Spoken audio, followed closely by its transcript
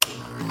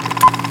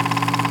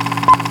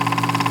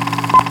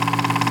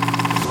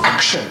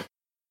Action!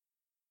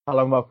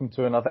 Hello and welcome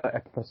to another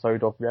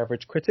episode of The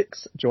Average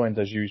Critics, joined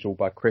as usual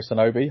by Chris and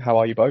Obi. How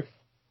are you both?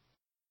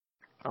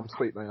 I'm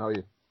sweet, mate. How are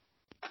you?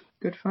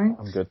 Good, thanks.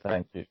 I'm good,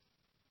 thank you.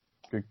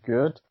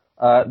 Good.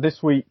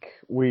 This week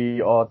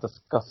we are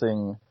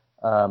discussing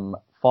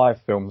 5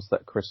 films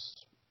that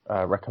Chris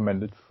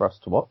recommended for us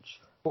to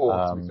watch.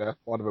 4, to be fair.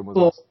 One of them was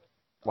 4. us.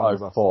 One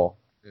was us. 4.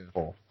 Yeah.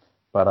 4.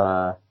 But,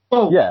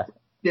 yeah.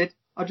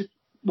 I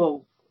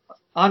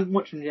hadn't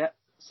watched them yet,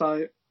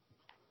 so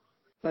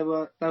they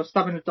were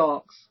stabbing in the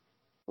darks,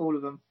 all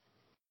of them.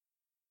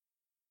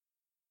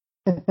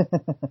 It's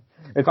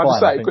Can fine, I just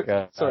say, I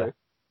think, sorry,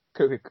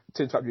 quick,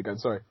 to interrupt you again,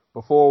 sorry.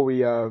 Before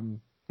we,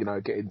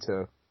 get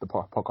into the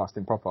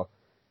podcasting proper,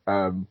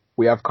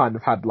 we have kind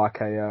of had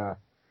like a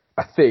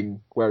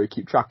thing where we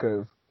keep track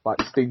of like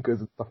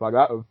stinkers and stuff like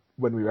that of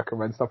when we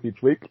recommend stuff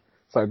each week.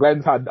 So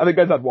Glenn's had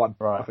one,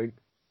 right. I think.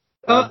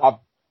 I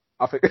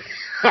think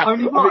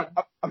Only one?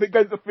 I think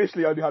Glenn's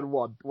officially only had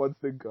one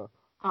stinker.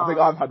 Oh. I think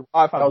I've had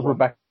that was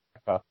one.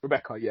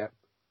 Rebecca. Yeah.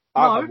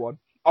 No. I've had one.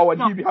 Oh, and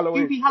No, Hubie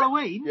Halloween. Hubie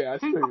Halloween? Yeah,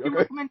 it's Who 2. fucking Okay.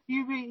 recommended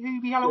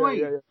Hubie Halloween?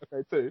 Yeah.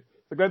 Okay, 2.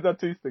 So Glenn's had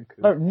 2 stinkers.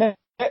 No,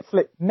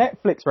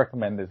 Netflix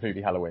recommended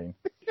Hubie Halloween.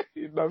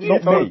 No, Not you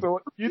told me. us to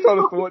watch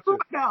it.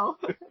 No,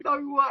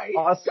 no way.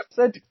 I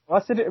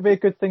said it would be a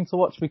good thing to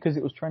watch because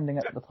it was trending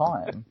at the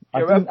time. I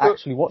Yeah, didn't that's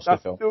actually watch the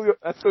film.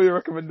 That's still your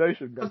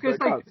recommendation. I was going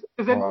to say,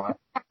 because then Alright.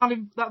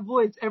 that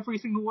voids every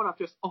single one I've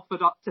just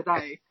offered up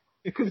today.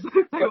 Because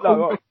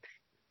No.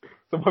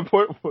 So my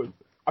point was,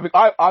 I think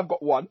I've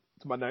got 1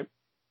 to my name.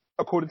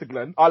 According to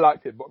Glenn, I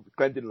liked it, but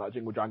Glenn didn't like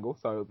Jingle Jangle,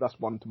 so that's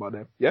 1 to my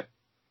name. Yeah.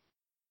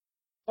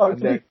 To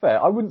be fair,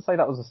 I wouldn't say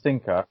that was a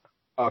stinker.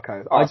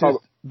 Okay.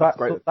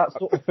 That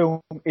sort of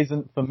film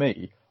isn't for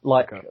me.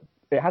 Like, Okay.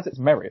 it has its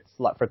merits,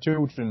 like for a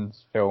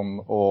children's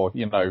film or,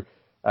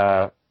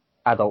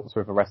 adults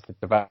with arrested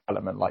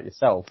development like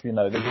yourself,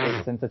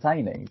 it's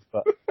entertaining,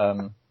 but,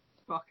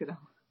 Fucking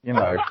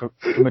hell.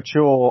 for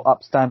mature,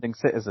 upstanding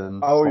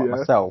citizens like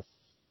myself,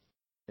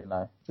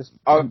 just...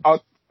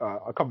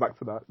 I'll come back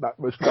to that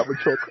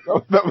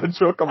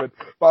mature comment.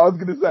 But I was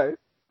going to say,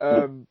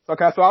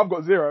 so I've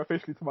got 0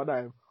 officially to my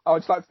name. I would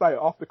just like to say,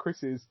 after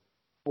Chris's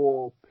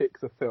 4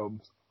 picks of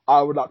films,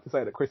 I would like to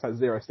say that Chris has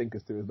 0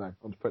 stinkers to his name.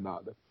 I'm just putting that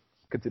out there.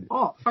 Continue.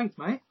 Oh, thanks,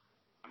 mate.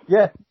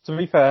 Yeah, to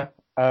be fair,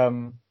 I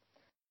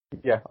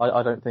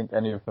don't think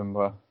any of them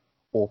were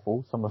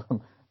awful. Some of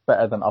them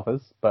better than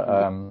others, but,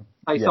 Some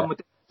were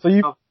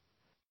So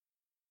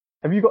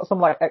have you got some,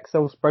 like,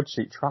 Excel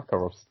spreadsheet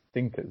tracker of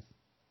stinkers?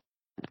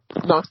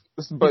 No,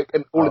 this is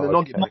all in the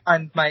noggin. His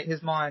mind, mate,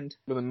 his mind.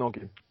 With a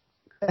noggin.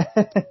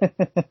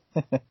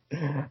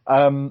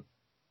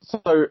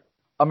 So,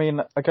 I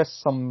mean, I guess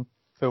some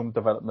film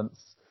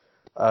developments,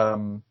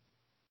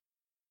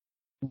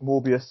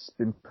 Morbius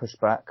been pushed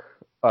back.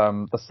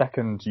 The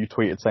second you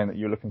tweeted saying that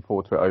you were looking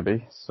forward to it,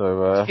 Obi.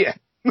 So, yeah.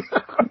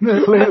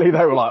 Clearly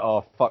they were like,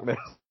 oh, fuck this.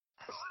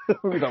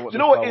 We don't want Do you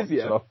know what is,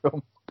 yeah?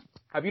 film.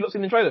 Have you not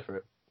seen the trailer for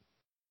it?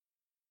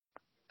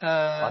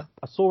 I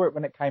saw it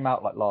when it came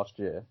out, like, last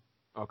year.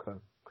 Okay.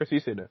 Chris, you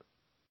seen it?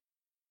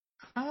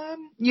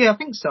 Yeah, I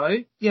think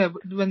so. Yeah,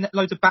 when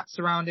loads of bats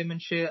around him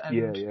and shit.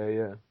 And...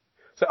 Yeah.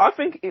 So I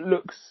think it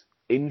looks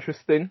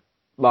interesting.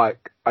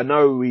 Like, I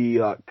know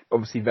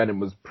obviously Venom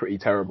was pretty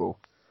terrible,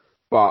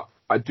 but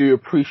I do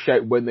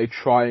appreciate when they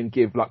try and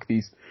give, like,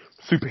 these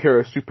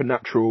superhero,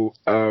 supernatural,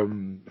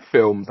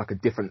 films, like, a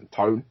different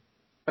tone.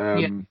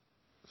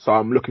 So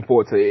I'm looking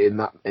forward to it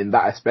in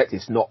that aspect.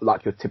 It's not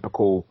like your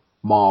typical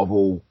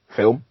Marvel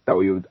film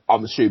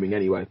I'm assuming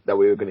anyway, that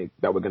we're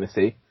gonna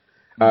see.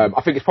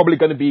 I think it's probably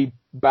gonna be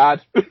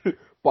bad,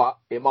 but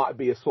it might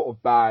be a sort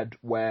of bad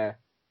where,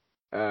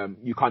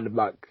 you kind of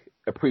like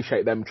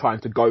appreciate them trying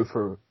to go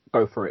for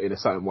it in a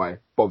certain way.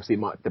 But obviously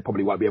they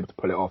probably won't be able to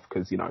pull it off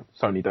because,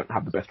 Sony don't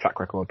have the best track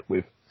record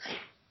with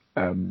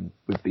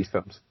these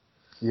films.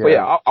 Yeah. But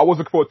yeah, I was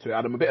looking forward to it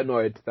and I'm a bit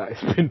annoyed that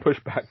it's been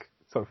pushed back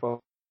so far.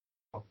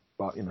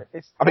 But,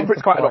 I think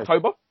it's quite in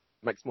October.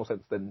 Makes more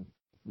sense than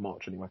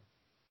March anyway.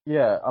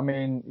 Yeah, I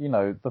mean,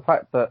 the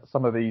fact that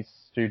some of these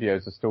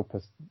studios are still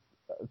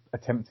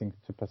attempting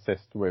to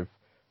persist with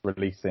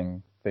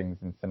releasing things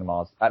in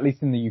cinemas, at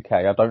least in the UK.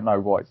 I don't know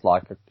what it's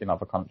like in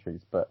other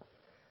countries, but,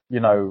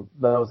 there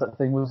was that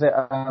thing, was it,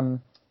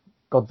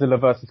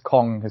 Godzilla vs.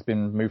 Kong has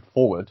been moved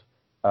forward,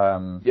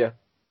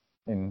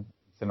 in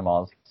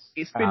cinemas.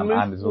 It's been moved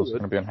and is also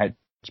going to be on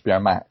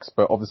HBO Max,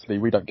 but obviously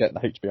we don't get the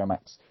HBO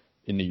Max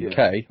in the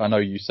UK. I know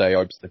you say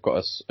they've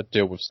got a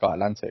deal with Sky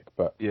Atlantic,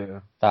 but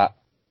that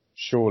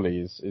surely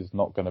is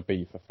not going to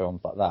be for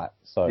films like that.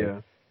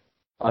 So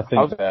I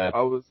think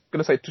I was going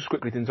to say, just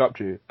quickly to interrupt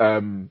you,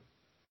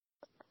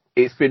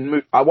 it's been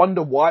moved. I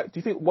wonder why. Why do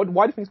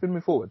you think it's been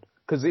moved forward?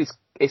 Because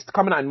it's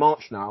coming out in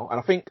March now, and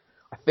I think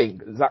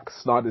Zack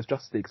Snyder's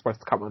Justice League is supposed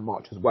to come out in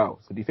March as well.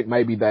 So do you think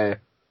maybe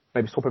they're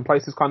swapping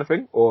places kind of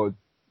thing, or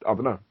I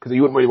don't know? Because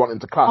you wouldn't really want them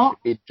to clash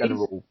in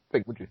general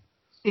thing, would you?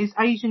 Is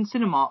Asian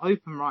cinema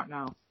open right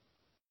now?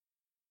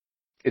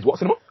 Is what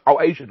cinema?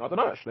 Oh, Asian. I don't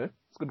know, actually.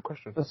 It's a good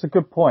question. That's a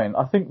good point.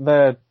 I think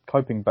they're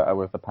coping better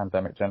with the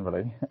pandemic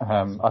generally.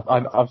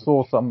 I've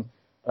saw some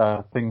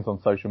things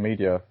on social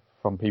media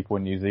from people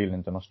in New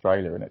Zealand and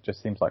Australia, and it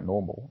just seems like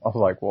normal. I was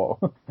like,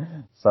 whoa.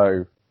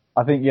 So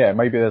I think, yeah,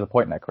 maybe there's a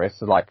point there, Chris.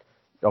 So, like,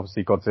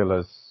 obviously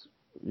Godzilla's,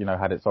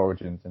 had its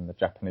origins in the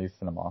Japanese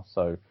cinema,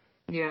 so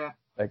yeah,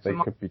 they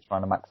could be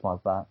trying to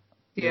maximise that.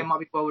 Yeah, it might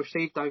be well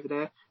received over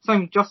there.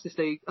 Same with Justice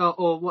League,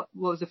 or what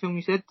was the film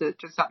you said that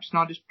Zack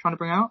Snyder's trying to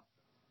bring out?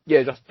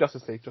 Yeah,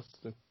 Justice League.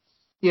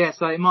 Yeah,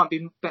 so it might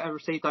be better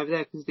received over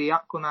there because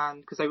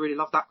because they really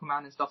loved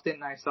Aquaman and stuff,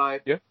 didn't they? So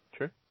yeah,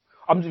 true.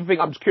 I'm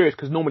just curious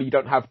because normally you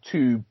don't have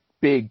two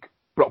big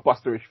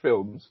blockbuster-ish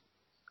films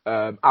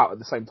out at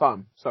the same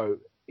time. So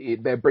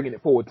they're bringing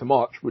it forward to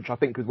March, which I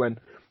think is when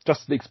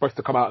Justice League's supposed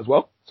to come out as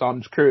well. So I'm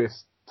just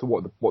curious to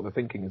what the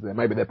thinking is there.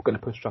 Maybe they're going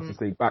to push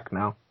Justice League back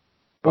now.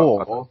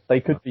 Or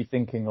they could be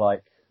thinking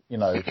like,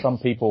 some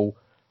people,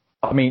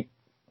 I mean,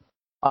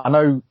 I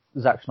know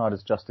Zack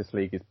Snyder's Justice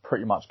League is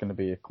pretty much going to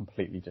be a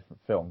completely different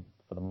film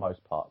for the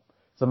most part.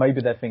 So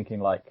maybe they're thinking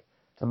like,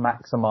 to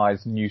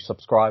maximize new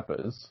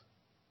subscribers,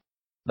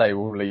 they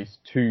will release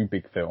two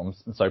big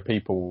films, and so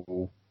people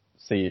will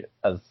see it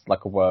as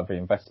like a worthy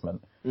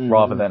investment,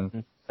 rather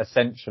than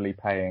essentially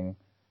paying,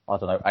 I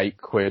don't know,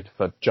 £8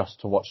 for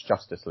just to watch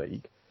Justice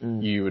League.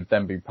 You would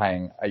then be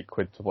paying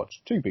 £8 to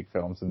watch two big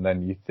films, and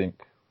then you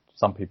think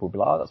some people will be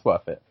like, oh, that's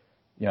worth it.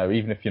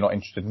 Even if you're not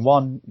interested in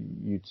one,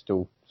 you'd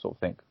still sort of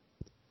think,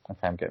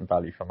 okay, I'm getting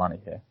value for money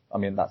here. I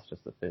mean, that's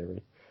just a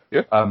theory.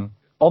 Yeah.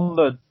 On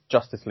the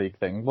Justice League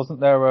thing,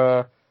 wasn't there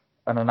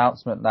an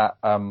announcement that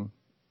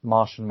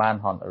Martian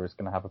Manhunter is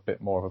going to have a bit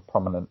more of a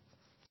prominent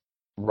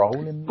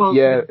role in? Well,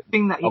 the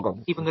thing that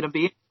he's even going to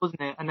be in,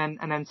 wasn't it? And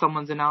then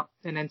someone's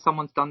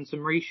done some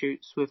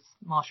reshoots with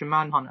Martian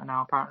Manhunter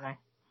now, apparently.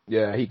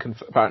 Yeah,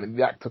 apparently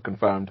the actor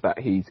confirmed that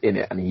he's in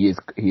it, and he is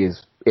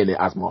in it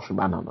as Martian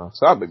Manhunter.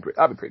 So that'd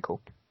be pretty cool.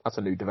 That's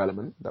a new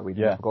development that we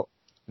forgot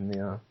in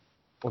the.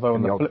 Although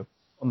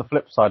on the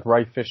flip side,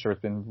 Ray Fisher has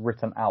been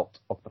written out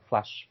of the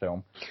Flash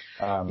film.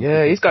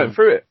 He's going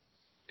through it.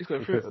 He's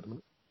going through it at the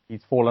minute.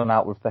 He's fallen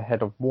out with the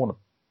head of Warner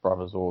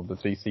Brothers, or the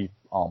DC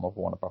arm of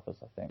Warner Brothers,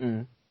 I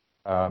think.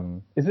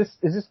 Is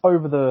this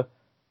over the?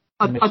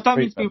 I don't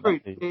mean to be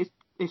rude.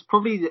 It's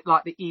probably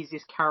like the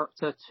easiest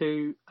character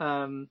to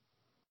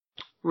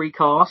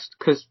recast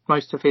because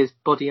most of his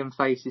body and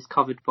face is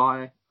covered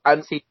by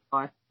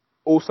CGI.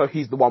 Also,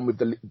 he's the one with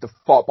the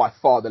by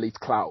far the least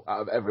clout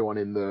out of everyone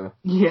in the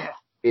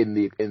in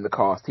the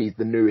cast. He's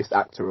the newest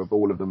actor of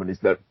all of them, and is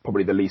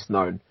probably the least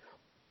known.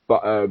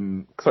 But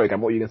sorry, again,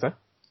 what were you going to say?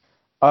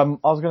 I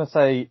was going to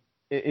say,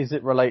 is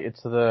it related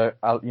to the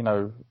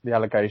the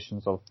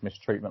allegations of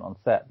mistreatment on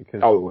set?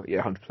 Because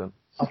 100%.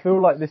 I feel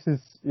like this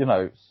is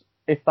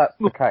if that's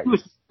the case, he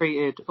was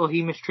mistreated, or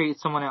he mistreated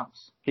someone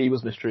else. He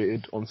was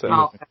mistreated on set.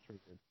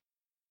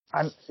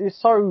 And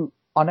it's so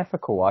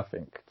unethical, I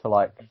think,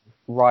 to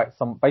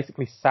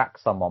basically sack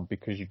someone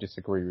because you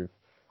disagree with.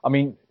 I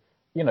mean,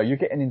 you're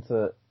getting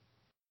into,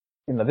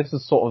 this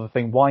is sort of the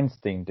thing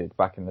Weinstein did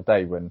back in the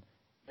day when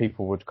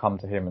people would come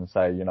to him and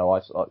say, you're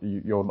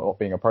not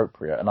being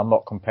appropriate. And I'm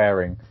not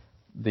comparing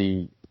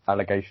the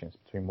allegations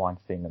between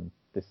Weinstein and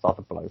this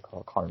other bloke.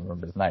 I can't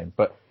remember his name,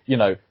 but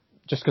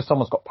just because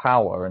someone's got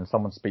power and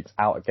someone speaks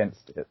out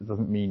against it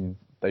doesn't mean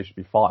they should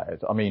be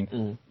fired. I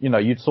mean,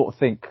 you'd sort of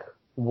think,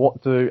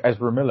 what do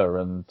Ezra Miller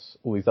and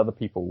all these other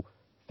people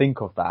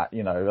think of that?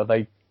 Are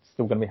they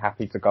still going to be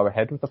happy to go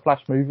ahead with the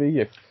Flash movie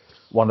if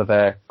one of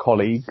their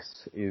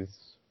colleagues is,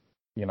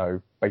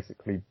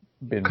 basically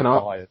been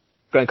fired?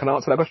 Glenn, can I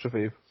answer that question for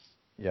you?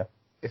 Yeah.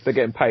 If they're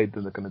getting paid,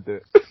 then they're going to do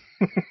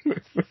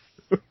it.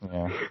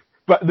 Yeah.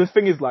 But the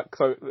thing is,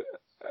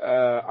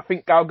 I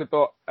think Gal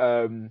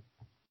Gadot,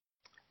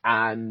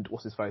 and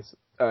what's his face,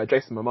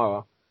 Jason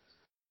Momoa,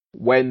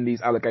 when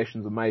these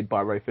allegations were made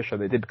by Ray Fisher,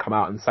 they did come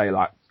out and say,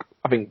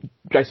 I think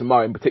Jason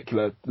Momoa in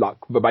particular,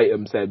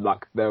 verbatim said,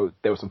 there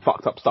was some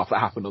fucked up stuff that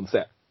happened on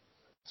set.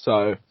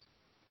 So,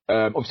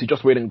 obviously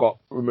Joss Whedon got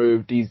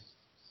removed.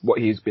 What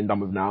he's been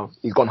done with now.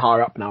 He's gone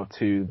higher up now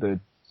to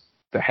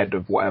the head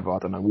of whatever, I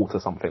don't know, Walter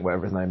something,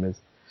 whatever his name is.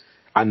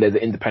 And there's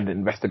an independent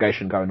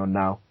investigation going on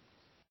now.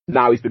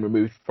 Now he's been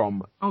removed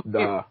from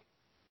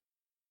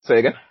Say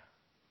again?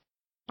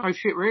 Oh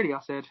shit, really, I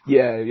said.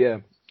 Yeah.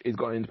 He's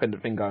got an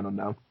independent thing going on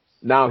now.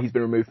 Now he's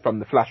been removed from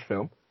the Flash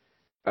film.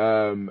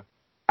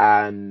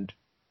 And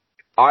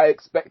I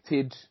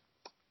expected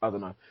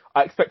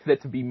there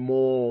to be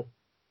more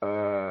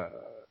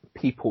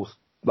people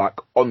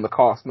on the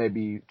cast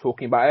maybe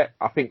talking about it.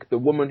 I think the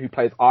woman who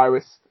plays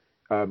Iris,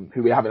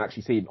 who we haven't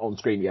actually seen on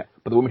screen yet,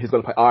 but the woman who's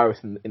going to play Iris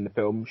in the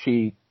film,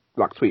 she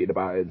tweeted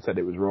about it and said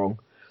it was wrong.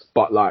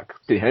 But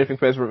didn't hear anything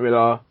from Ezra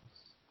Miller,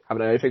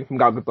 haven't heard anything from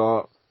Gal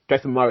Gadot.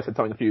 Jason Momoa said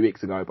something a few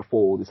weeks ago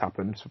before all this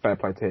happened, so fair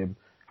play to him.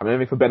 Haven't heard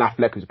anything from Ben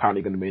Affleck, who's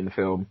apparently going to be in the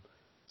film.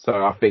 So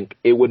I think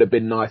it would have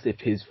been nice if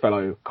his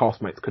fellow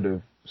castmates could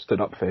have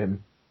stood up for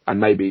him, and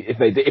maybe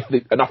if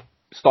enough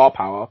star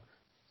power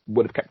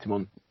would have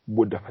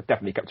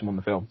definitely kept him on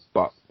the film.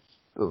 But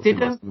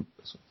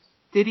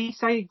did he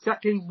say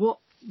exactly what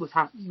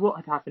what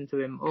had happened to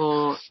him,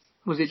 or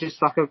was it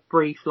just like a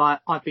brief like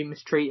I've been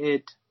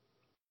mistreated,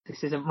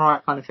 this isn't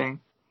right kind of thing?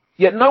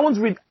 Yeah, no one's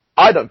really.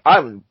 I've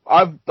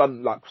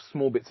done like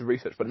small bits of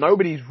research, but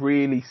nobody's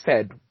really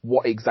said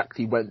what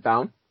exactly went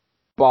down.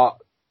 But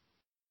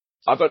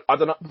I don't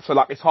know. So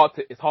like, it's hard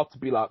to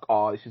be like,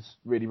 oh, this is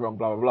really wrong,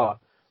 blah blah blah.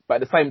 But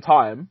at the same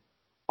time,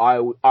 I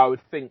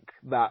would think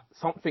that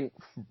something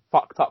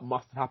fucked up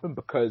must have happened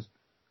because,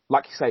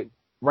 like you say,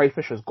 Ray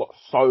Fisher's got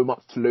so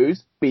much to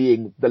lose,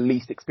 being the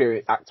least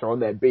experienced actor on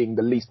there, being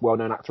the least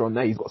well-known actor on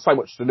there. He's got so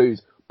much to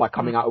lose by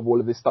coming out of all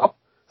of this stuff.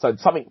 So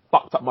something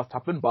fucked up must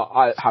happen, but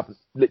I have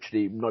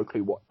literally no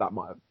clue what that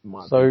might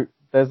So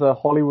there's a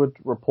Hollywood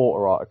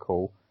Reporter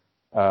article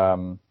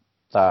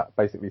that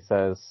basically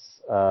says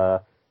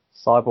the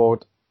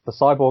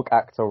cyborg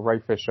actor Ray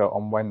Fisher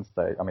on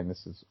Wednesday, I mean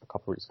this is a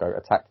couple of weeks ago,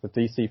 attacked the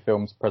DC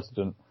Films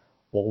president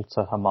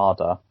Walter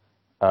Hamada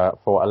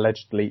for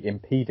allegedly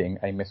impeding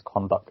a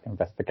misconduct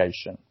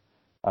investigation.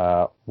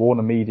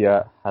 Warner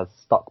Media has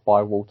stuck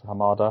by Walter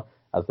Hamada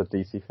as the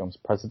DC Films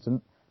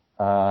president.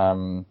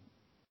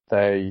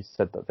 They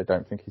said that they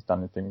don't think he's done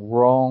anything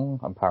wrong.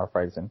 I'm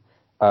paraphrasing.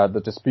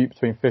 The dispute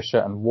between Fisher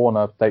and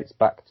Warner dates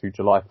back to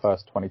July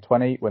 1st,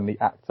 2020, when the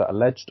actor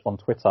alleged on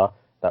Twitter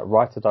that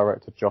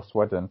writer-director Joss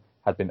Whedon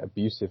had been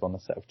abusive on the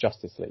set of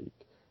Justice League.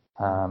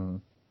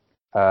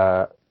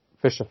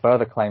 Fisher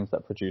further claims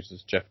that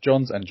producers Jeff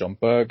Johns and John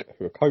Berg,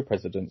 who are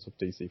co-presidents of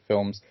DC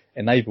Films,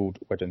 enabled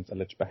Whedon's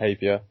alleged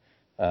behaviour.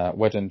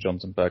 Whedon,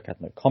 Johns and Berg had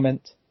no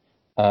comment.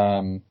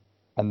 And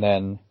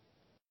then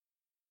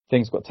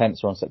things got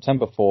tenser on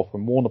September 4th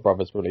when Warner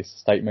Brothers released a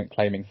statement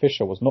claiming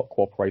Fisher was not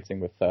cooperating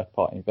with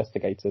third-party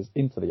investigators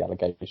into the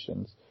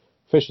allegations.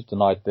 Fisher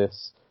denied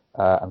this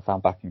and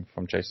found backing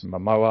from Jason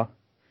Momoa.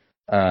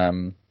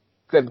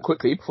 Then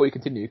quickly, before you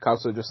continue, can I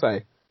also just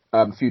say,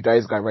 a few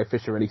days ago, Ray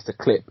Fisher released a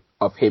clip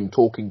of him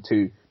talking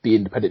to the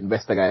independent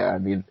investigator,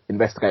 and the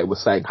investigator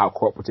was saying how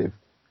cooperative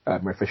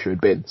Ray Fisher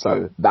had been.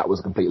 So that was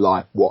a complete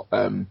lie. What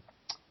Warner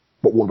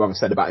Brothers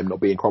said about him not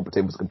being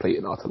cooperative was a complete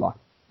and utter lie.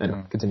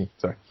 Anyway, continue.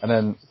 Sorry. And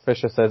then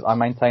Fisher says, I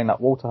maintain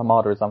that Walter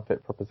Hamada is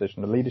unfit for a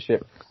position of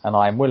leadership, and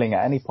I am willing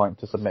at any point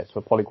to submit to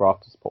a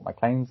polygraph to support my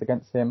claims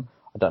against him.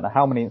 I don't know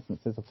how many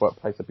instances of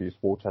workplace abuse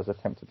Walter has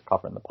attempted to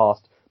cover in the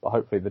past, but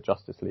hopefully the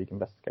Justice League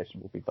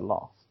investigation will be the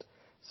last.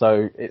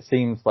 So it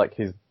seems like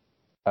his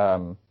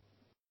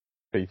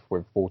beef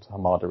with Walter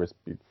Hamada is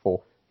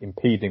for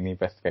impeding the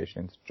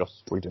investigation into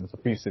Joss Whedon's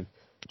abusive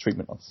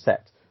treatment on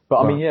set. But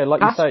I mean, yeah,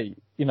 like you say,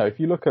 you know,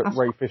 if you look at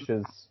Ray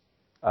Fisher's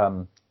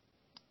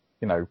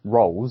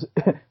roles,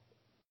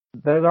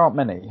 there aren't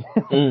many.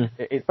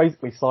 It's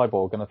basically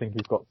Cyborg, and I think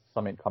he's got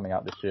something coming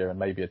out this year, and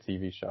maybe a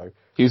TV show.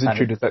 He was in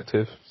True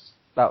Detective.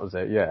 That was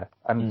it, yeah.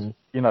 And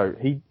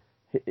he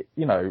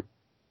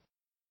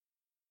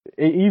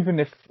even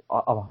if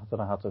I don't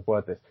know how to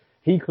word this,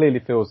 he clearly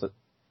feels that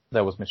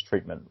there was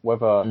mistreatment.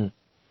 Whether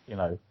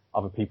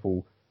other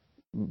people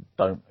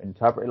don't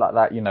interpret it like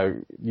that,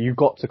 you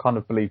got to kind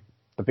of believe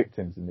the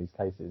victims in these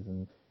cases,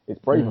 and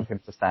it's brave of him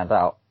to stand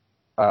up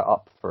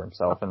for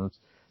himself. And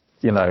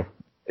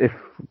if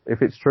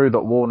it's true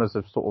that Warner's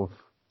have sort of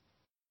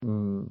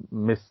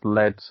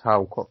misled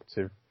how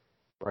cooperative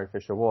Ray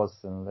Fisher was,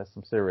 then there's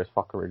some serious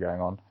fuckery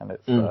going on, and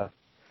it's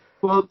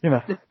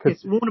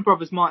Warner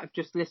Brothers might have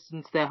just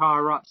listened to their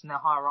higher ups, and their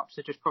higher ups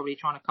are just probably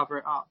trying to cover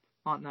it up,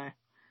 aren't they?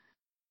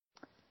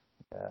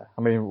 Yeah,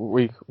 I mean,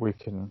 we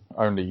can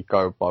only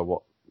go by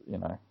what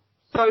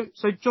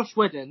So Joss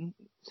Whedon,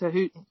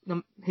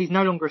 he's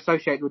no longer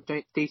associated with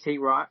DC,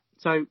 right?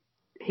 So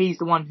he's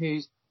the one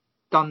who's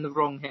done the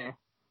wrong here.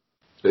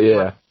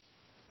 Yeah,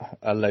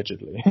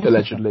 allegedly,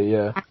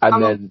 yeah.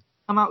 And then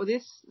come out with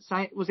this?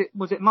 Was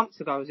it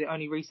months ago? Was it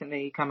only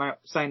recently he came out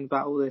saying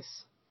about all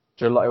this?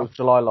 It was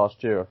July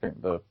last year, I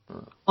think.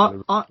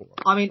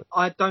 I mean,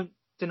 I don't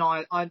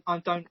deny, I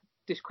don't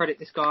discredit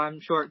this guy. I'm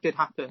sure it did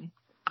happen,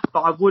 but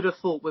I would have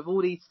thought with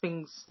all these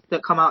things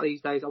that come out these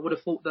days, I would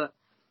have thought that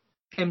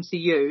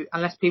MCU,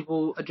 unless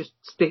people are just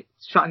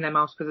shutting their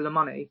mouths because of the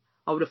money,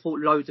 I would have thought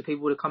loads of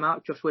people would have come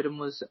out. Joss Whedon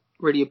was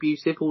really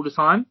abusive all the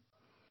time.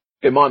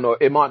 It might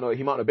not. He might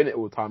not have been it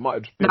all the time. Might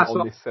have just been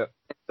on this set.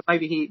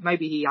 Maybe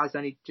he has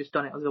only just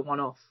done it as a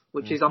one-off,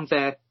 which is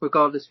unfair,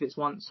 regardless if it's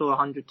once or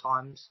 100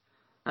 times.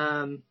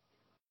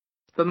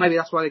 But maybe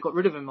that's why they got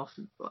rid of him out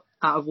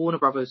of Warner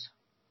Brothers.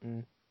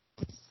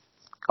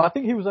 I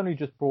think he was only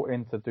just brought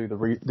in to do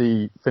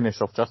the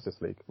finish off Justice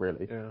League,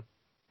 really. Yeah.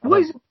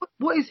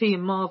 What is he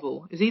in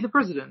Marvel? Is he the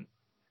president?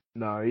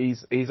 No,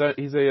 he's He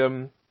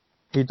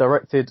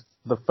directed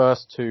the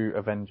first 2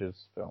 Avengers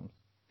films.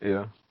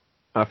 Yeah.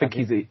 I think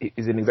he's an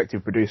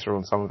executive producer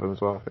on some of them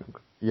as well, I think.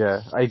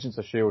 Yeah, Agents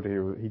of S.H.I.E.L.D.,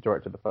 he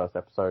directed the first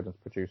episode as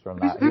producer on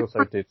that. He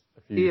also did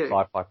a few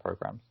sci-fi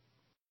programs.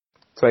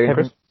 Say again,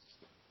 Chris?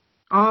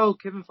 Oh,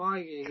 Kevin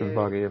Feige. Kevin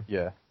Feige,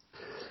 yeah.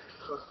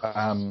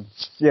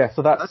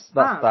 So that's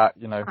that,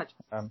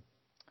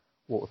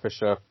 Walter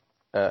Fisher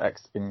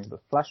exiting the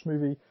Flash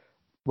movie.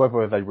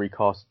 Whether they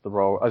recast the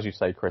role, as you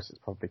say, Chris, it's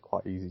probably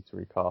quite easy to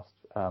recast.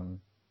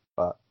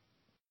 But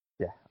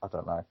yeah, I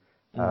don't know.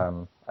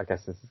 I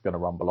guess this is going to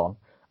rumble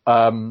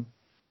on.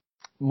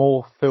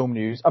 More film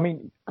news. I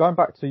mean, going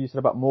back to you said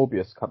about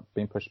Morbius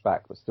being pushed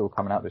back, but still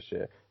coming out this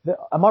year.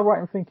 Am I right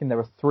in thinking there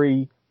are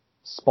 3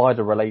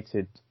 Spider-Man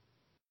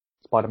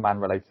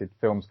related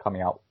films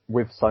coming out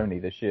with Sony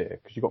this year?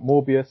 Because you've got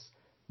Morbius,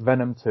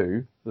 Venom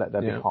 2, Let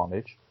There Be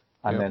Carnage,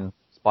 and then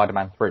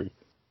Spider-Man 3,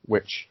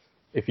 which,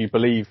 if you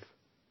believe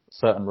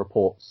certain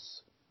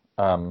reports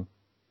on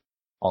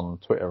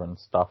Twitter and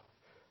stuff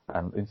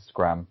and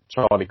Instagram,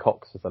 Charlie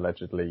Cox has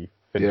allegedly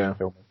finished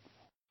filming.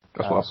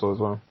 That's what I saw as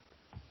well.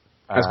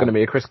 That's going to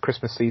be a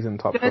Christmas season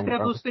type film.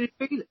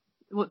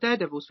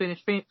 Daredevil's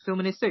finished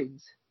filming his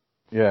scenes?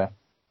 Yeah.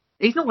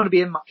 He's not going to be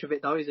in much of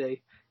it though, is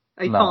he?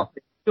 He can't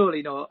be.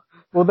 Surely not.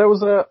 Well, there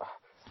was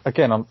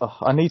again,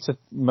 I need to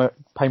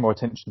pay more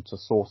attention to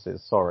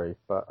sources, sorry,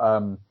 but,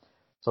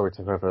 sorry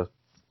to whoever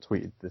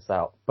tweeted this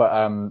out, but,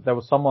 there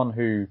was someone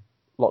who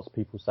lots of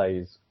people say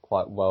is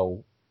quite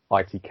well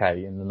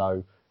ITK in the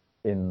know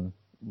in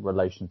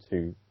relation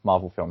to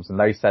Marvel films, and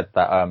they said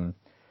that,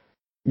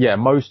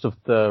 most of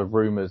the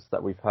rumours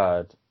that we've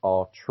heard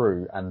are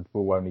true and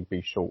will only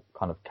be short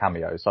kind of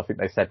cameos. I think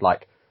they said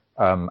like,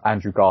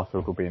 Andrew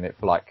Garfield will be in it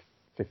for like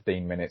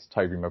 15 minutes,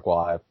 Tobey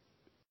Maguire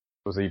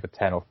was either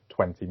 10 or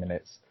 20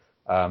 minutes,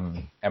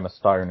 Emma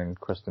Stone and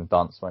Kristen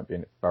Dunst won't be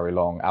in it for very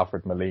long,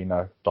 Alfred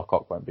Molina, Doc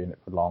Ock won't be in it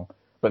for long.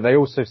 But they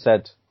also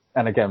said,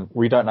 and again,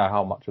 we don't know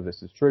how much of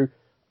this is true,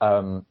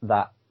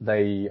 that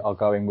they are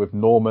going with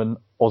Norman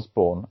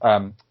Osborn,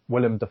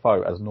 Willem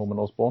Dafoe as Norman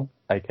Osborn,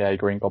 aka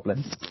Green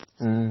Goblin.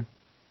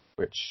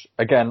 Which,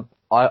 again,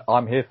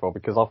 I'm here for,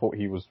 because I thought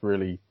he was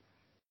really,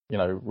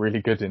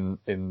 really good in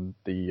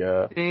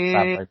the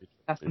Sam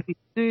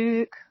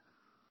Raimi.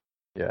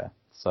 Yeah,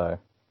 so.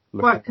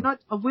 Right,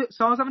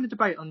 so I was having a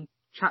debate on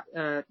chat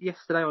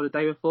yesterday or the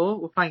day before.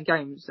 We're playing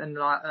games and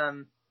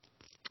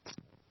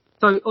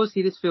so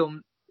obviously this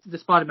film, the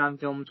Spider-Man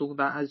film I'm talking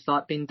about, has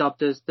like been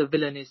dubbed as the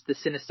villain is the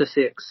Sinister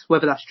Six.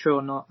 Whether that's true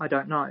or not, I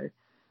don't know.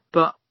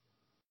 But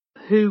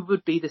who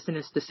would be the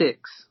Sinister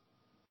Six?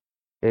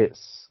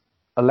 It's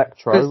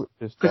Electro.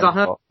 Because I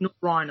heard not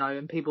Rhino,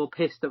 and people are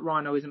pissed that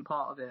Rhino isn't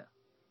part of it.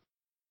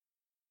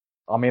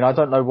 I mean, I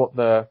don't know what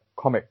the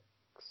comics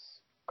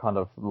kind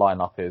of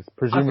lineup is.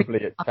 Presumably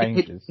it changes. I think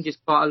it changes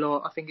quite a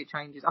lot. I think it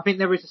changes. I think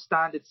there is a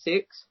standard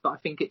 6, but I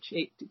think it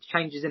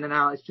changes in and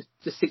out. It's just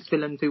the 6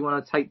 villains who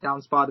want to take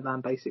down Spider-Man,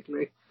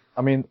 basically.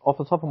 I mean, off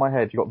the top of my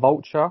head, you got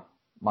Vulture,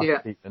 Michael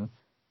Keaton.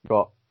 You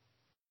got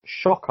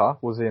Shocker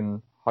was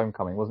in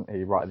Homecoming, wasn't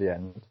he? Right at the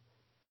end.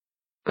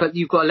 But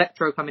you've got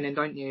Electro coming in,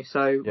 don't you?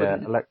 So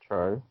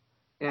Electro.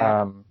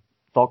 Yeah.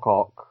 Doc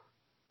Ock.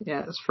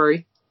 Yeah, that's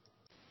 3.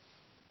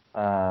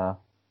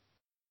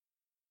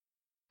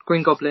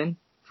 Green Goblin.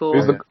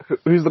 4.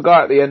 Who's the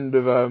guy at the end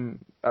of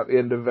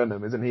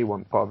Venom? Isn't he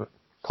one part of it?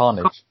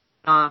 Carnage.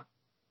 No.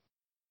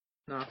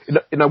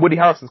 Woody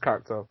Harrelson's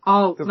character.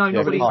 Oh no,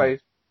 not Woody.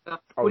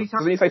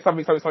 Doesn't he say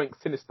something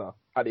sinister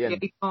at the end? Yeah,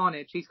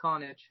 he's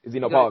Carnage. Is he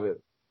not part of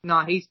it?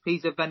 No, he's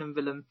a Venom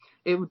villain.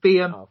 It would be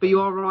but you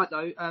are right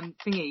though.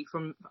 Thingy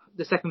from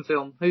the second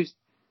film. Who's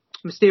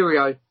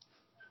Mysterio?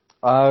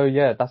 Oh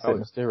yeah, that's it,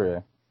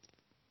 Mysterio.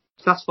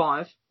 So that's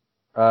 5.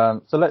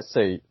 So let's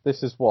see.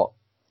 This is what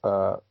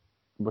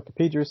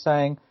Wikipedia is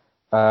saying.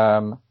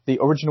 The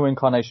original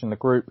incarnation of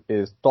the group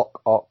is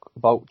Doc Ock,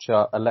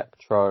 Vulture,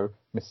 Electro,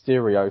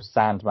 Mysterio,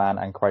 Sandman,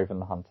 and Kraven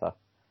the Hunter.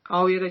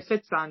 Oh yeah, they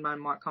said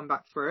Sandman might come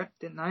back for it,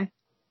 didn't they?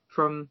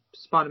 From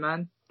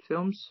Spider-Man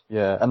films.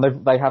 Yeah, and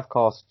they have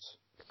cast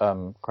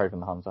Kraven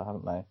the Hunter,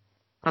 haven't they?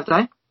 Have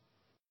they?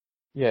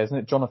 Yeah, isn't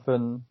it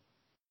Jonathan?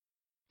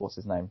 What's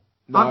his name?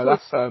 No,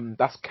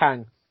 that's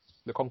Kang,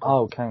 the Conqueror.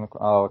 Oh, Kang.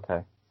 Oh,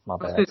 okay. My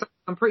bad.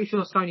 I'm pretty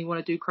sure Sony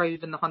want to do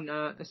Kraven the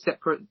Hunter a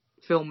separate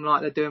film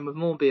like they're doing with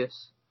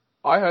Morbius.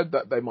 I heard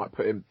that they might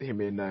put him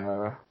in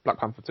Black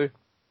Panther 2.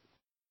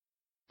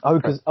 Oh,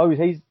 because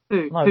he's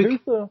who's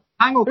the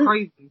Kang or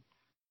Kraven?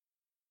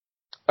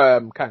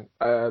 Kang,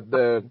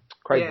 the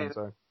Kraven.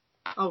 Sorry.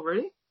 Oh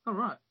really? Oh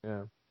right.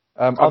 Yeah.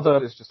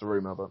 It's just a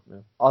rumor, but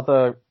yeah.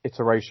 Other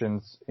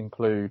iterations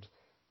include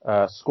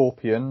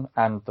Scorpion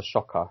and the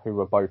Shocker, who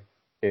were both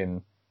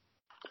in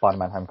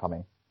Spider-Man: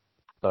 Homecoming.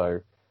 So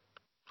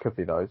could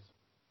be those.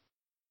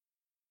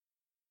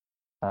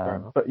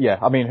 But yeah,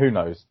 I mean, who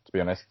knows, to be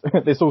honest.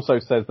 This also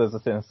says there's a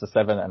Sinister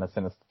 7 and a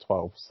Sinister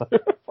 12, so.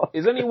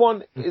 Is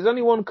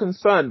anyone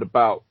concerned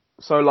about,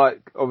 so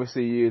like,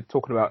 obviously you're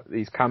talking about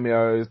these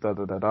cameos,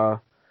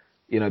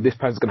 this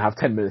person's gonna have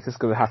 10 minutes, this is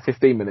gonna have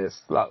 15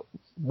 minutes. Like,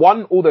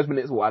 1, all those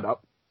minutes will add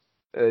up.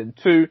 And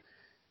 2,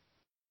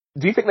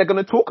 do you think they're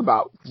gonna talk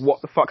about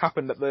what the fuck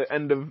happened at the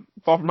end of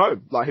Far From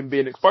Home? Like him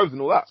being exposed and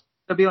all that?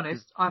 To be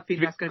honest, I think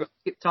that's gonna be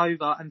skipped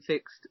over and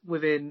fixed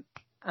within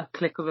a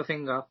click of a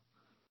finger.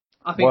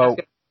 I think that's going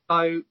to be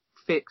so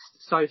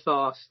fixed so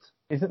fast.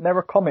 Isn't there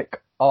a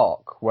comic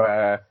arc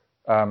where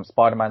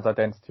Spider-Man's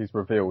identity is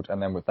revealed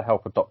and then with the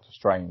help of Doctor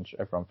Strange,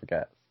 everyone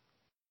forgets?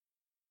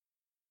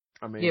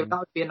 I mean, yeah, that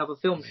would be another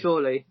film,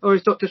 surely. Or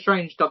is Doctor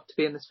Strange dubbed to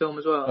be in this film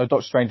as well? No,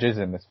 Doctor Strange is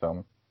in this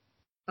film.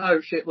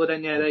 Oh shit, well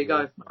then, yeah, there you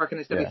go. I reckon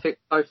it's going to be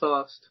fixed so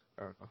fast.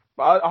 Fair enough.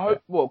 But I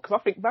hope, well, because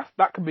I think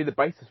that can be the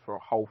basis for a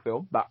whole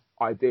film. That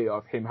idea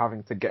of him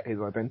having to get his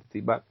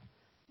identity back.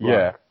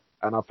 Yeah.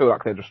 And I feel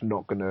like they're just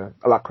not gonna,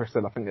 like Chris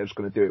said, I think they're just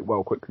gonna do it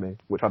well quickly,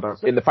 which I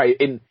don't,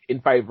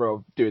 in favour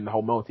of doing the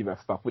whole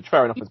multiverse stuff, which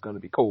fair enough is gonna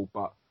be cool,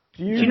 but.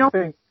 Do you know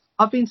think?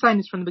 I've been saying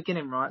this from the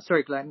beginning, right?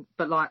 Sorry, Glenn,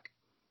 but like,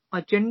 I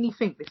genuinely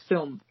think this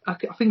film, I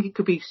think it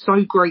could be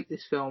so great,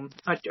 this film.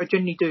 I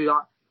genuinely do.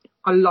 Like,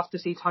 I love to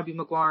see Tobey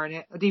Maguire in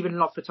it. I'd even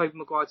love for Tobey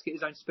Maguire to get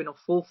his own spin-off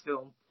 4th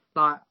film.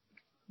 Like,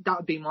 that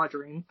would be my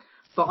dream.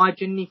 But I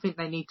genuinely think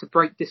they need to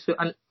break this film.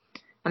 And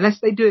unless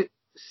they do it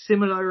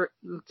similar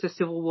to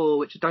Civil War,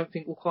 which I don't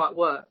think will quite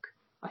work,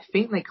 I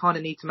think they kind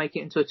of need to make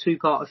it into a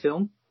 2-parter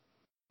film.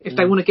 If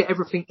they want to get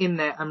everything in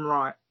there and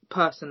right,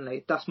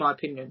 personally, that's my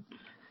opinion.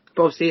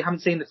 But obviously, I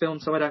haven't seen the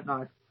film, so I don't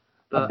know.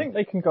 But I think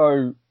they can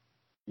go,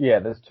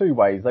 there's 2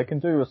 ways. They can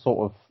do a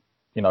sort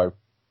of,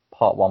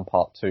 part 1,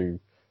 part 2,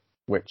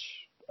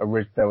 which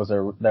there was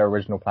their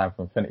original plan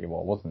for Infinity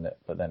War, wasn't it?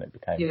 But then it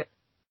became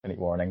Infinity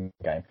War and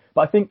Endgame.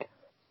 But I think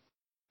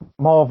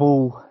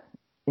Marvel,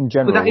 in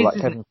general, like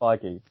Kevin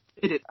Feige,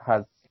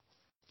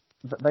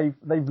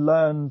 they've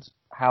learned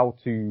how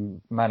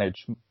to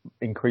manage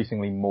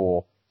increasingly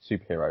more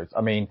superheroes.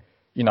 I mean,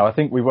 I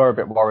think we were a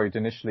bit worried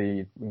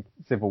initially when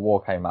Civil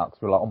War came out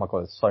because we were like, oh my god,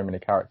 there's so many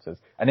characters.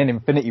 And then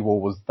Infinity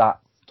War was that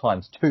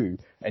times 2.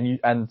 I mean,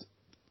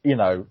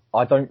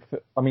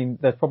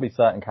 there's probably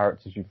certain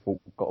characters you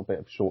thought got a bit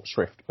of short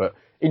shrift, but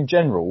in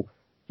general,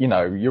 you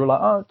were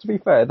like, oh, to be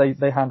fair,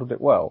 they handled it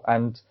well.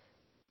 And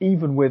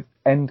even with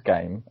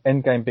Endgame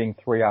being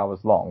 3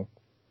 hours long,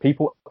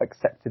 people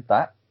accepted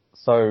that.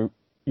 So,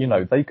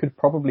 they could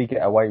probably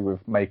get away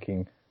with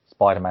making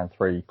Spider-Man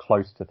 3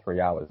 close to 3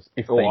 hours.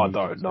 I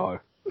don't know.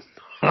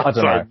 I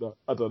don't know.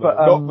 But,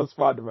 not for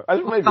Spider-Man.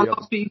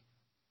 Maybe.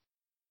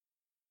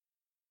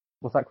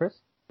 What's that, Chris?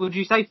 Would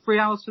you say 3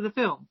 hours for the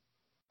film?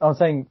 I'm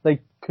saying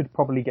they could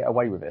probably get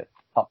away with it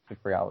up to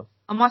 3 hours.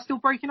 Am I still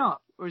breaking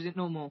up, or is it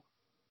normal?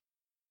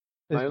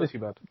 No, not too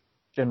bad.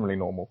 Generally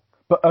normal.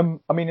 But,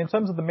 I mean, in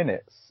terms of the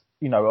minutes,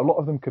 a lot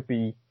of them could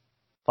be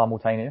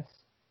simultaneous,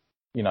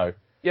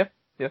 Yeah.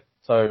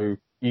 So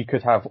you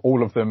could have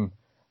all of them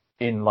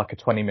in like a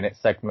 20-minute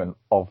segment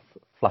of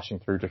flashing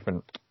through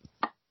different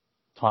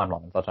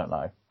timelines. I don't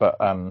know. But,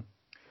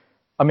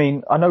 I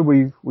mean, I know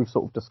we've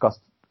sort of discussed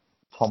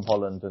Tom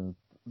Holland and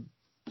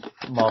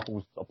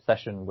Marvel's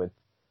obsession with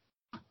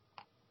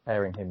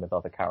pairing him with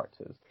other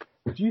characters.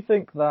 Do you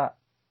think one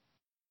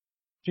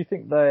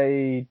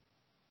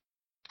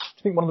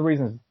of the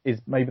reasons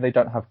is maybe they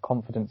don't have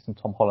confidence in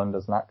Tom Holland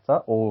as an actor,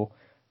 or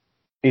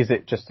is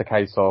it just a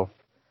case of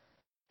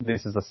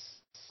this is a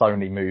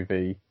Sony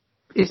movie?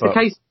 It's the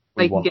case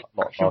they can get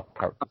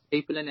characters.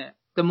 people in it.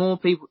 The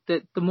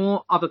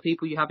more other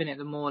people you have in it,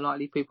 the more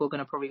likely people are going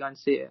to probably go and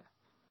see it.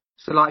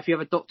 So, like, if you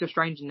have a Doctor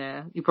Strange in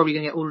there, you're probably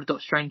going to get all the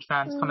Doctor Strange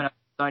fans coming up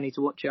to Sony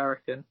to watch it, I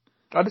reckon.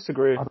 I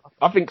disagree.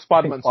 I think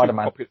Spider-Man's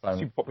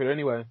super popular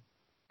anyway.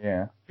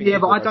 Yeah. Yeah,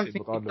 but I don't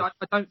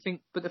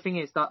think, but the thing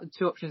is that the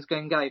 2 options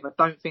Glenn gave, I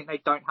don't think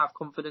they don't have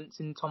confidence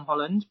in Tom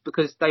Holland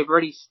because I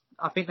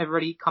think they've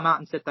already come out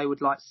and said they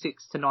would like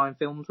 6 to 9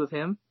 films with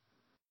him.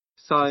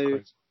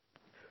 So,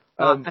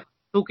 I'm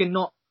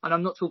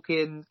not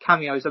talking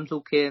cameos, I'm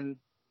talking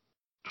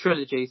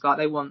trilogies. Like,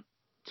 they want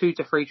 2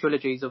 to 3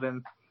 trilogies of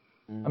him.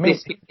 I mean,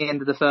 this being the end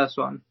of the first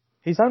one.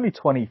 He's only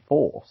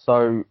 24,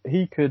 so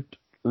he could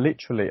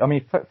literally, I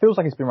mean, it feels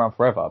like he's been around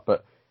forever,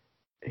 but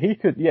he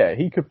could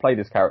play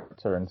this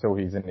character until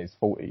he's in his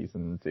 40s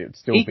and it would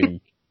still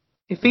be...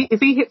 If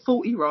he hit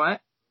 40,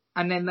 right,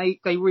 and then they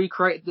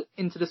recreate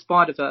Into the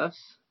Spider-Verse,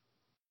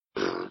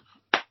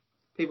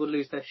 people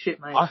lose their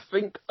shit, mate. I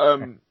think,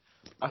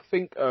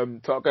 to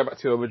go back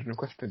to your original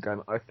question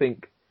again, I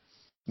think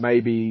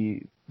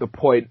maybe the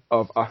point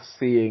of us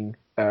seeing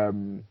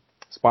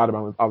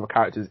Spider-Man with other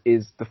characters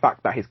is the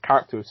fact that his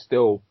character is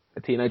still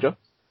a teenager.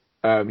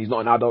 He's not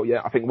an adult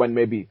yet. I think when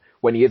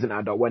he is an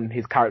adult, when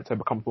his character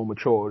becomes more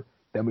mature,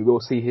 then we will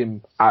see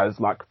him as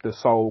like the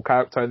sole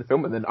character in the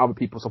film and then other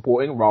people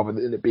supporting rather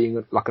than it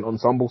being like an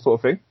ensemble sort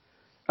of thing.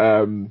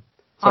 So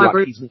I like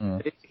agree.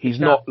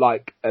 he's not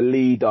like a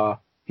leader.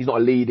 He's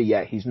not a leader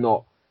yet. He hasn't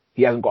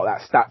got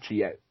that stature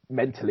yet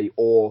mentally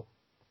or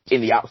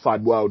in the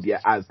outside world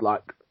yet as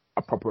like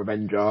a proper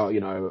Avenger,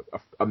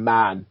 a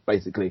man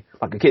basically.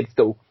 Like a kid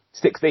still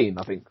 16,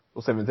 I think,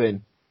 or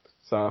 17.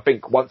 So I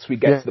think once we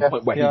get to the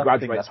point where he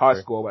graduates high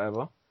school or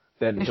whatever,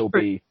 then he'll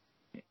be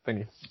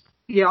thingy.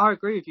 Yeah, I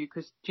agree with you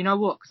because do you know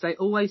what? Because they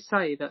always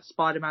say that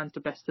Spider-Man's the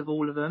best of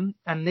all of them,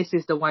 and this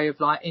is the way of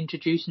like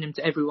introducing him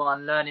to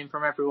everyone, learning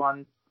from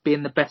everyone,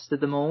 being the best of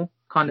them all,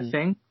 kind of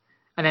thing.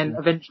 And then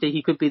eventually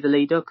he could be the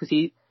leader because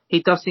he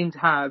does seem to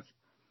have,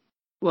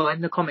 well,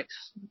 in the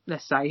comics,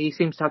 let's say, he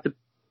seems to have the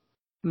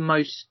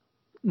most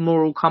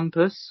moral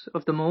compass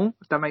of them all,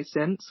 if that makes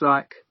sense.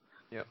 Like,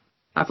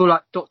 I feel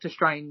like Doctor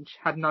Strange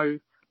had no,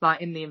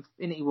 like in the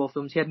Infinity War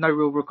films, he had no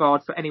real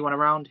regard for anyone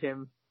around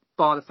him,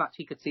 bar the fact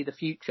he could see the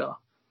future,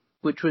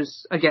 which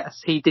was, I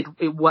guess,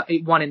 it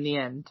won in the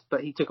end, but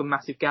he took a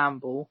massive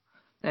gamble.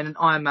 And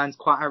Iron Man's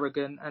quite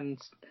arrogant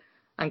and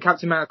And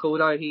Captain America,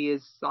 although he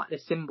is like the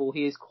symbol,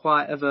 he's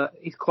quite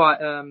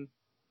don't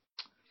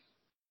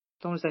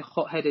want to say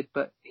hot-headed,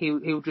 but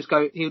he'll just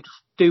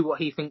do what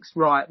he thinks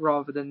right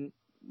rather than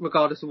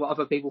regardless of what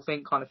other people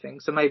think kind of thing.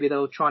 So maybe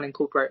they'll try and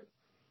incorporate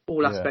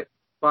all aspects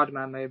of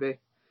Spider-Man maybe.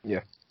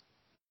 Yeah.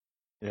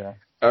 Yeah.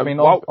 I mean,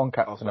 on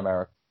Captain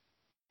America.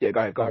 Yeah,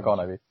 go ahead. Go on,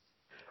 Obi.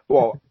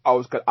 Well,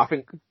 I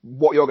think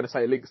what you're going to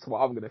say links to what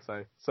I'm going to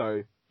say.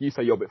 So you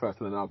say your bit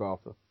first and then I'll go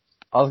after.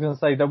 I was going to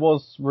say there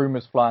was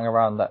rumours flying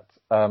around that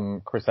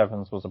Chris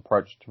Evans was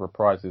approached to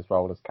reprise his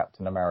role as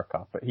Captain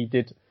America, but he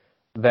did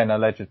then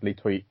allegedly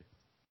tweet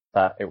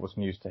that it was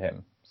news to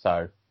him.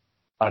 So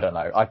I don't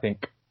know. I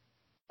think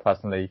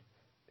personally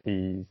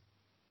he's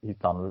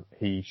done.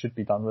 He should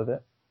be done with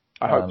it.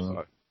 I hope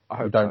so. I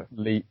hope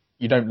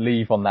you don't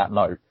leave on that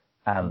note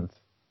and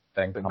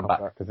then come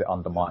back because it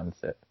undermines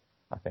it.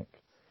 I think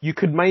you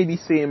could maybe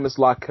see him as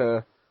like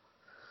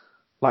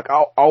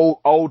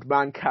old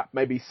man Cap,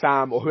 maybe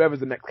Sam or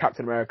whoever's the next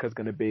Captain America is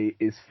going to be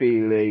is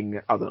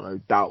feeling, I don't know,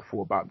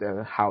 doubtful about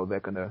how they're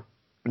going to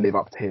live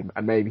up to him,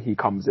 and maybe he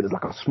comes in as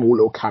like a small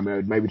little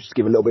cameo, maybe just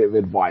give a little bit of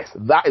advice.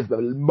 That is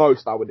the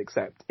most I would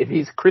accept. If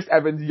he's Chris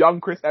Evans, young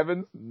Chris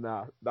Evans,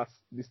 nah, that's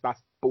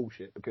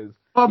bullshit. Because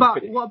what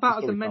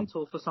about as a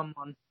mentor for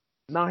someone?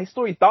 Nah, his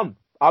story's done.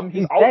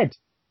 He's old. Dead.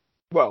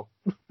 Well,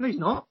 no, he's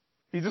not.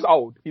 He's just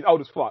old. He's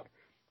old as fuck.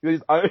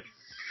 He's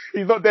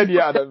not dead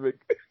yet. I don't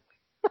think.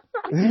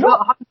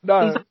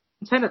 No,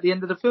 he's 10 at the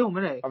end of the film,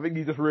 isn't he? I think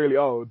he's just really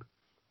old.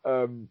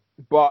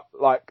 But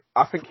like,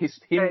 I think his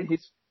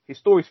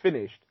story's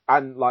finished,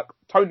 and like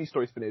Tony's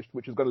story's finished,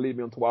 which is going to lead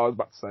me on to what I was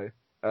about to say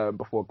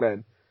before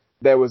Glenn.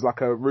 There was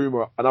like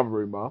another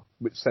rumor,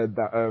 which said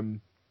that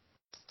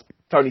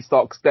Tony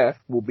Stark's death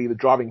will be the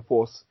driving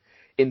force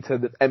into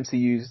the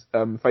MCU's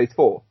Phase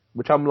 4,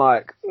 which I'm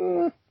like,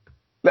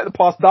 let the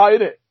past die,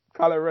 innit?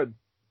 Kylo Ren.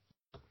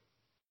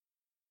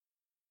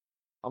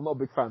 I'm not a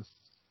big fan.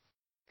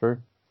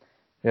 True.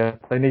 Yeah,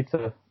 they need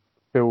to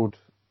build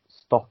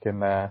stock in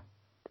their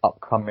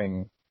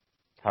upcoming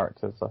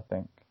characters, I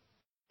think.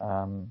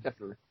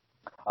 Definitely.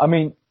 I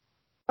mean,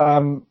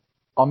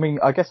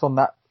 I guess on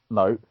that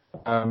note,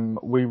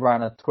 we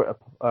ran an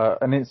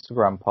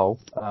Instagram poll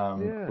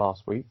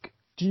last week.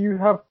 Do you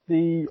have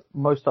the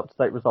most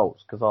up-to-date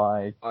results? Because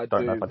I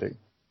don't know if I do.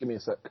 Give me a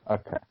sec.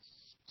 Okay.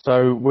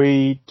 So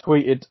we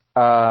tweeted,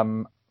 I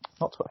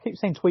keep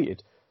saying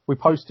tweeted. We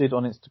posted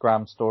on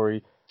Instagram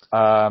story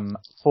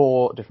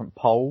 4 different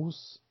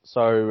polls.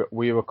 So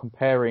we were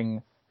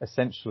comparing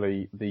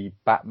essentially the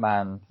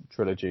Batman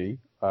trilogy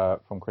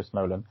from Chris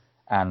Nolan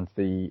and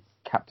the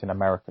Captain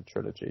America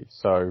trilogy.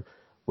 So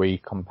we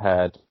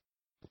compared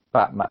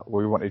Batman.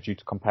 We wanted you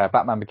to compare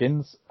Batman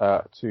Begins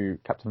to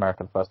Captain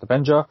America: The First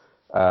Avenger,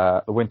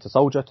 The Winter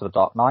Soldier to The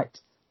Dark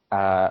Knight,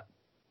 Dark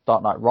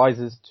Knight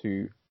Rises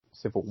to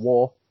Civil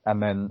War,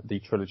 and then the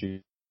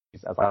trilogy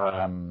as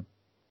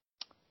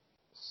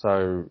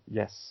so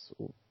yes,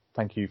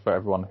 thank you for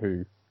everyone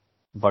who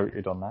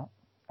voted on that,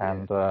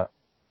 and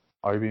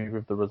Obi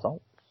with the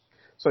results.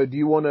 So do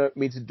you want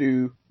me to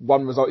do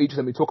one result each and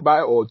then we talk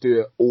about it, or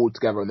do it all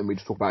together and then we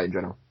just talk about it in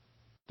general?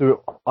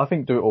 I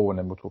think do it all and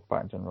then we'll talk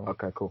about it in general.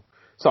 Okay, cool.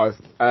 So,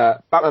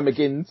 Batman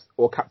Begins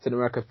or Captain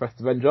America: First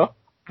Avenger.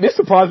 This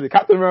surprised me.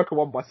 Captain America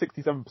won by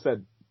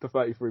 67% to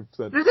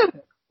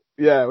 33%.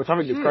 Yeah, which I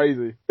think is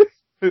crazy.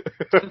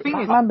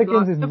 Batman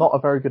Begins is not a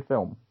very good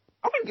film.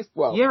 I think it's,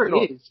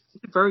 it is.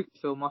 It's a very good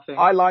film, I think.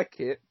 I like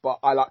it, but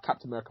I like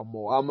Captain America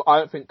more. I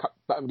don't think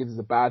Batman Begins is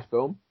a bad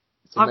film.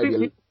 So I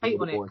think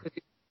people hate on it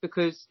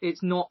because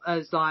it's not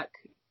as like...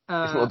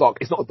 it's not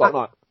a Dark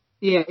Knight.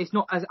 Yeah, it's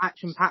not as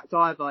action-packed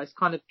either. It's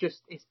kind of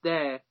just, it's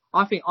there.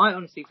 I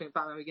honestly think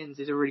Batman Begins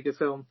is a really good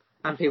film,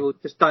 and people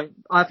just don't,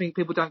 I think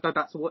people don't go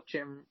back to watch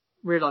it and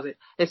realise it.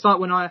 It's like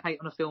when I hate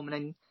on a film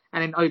and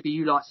then Obi,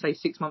 you like say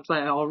 6 months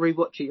later, I'll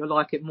rewatch it, you'll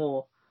like it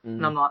more.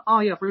 And I'm like,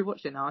 oh yeah, I've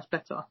rewatched it now, it's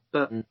better.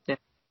 But yeah.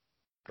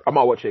 I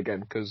might watch it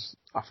again because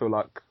I feel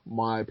like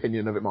my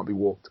opinion of it might be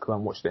warped because I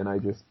haven't watched it in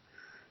ages.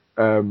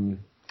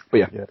 But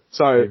yeah.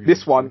 So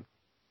this one,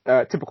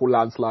 typical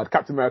landslide,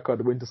 Captain America,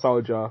 The Winter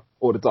Soldier,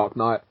 or The Dark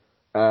Knight.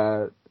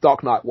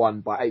 Dark Knight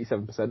won by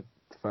 87% to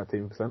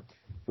 13%,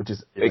 which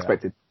is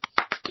expected.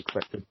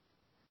 Because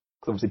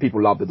obviously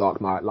people love The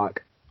Dark Knight.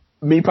 Like,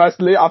 me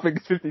personally, I think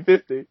it's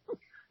 50-50.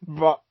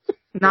 But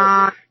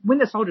nah,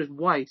 Winter Soldier's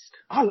waste.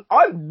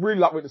 I really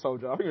like Winter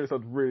Soldier. I think Winter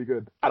Soldier's really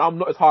good. And I'm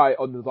not as high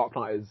on The Dark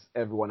Knight as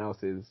everyone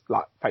else is,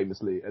 like,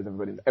 famously, as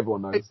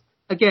everyone knows.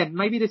 Again,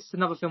 maybe this is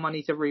another film I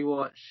need to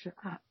rewatch.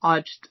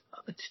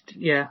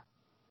 Yeah.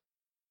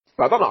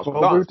 But I don't know.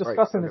 Well, we were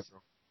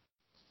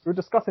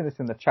discussing this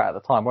in the chat at the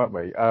time, weren't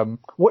we?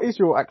 What is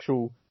your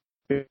actual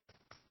beef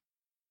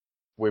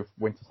with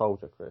Winter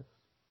Soldier, Chris?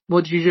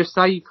 What did you just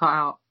say? You cut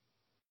out.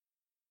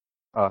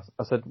 I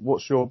said,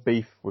 what's your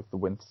beef with the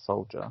Winter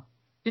Soldier?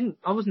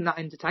 I wasn't that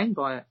entertained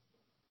by it.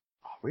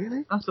 Oh,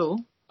 really? That's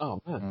all.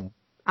 Oh, man.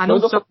 And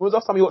when was the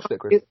last time you watched it,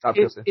 Chris?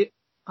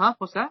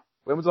 What's that?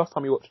 When was the last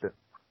time you watched it?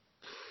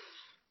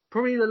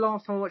 Probably the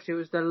last time I watched it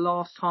was the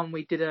last time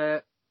we did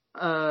a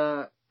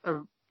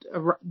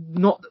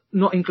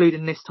not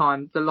including this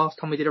time, the last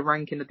time we did a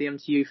ranking of the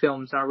MCU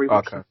films, and I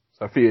rewatched them.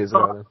 So a few years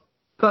ago then.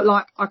 But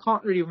like, I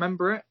can't really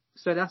remember it,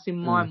 so that's in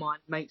my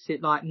mind makes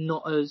it like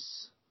not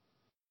as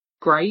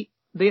great.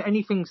 The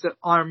only things that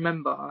I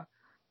remember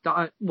that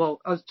I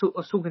was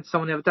talking to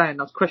someone the other day and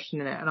I was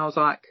questioning it, and I was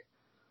like,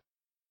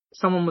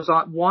 someone was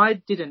like, why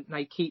didn't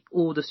they keep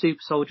all the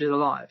super soldiers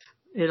alive?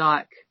 And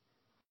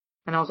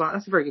I was like,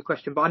 that's a very good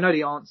question, but I know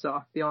the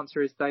answer. The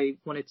answer is they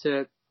wanted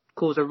to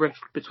cause a rift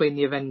between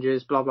the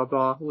Avengers, blah blah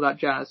blah, all that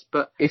jazz.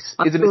 But isn't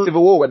it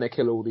Civil War when they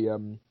kill all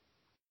the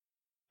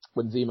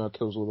when Zemo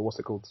kills all the what's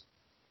it called?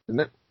 Isn't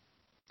it?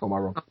 Or am I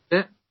wrong? That's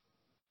it.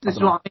 This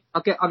is what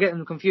I mean. I get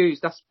them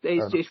confused.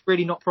 It's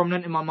really not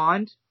prominent in my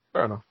mind.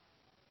 Fair enough.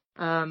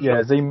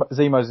 Yeah,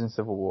 Zemo's in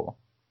Civil War.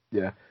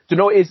 Yeah. Do you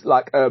know what it is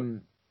like?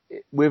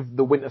 With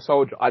the Winter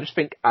Soldier, I just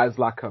think as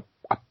like a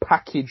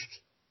packaged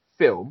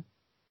film,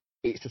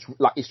 it's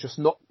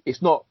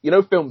not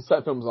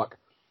certain films like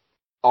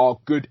are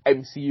good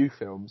MCU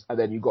films, and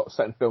then you've got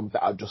certain films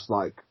that are just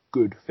like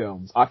good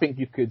films. I think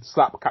you could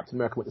slap Captain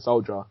America Winter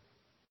Soldier,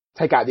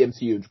 take out the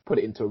MCU and put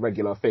it into a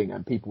regular thing,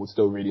 and people would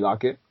still really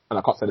like it. And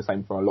I can't say the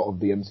same for a lot of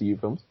the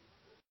MCU films.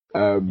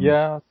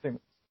 Yeah, I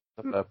think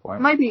that's a fair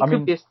point. Maybe it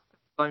could be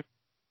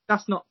I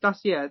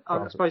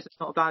suppose it's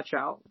not a bad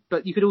shout,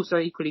 but you could also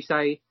equally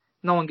say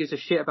no one gives a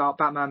shit about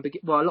Batman.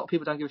 Well, a lot of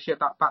people don't give a shit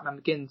about Batman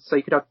Begins, so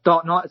you could have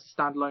Dark Knight as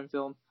a standalone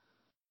film.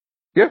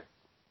 Yeah,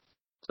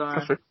 so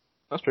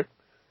that's true.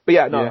 But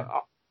yeah, no, yeah.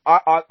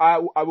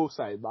 I will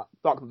say that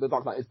the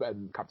Dark Knight is better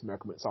than Captain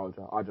America Winter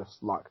Soldier. I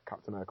just like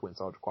Captain America Winter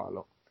Soldier quite a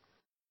lot.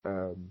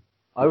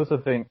 I also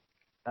think,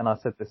 and I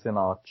said this in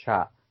our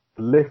chat,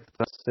 the lift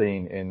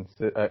scene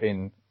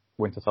in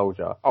Winter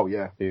Soldier. Oh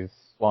yeah, is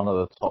one of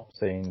the top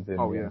scenes in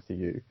the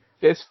MCU.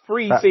 There's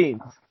three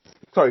scenes.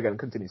 Sorry, again,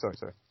 continue. Sorry.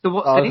 The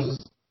what scene? I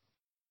was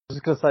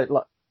just gonna say,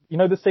 like, you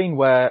know the scene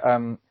where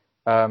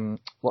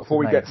before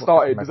we get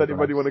started, does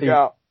anybody want to get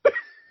out?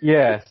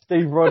 Yeah,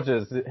 Steve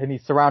Rogers, and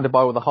he's surrounded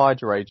by all the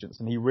Hydra agents,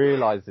 and he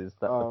realises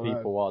that the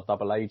people are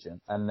double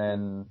agents, and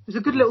then it's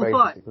a good little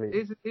fight.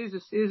 It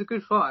is a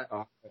good fight.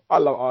 I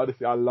love that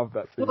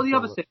scene. What are the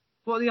other scenes?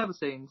 What are the other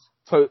scenes?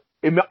 So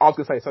I was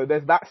gonna say, so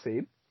there's that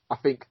scene. I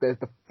think there's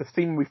the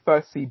scene we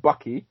first see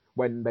Bucky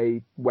when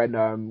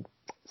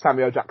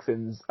Samuel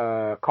Jackson's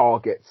car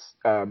gets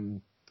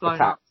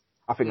attacked.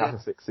 I think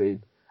that's a sick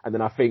scene. And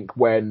then I think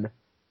when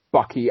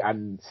Bucky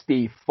and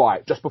Steve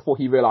fight, just before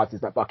he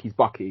realises that Bucky's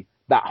Bucky,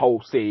 that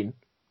whole scene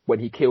when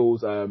he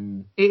kills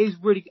it is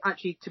really,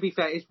 actually, to be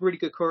fair, it's really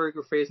good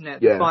choreography, isn't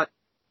it? Yeah. The fight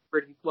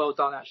really well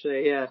done,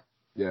 actually, yeah.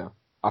 Yeah.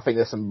 I think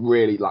there's some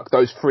really, like,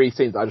 those three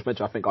scenes that I just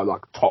mentioned, I think are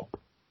like top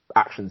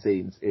action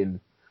scenes in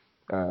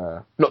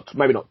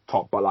maybe not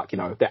top, but like, you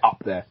know, they're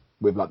up there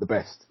with like the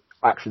best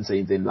action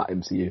scenes in that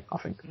MCU, I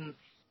think.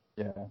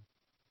 Yeah.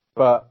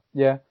 But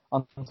yeah,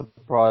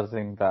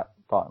 unsurprising that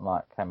Dark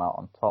Knight came out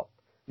on top.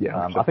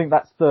 Yeah. I think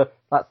that's the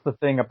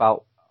thing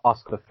about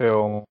us, the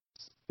film,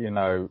 you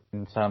know,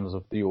 in terms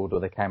of the order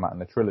they came out in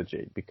the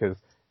trilogy, because,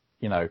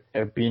 you know,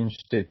 it'd be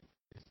interested,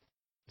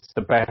 it's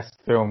the best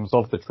films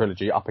of the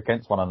trilogy up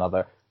against one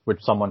another.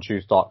 Would someone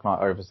choose Dark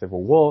Knight over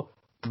Civil War?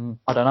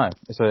 I don't know.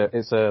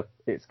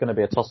 It's going to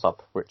be a toss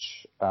up,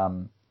 which,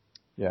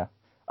 yeah.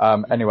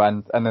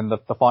 Anyway, and then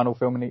the final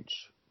film in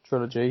each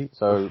trilogy.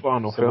 So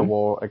Civil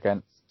War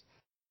against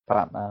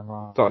Batman,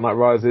 right? Dark Knight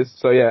Rises.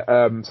 So yeah,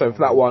 so for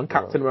that one,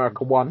 Captain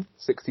America won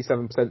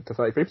 67% to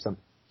 33%.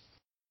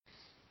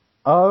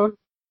 Oh,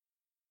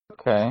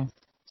 okay.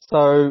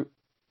 So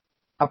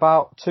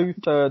about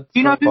 2/3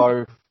 of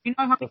both. Do you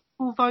know how many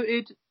people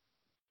voted?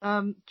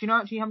 Do you know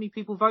actually how many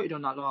people voted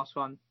on that last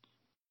one?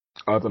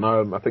 I don't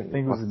know. I think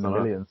it was in the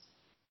millions.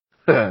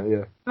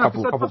 Yeah. No,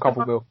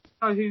 Couple mil.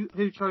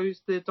 Who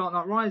chose the Dark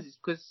Knight Rises?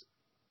 Because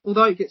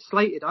although it gets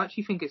slated, I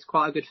actually think it's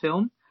quite a good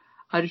film.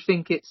 I just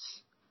think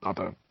I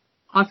don't.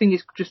 I think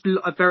it's just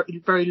a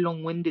very, very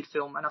long-winded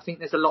film, and I think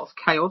there's a lot of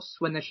chaos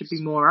when there should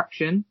be more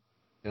action.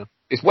 Yeah.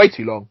 It's way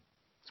too long.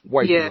 It's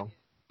way too long.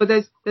 But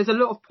there's a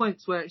lot of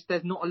points where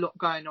there's not a lot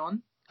going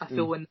on, I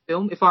feel, in the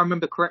film, if I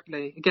remember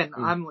correctly. Again,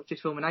 I haven't watched this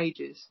film in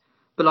ages,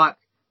 but like,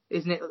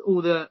 isn't it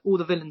all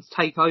the villains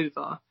take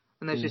over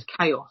and there's just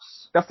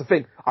chaos? That's the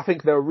thing. I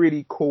think they're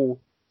really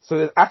cool. So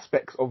there's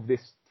aspects of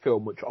this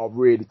film which are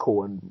really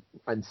cool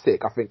and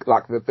sick. I think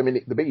like the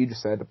bit you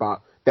just said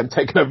about them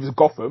taking over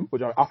Gotham,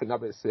 which I think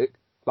that bit's sick.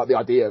 Like the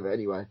idea of it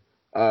anyway.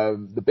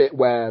 The bit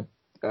where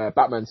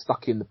Batman's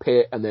stuck in the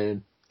pit and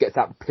then gets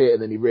out the pit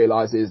and then he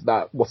realises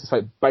that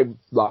Bane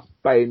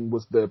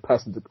was the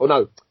person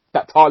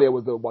that Talia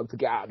was the one to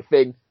get out of the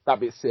thing. That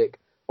bit's sick.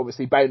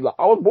 Obviously Bane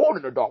I was born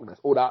in the darkness.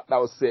 All that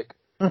was sick.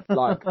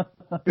 Like,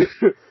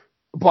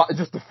 but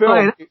just the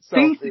film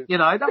itself, decent,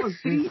 that was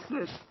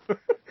decent.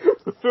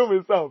 The film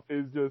itself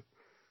is just,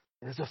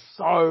 there's just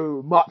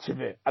so much of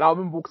it. And I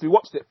remember because we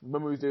watched it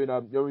when we was doing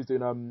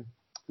the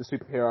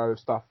superhero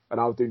stuff,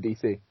 and I was doing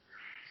DC,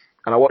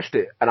 and I watched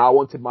it, and I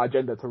wanted my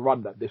agenda to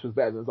run that this was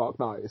better than Dark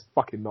Knight. It's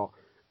fucking not.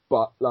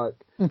 But like,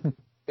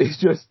 there's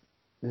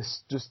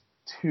just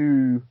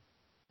too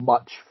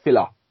much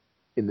filler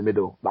in the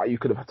middle. Like you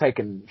could have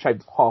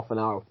shaved half an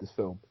hour of this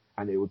film,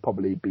 and it would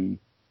probably be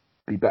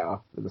better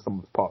than the sum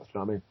of its parts. Do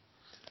you know what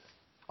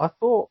I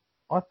mean?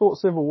 I thought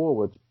Civil War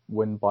would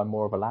win by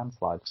more of a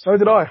landslide. So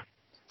did I.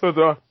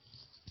 But,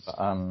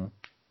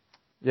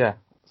 yeah.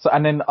 So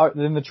and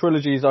then the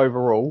trilogies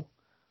overall.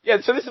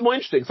 Yeah. So this is more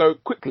interesting. So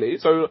quickly,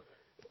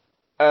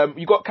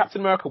 you got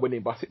Captain America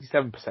winning by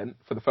 67%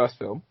 for the first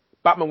film,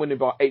 Batman winning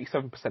by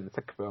 87% in the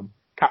second film,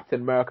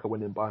 Captain America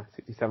winning by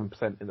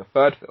 67% in the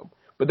third film.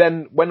 But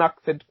then when I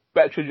said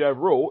better trilogy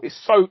overall, it's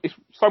so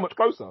much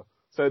closer.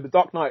 So The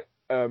Dark Knight,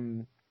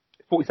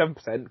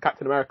 47%,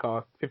 Captain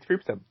America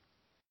 53%.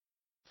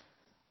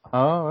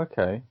 Oh,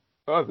 okay.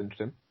 Oh, that was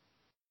interesting.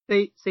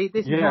 See,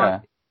 this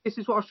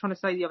is what I was trying to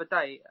say the other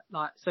day.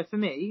 Like, so for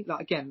me,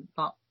 like again,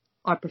 like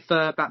I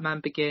prefer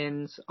Batman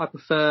Begins, I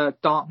prefer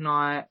Dark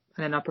Knight,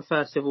 and then I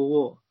prefer Civil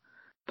War.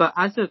 But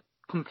as a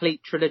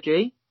complete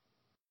trilogy,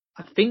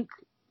 I think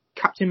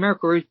Captain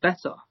America is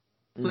better,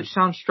 which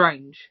sounds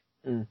strange.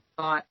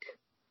 Like,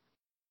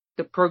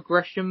 the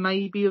progression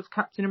maybe of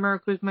Captain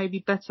America is maybe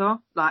better.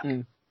 Like,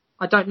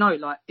 I don't know,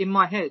 like, in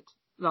my head,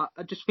 like,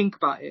 I just think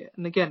about it.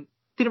 And again,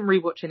 didn't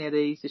rewatch any of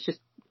these, it's just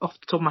off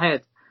the top of my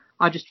head.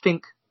 I just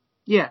think,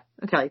 yeah,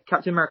 okay,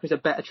 Captain America is a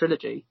better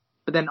trilogy.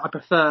 But then I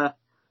prefer,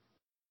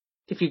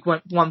 if you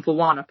went one for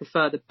one, I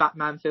prefer the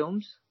Batman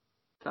films.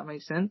 If that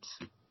makes sense.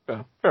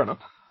 Yeah, fair enough.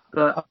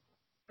 But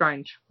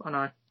strange, I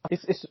know.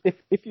 It's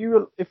if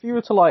you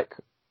were to like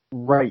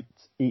rate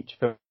each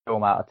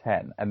film out of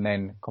 10 and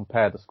then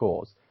compare the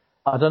scores,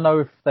 I don't know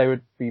if there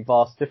would be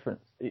vast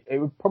difference. It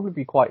would probably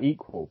be quite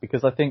equal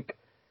because I think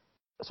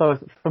so.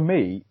 For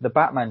me, the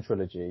Batman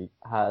trilogy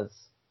has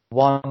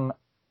one,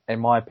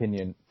 in my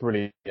opinion,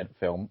 brilliant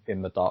film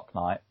in The Dark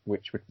Knight,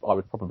 which I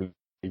would probably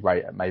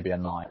rate at maybe a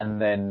 9, and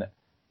then.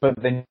 But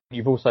then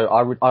you've also,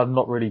 I'm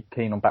not really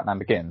keen on Batman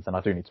Begins, and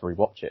I do need to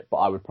rewatch it, but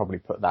I would probably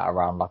put that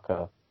around like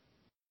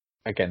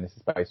again, this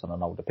is based on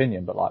an old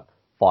opinion, but like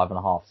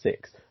 5.5,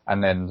 6.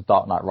 And then The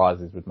Dark Knight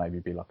Rises would maybe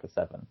be like a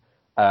 7.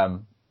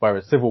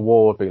 Whereas Civil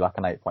War would be like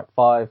an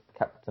 8.5.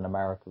 Captain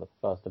America, the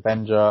First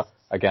Avenger,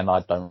 again,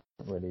 I don't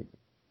really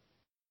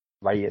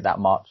rate it that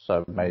much,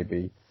 so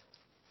maybe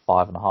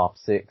 5.5,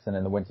 6. And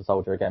then The Winter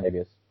Soldier, again, maybe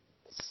a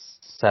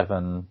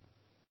 7,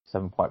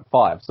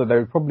 7.5. So they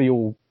would probably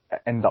all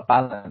end up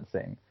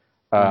balancing,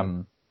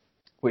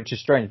 which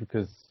is strange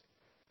because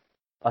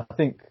I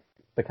think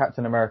the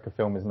Captain America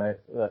film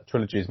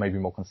trilogy is maybe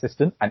more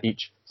consistent and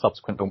each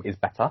subsequent film is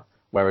better.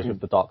 Whereas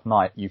with The Dark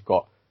Knight, you've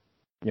got,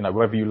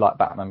 whether you like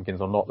Batman Begins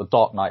or not, The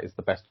Dark Knight is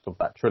the best of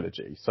that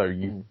trilogy. So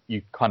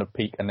you kind of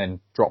peak and then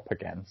drop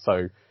again.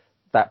 So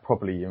that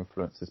probably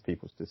influences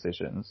people's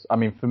decisions. I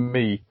mean, for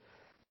me,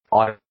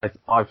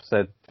 I've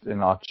said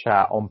in our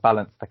chat, on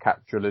balance, the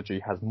Cap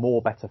trilogy has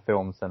more better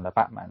films than the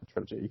Batman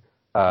trilogy.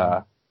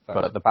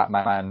 But the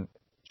Batman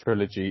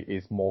trilogy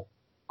is more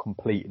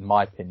complete, in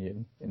my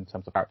opinion, in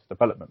terms of character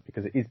development,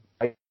 because it is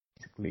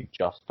basically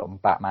just on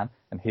Batman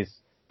and his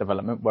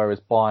development, whereas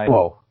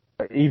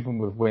even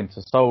with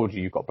Winter Soldier,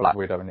 you've got Black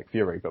Widow and Nick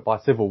Fury, but by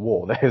Civil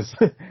War, there's,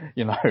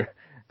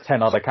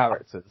 10 other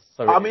characters.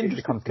 So it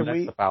becomes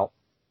less about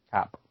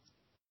Cap.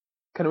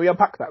 Can we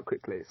unpack that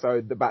quickly?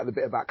 So the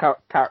bit about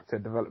character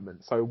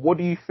development. So what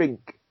do you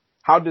think,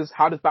 how does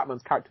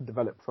Batman's character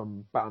develop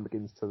from Batman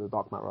Begins to The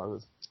Dark Knight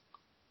Rises?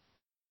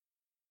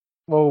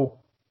 Well,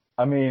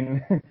 I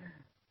mean,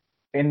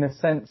 in the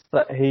sense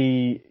that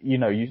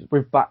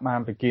with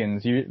Batman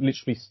Begins, you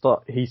literally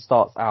he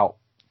starts out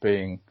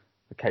being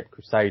the Caped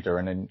Crusader,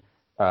 and then,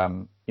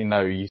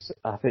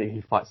 I think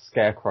he fights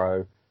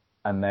Scarecrow,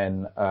 and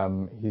then,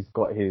 he's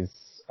got his,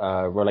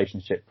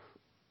 relationship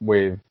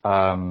with,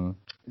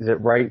 is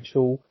it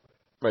Rachel?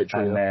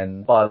 And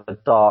then by The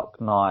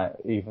Dark Knight,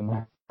 even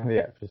though the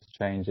actress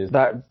changes,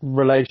 that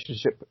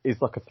relationship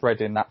is like a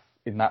thread in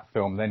that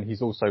film. Then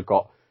he's also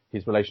got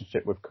his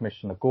relationship with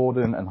Commissioner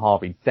Gordon and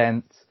Harvey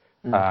Dent,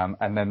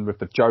 and then with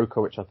the Joker,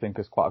 which I think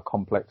is quite a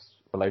complex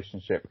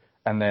relationship.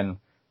 And then,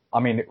 I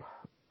mean,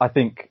 I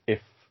think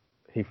if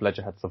Heath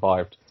Ledger had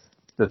survived,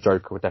 the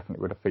Joker would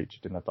have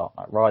featured in The Dark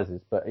Knight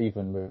Rises. But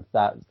even with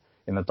that,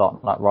 in The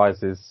Dark Knight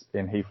Rises,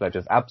 in Heath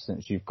Ledger's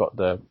absence, you've got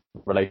the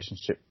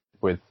relationship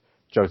with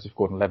Joseph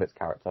Gordon-Levitt's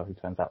character, who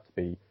turns out to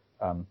be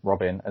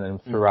Robin, and then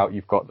throughout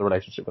you've got the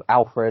relationship with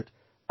Alfred,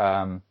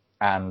 and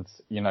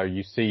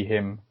you see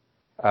him,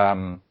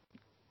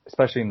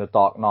 especially in The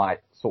Dark Knight,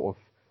 sort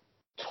of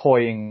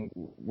toying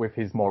with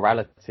his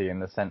morality in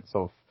the sense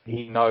of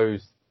he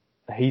knows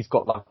he's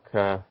got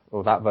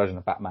that version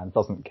of Batman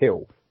doesn't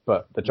kill,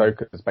 but the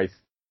Joker is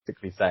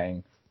basically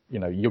saying,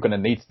 you're going to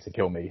need to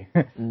kill me,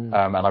 and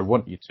I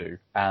want you to.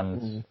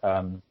 And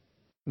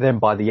then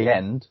by the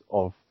end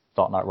of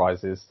Dark Knight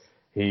Rises,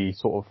 he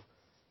sort of,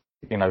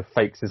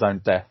 fakes his own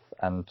death,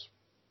 and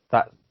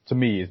that, to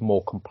me, is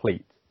more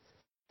complete.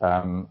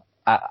 And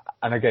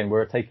again,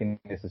 we're taking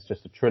this as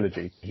just a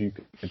trilogy, because you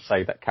could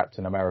say that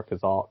Captain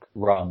America's arc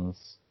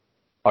runs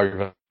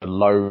over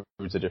loads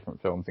of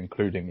different films,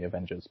 including the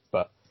Avengers.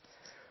 But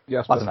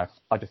yes, I don't know.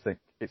 I just think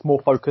it's more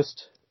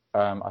focused.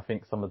 I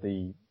think some of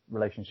the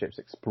relationships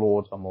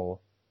explored are more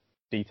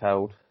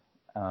detailed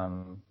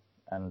and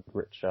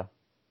richer.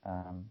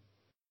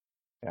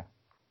 Yeah.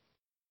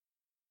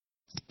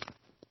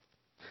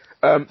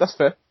 That's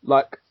fair.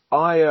 Like,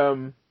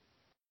 I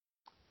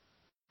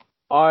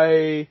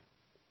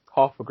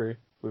half agree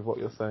with what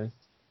you're saying.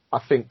 I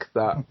think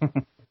that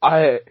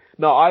I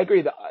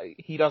agree that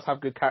he does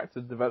have good character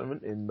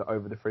development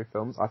over the 3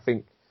 films. I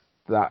think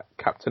that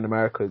Captain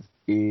America's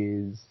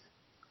is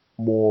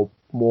more,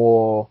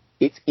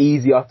 it's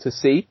easier to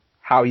see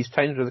how he's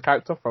changed as a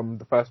character from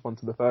the first one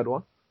to the third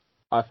one,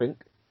 I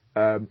think,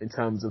 in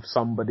terms of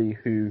somebody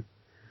who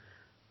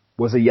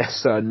was a yes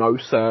sir, no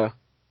sir,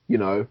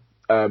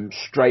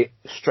 straight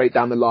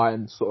down the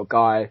line sort of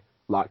guy,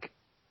 like,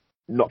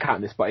 not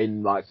counting this, but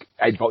in like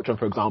Age of Ultron,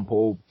 for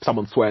example,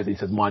 someone swears, he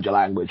says, mind your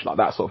language, like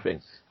that sort of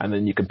thing. And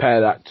then you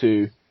compare that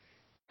to,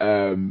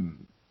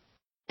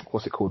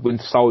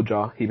 Winter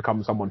Soldier. He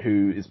becomes someone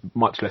who is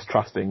much less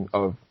trusting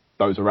of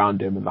those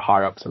around him and the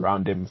higher ups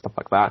around him and stuff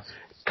like that.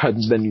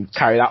 Then you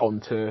carry that on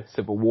to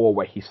Civil War,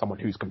 where he's someone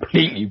who's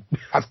completely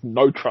has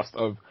no trust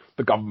of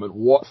the government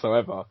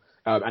whatsoever,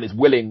 and is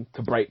willing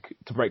to break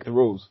the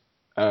rules,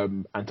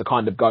 and to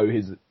kind of go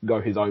his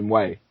own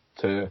way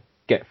to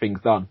get things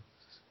done.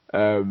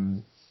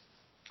 So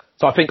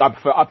I think I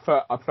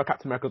prefer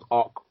Captain America's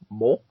arc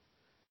more,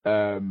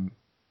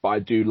 but I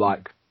do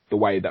like the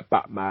way that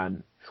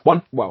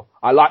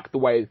I like the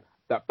way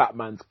that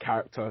Batman's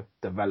character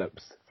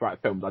develops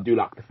throughout films. I do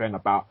like the thing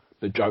about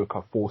the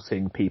Joker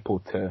forcing him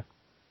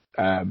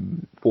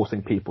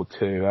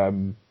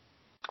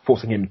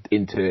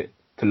into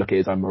to look at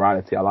his own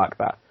morality. I like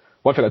that.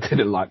 One thing I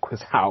didn't like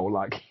was how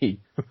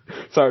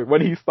so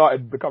when he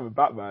started becoming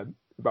Batman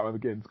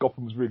Begins,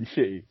 Gotham was really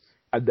shitty.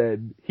 And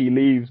then he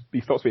leaves,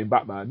 he stops being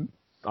Batman.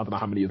 I don't know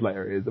how many years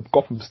later it is.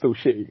 Gotham's still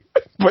shitty.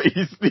 But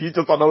he's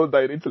just on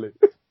holiday in Italy.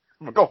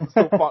 Gotham's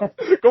still fucked.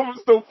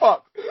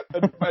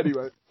 And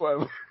anyway,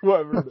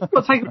 whatever.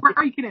 Got to take a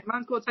break, innit?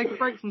 Man's got to take a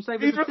break from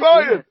saving He's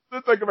retired.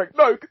 Let's take a break.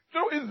 No, do you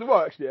know what is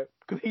well, actually, yeah?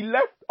 Because he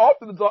left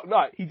after the Dark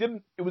Knight.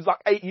 It was like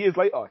 8 years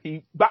later.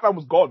 Batman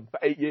was gone for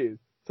 8 years.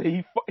 So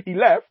he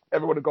left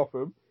everyone in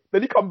Gotham.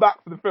 Then he come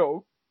back for the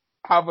film.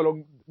 However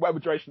long, whatever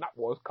duration that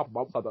was, a couple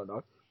months, I don't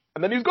know.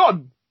 And then he's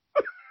gone.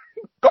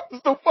 Gotham's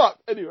still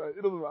fucked. Anyway,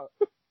 it doesn't matter.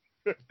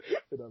 It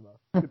doesn't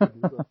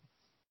matter.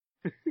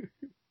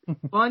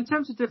 Well, in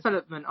terms of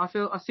development, I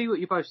see what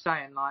you're both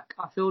saying. Like,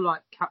 I feel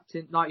like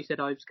like you said,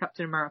 Oves,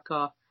 Captain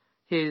America,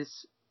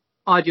 his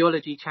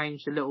ideology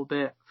changed a little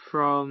bit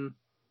from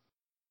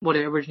what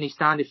it originally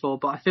standed for,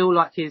 but I feel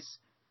like his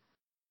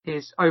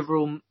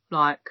overall,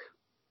 like,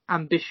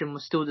 ambition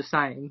was still the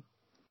same.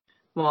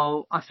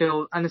 Well,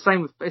 and the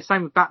same with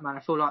Batman.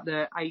 I feel like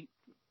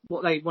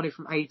what they wanted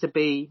from A to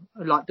B,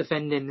 like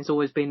defending, has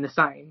always been the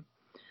same.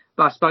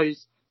 But I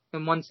suppose,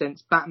 in one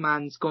sense,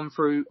 Batman's gone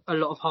through a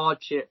lot of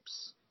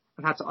hardships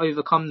and had to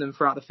overcome them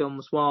throughout the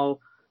films, while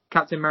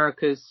Captain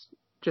America's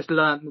just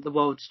learned that the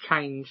world's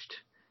changed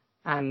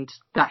and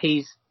that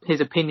his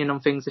opinion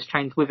on things has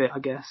changed with it, I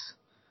guess.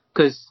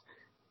 Because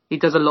he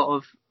does a lot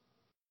of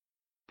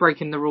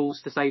breaking the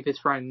rules to save his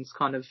friends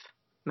kind of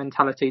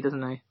mentality,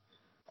 doesn't he?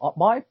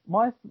 My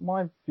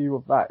view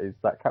of that is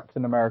that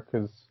Captain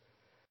America's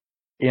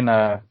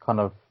inner kind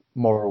of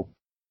moral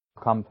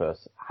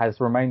compass has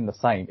remained the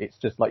same. It's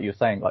just like you're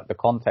saying, like the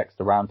context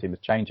around him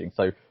is changing.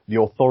 So the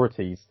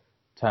authorities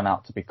turn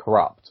out to be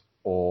corrupt,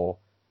 or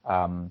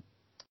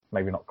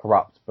maybe not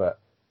corrupt, but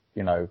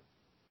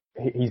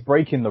he's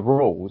breaking the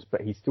rules,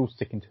 but he's still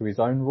sticking to his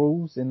own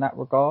rules in that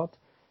regard.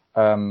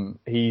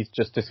 He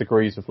just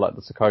disagrees with like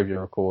the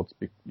Sokovia Accords,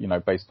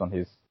 based on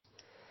his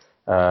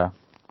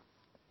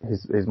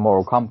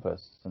moral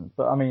compass.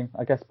 But I mean,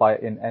 I guess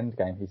in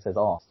Endgame he says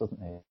arse, doesn't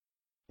he?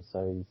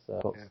 So he's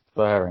got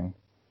swearing.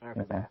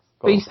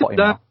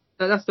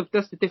 That's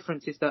the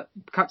difference, is that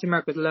Captain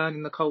America's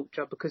learning the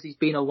culture because he's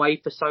been away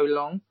for so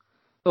long.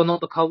 Or not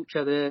the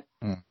culture,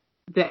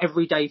 the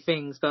everyday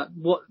things, that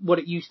what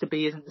it used to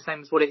be isn't the same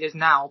as what it is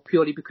now,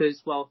 purely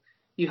because,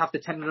 you have the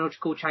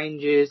technological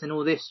changes and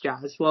all this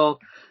jazz.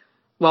 Well,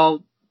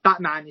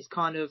 Batman is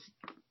kind of,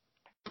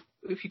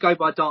 if you go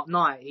by Dark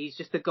Knight, he's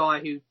just a guy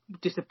who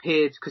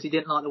disappeared because he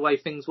didn't like the way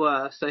things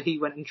were, so he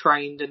went and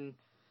trained and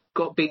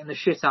got beaten the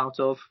shit out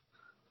of,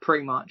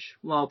 pretty much.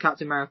 While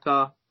Captain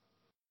America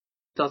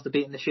does the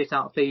beating the shit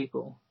out of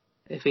people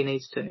if he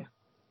needs to.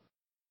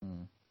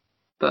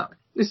 But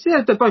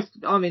they're both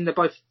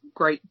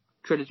great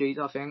trilogies,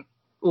 I think.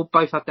 Or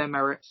both have their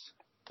merits.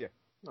 Yeah,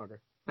 I agree.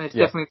 And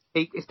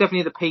it's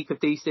definitely the peak of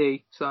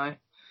DC. So, I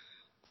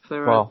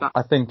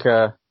think,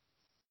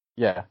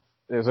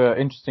 there's an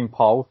interesting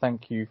poll.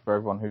 Thank you for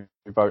everyone who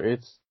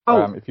voted.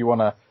 If you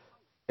want to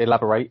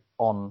elaborate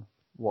on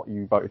what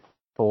you voted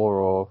for,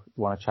 or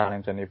you want to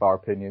challenge any of our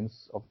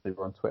opinions, obviously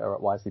we're on Twitter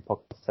at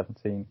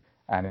YZPodcast17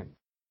 and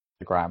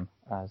Instagram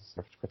as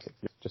Critics.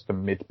 Just a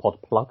mid-pod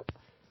plug.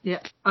 Yeah.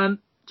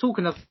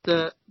 Talking of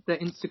the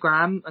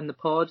Instagram and the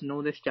pod and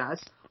all this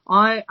jazz,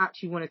 I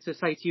actually wanted to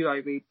say to you,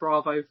 Obi,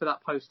 bravo for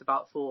that post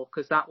about Thor,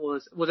 because that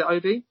was it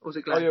Obi? Or was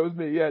it Glenn? Oh yeah, it was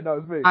me. Yeah, no,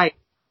 it was me. Hey,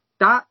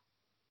 that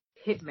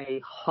hit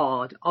me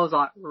hard. I was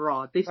like,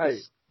 right, this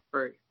is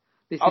true.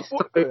 This is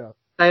thought, so.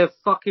 They have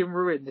fucking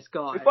ruined this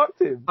guy. They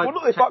fucked him. Well,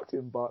 not they fucked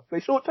him, but they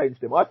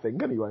shortchanged him, I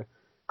think, anyway.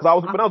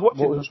 Because when I was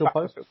watching... What was your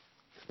post?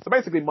 So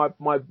basically,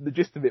 the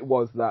gist of it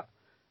was that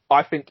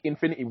I think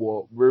Infinity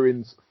War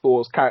ruins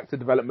Thor's character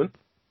development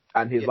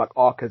and his,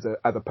 arc as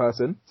a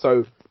person.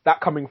 So, that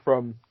coming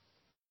from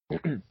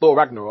Thor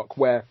Ragnarok,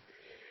 where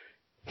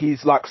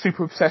he's,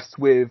 super obsessed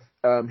with,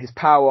 his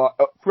power,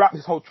 throughout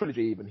his whole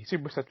trilogy even, he's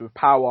super obsessed with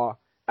power,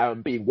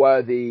 being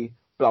worthy,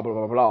 blah,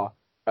 blah, blah,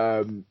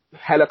 blah.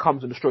 Hela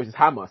comes and destroys his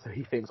hammer, so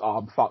he thinks,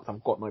 I'm fucked,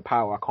 I've got no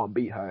power, I can't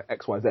beat her,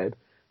 XYZ.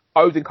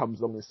 Odin comes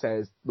along and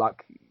says,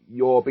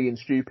 you're being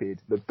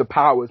stupid, the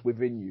power's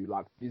within you,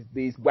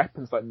 these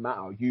weapons don't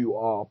matter, you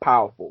are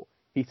powerful.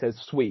 He says,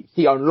 sweet.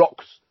 He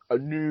unlocks a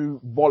new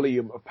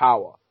volume of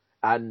power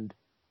and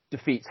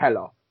defeats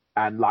Hela.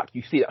 And,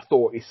 you see that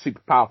Thor is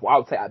super powerful. I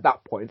would say at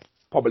that point,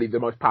 probably the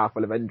most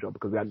powerful Avenger,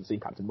 because we hadn't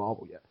seen Captain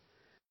Marvel yet.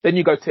 Then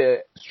you go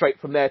straight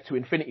from there to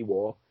Infinity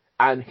War,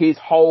 and his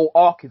whole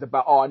arc is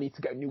about, I need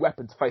to get a new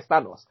weapon to face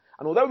Thanos.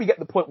 And although we get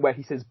the point where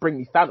he says, bring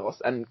me Thanos,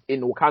 and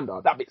in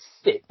Wakanda, that bit's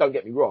sick, don't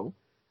get me wrong.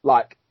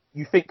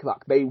 You think,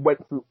 they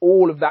went through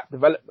all of that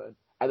development,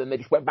 and then they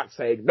just went back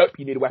saying, nope,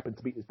 you need a weapon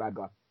to beat this bad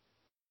guy.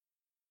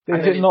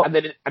 And then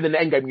in the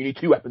endgame, you need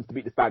 2 weapons to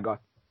beat this bad guy.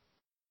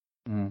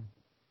 Mm.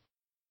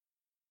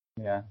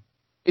 Yeah.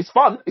 It's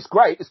fun, it's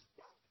great,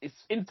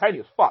 it's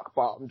entertaining as fuck,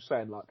 but I'm just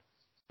saying,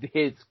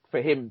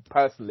 for him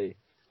personally,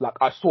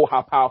 I saw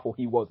how powerful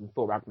he was in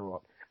Thor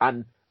Ragnarok,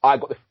 and I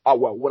got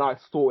when I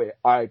saw it,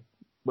 when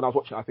I was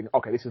watching it, I think,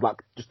 okay, this is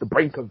just the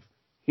brink of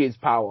his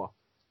power,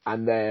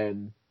 and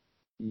then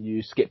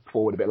you skip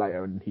forward a bit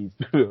later, and he's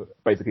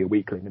basically a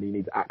weakling, and he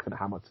needs an axe and a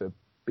hammer to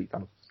beat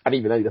Thanos. And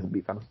even though he doesn't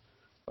beat Thanos.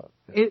 But,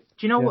 yeah. Do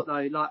you know what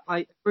though?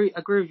 I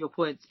agree with your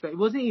points, but it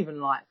wasn't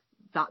even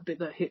that bit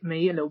that hit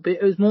me a little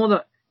bit. It was more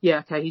that, yeah,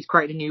 okay, he's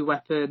created a new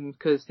weapon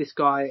because this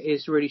guy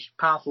is really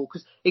powerful.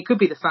 Because it could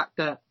be the fact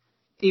that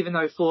even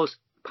though Thor's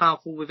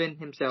powerful within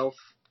himself,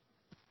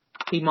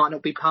 he might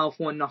not be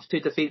powerful enough to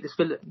defeat this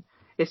villain.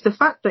 It's the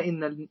fact that in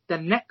the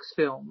next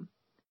film,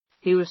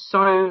 he was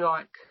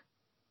so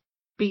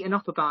beaten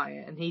up about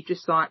it, and he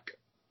just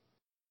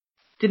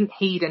didn't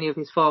heed any of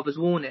his father's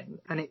warning,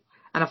 and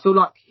I feel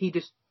like he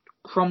just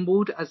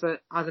crumbled as an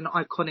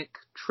iconic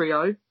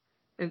trio,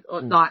 and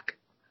I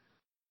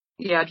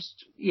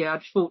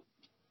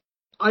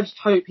just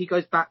hope he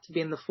goes back to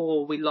being the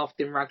Thor we loved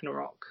in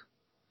Ragnarok,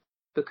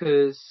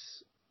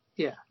 because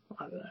I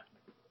don't know.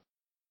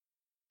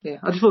 Yeah,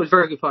 I just thought it was a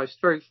very good post,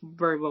 very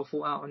very well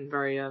thought out, and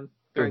very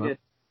good.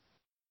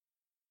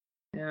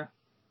 Yeah.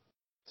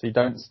 So you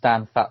don't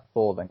stand Fat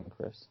Thor then,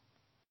 Chris?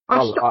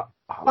 I love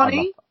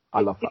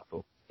Fat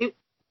Thor.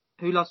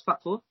 Who loves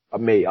Fat Thor?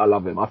 Me, I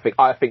love him. I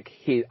think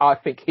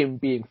him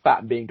being fat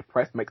and being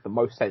depressed makes the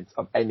most sense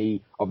of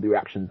any of the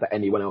reactions that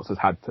anyone else has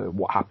had to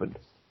what happened.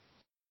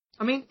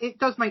 I mean, it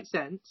does make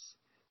sense,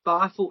 but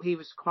I thought he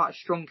was quite a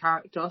strong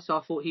character, so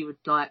I thought he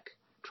would try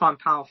and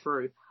power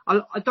through.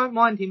 I don't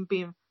mind him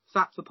being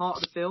fat for part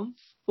of the film,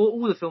 or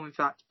all the film in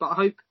fact, but I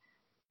hope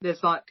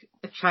there's a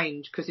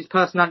change, because his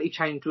personality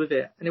changed with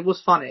it, and it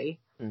was funny.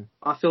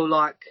 I feel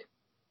like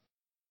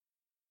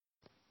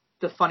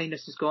the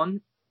funniness is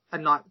gone,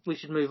 and we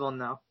should move on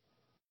now.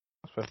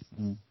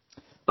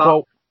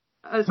 But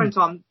at the same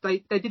time,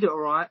 they did it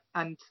alright,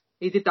 and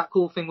he did that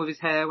cool thing with his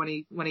hair when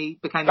he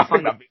became the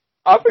Thunder.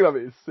 I think that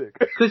is sick.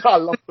 I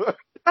love it.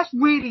 That's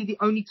really the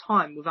only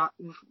time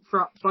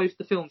throughout both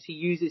the films he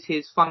uses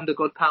his Thunder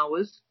God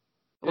powers,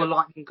 or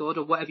Lightning God,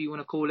 or whatever you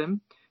want to call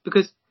him,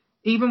 because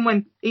even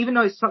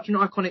though it's such an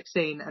iconic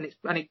scene, and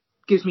it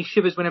gives me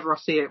shivers whenever I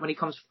see it, when he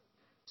comes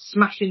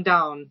smashing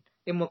down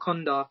in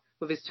Wakanda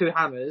with his 2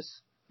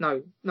 hammers.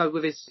 No,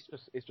 with his...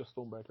 It's just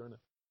Stormbreaker, isn't it?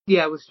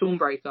 Yeah, with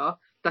Stormbreaker.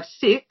 That's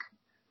sick,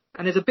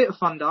 and there's a bit of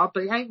thunder,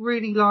 but it ain't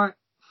really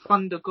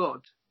Thunder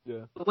God.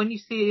 Yeah. But when you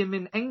see him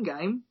in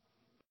Endgame,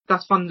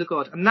 that's Thunder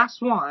God. And that's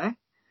why,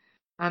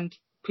 and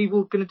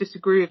people are going to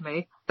disagree with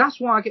me, that's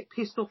why I get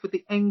pissed off with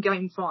the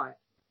Endgame fight.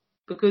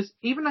 Because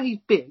even though he's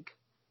big,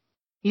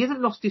 he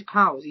hasn't lost his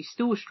powers. He's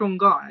still a strong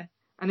guy.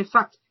 And in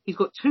fact, he's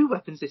got 2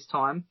 weapons this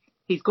time.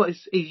 He's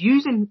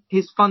using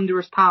his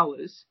thunderous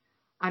powers,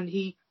 and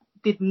he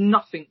did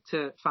nothing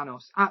to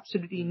Thanos.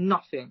 Absolutely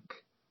nothing.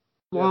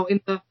 Yeah. While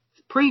in the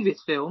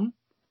previous film,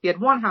 he had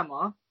 1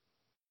 hammer,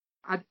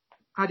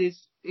 had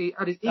his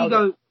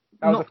ego.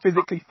 That was a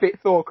physically fit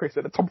Thor, Chris,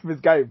 at the top of his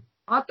game.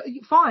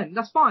 Fine,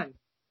 that's fine.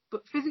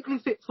 But physically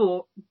fit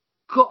Thor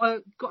got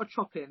a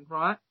chop in,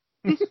 right?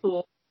 This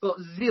Thor got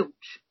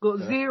zilch, got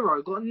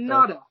zero, got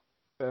nada.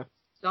 Yeah.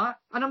 Right?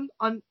 And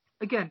I'm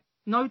again,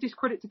 no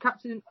discredit to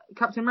Captain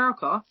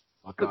America,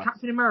 but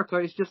Captain America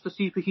is just a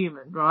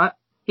superhuman, right?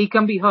 He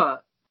can be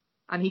hurt,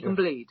 and he can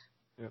bleed.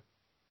 Yeah.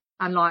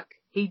 And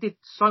he did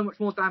so much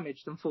more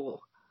damage than Thor.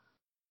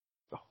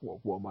 Oh,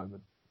 what a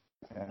moment.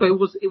 Yeah. But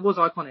it was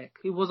iconic.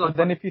 It was iconic. But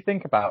then if you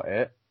think about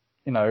it,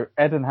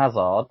 Eden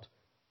Hazard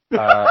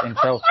in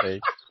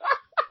Chelsea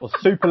was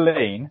super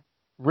lean,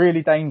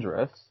 really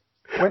dangerous,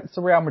 went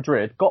to Real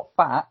Madrid, got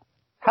fat,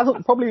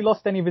 hasn't probably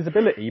lost any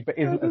visibility, but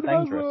isn't as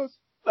dangerous.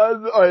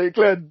 Alright,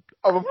 Glenn,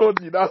 I'm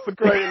applauding you. That's a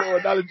great little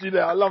analogy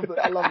there. I love it.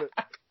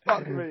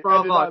 Fuck me.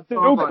 Bravo. He's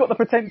also got the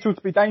potential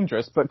to be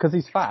dangerous, but because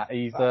he's fat,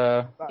 he's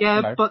not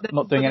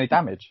doing any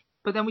damage.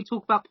 But then we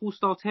talk about Paul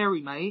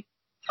Stalteri, mate.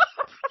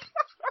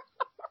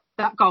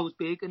 That guy was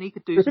big, and he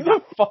could do Who some.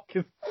 the fuck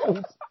is Paul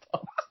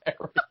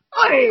Stalteri?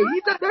 Hey,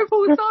 you don't know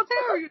Paul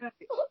Stalteri, mate?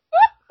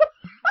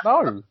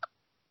 No.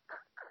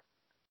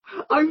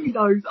 Only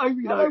knows.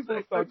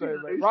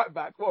 Right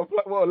back. What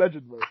a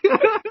legend, mate.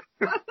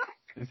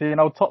 Is he an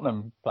old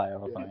Tottenham player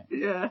or something?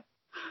 Yeah.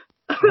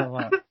 Oh,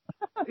 right.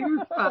 He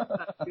was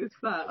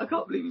fat. I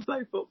can't believe he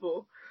played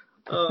football.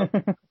 That's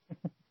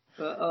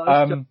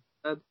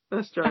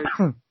jokes.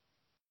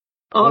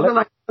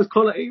 That was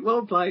quality.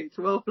 Well played.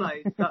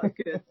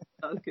 That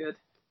was good.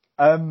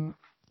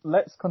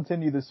 Let's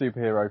continue the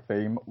superhero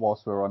theme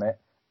whilst we're on it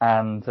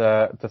and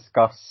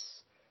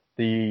discuss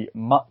the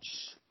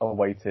much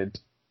awaited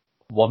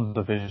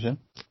WandaVision.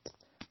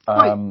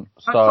 I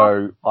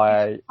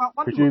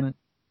presume.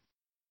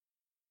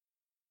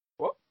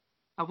 What?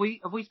 Have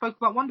we spoke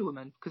about Wonder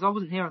Woman? Because I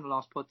wasn't here on the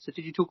last pod. So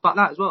did you talk about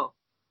that as well?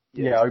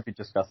 Yeah, Obi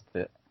discussed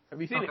it.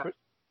 Have you seen it, Chris?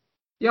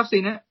 Yeah, I've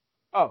seen it.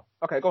 Oh,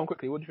 okay. Go on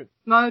quickly. What do you think?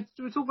 No,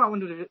 we'll talk about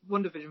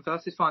WandaVision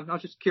first. It's fine. I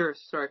was just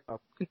curious. Sorry. Oh.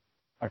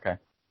 Okay.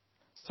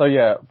 So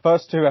yeah,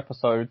 first 2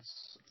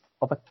 episodes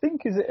of, I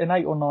think, is it an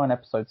 8 or 9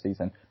 episode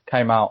season,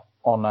 came out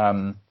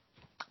on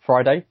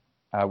Friday.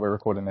 We're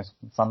recording this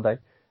on Sunday.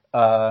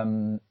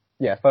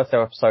 First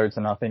 2 episodes,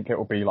 and I think it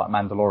will be like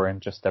Mandalorian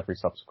just every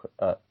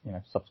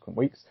subsequent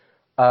weeks.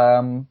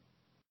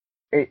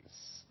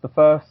 It's the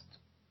first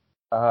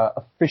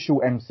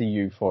official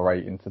MCU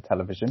foray into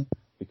television,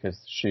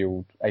 because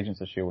Agents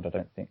of S.H.I.E.L.D. I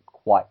don't think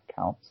quite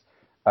counts.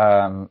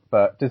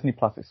 But Disney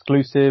Plus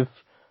exclusive,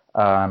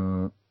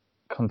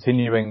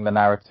 continuing the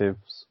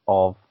narratives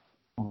of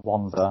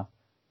Wanda,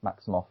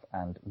 Maximoff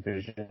and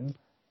Vision,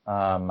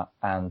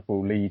 and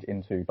will lead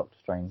into Doctor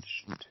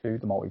Strange 2,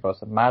 The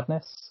Multiverse of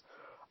Madness.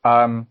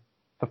 The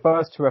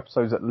first 2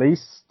 episodes at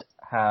least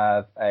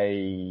have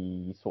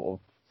a sort of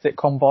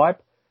sitcom vibe,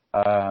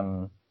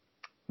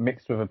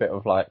 mixed with a bit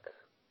of like,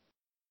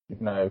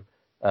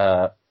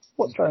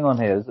 what's going on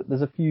here?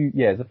 There's a few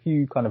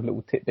kind of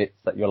little tidbits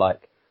that you're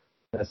like,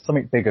 there's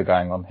something bigger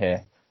going on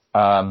here.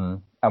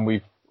 And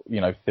we've,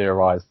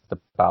 theorized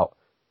about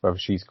whether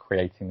she's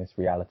creating this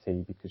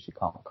reality because she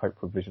can't cope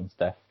with Vision's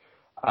death.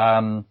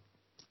 I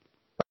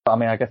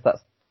guess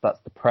that's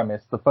the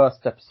premise. The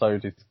first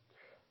episode is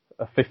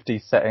a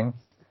 50s setting,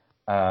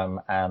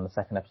 and the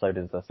second episode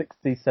is a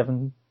 60s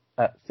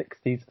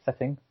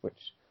setting,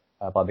 which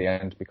by the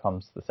end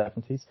becomes the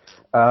 70s.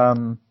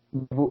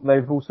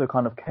 They've also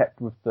kind of kept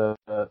with I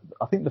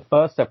think the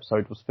first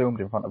episode was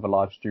filmed in front of a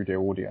live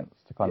studio audience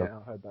to kind of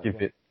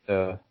give it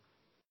the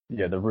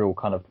real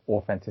kind of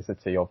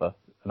authenticity of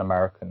an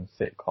American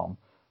sitcom.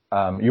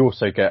 You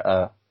also get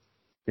a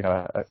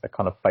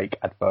kind of fake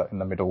advert in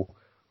the middle,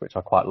 which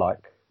I quite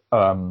like.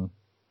 But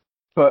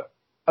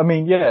I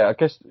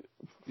guess.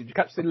 Did you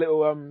catch the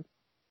little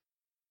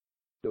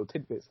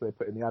tidbits they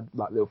put in the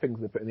little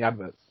things they put in the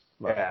adverts?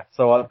 Yeah.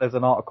 So there's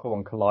an article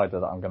on Collider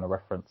that I'm going to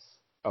reference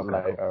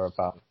later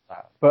about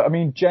that. But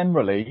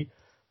Generally,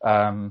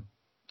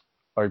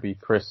 Obi,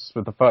 Chris,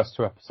 with the first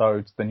 2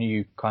 episodes, the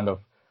new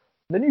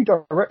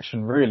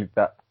direction really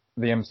that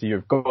the MCU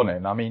have gone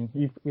in.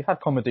 We had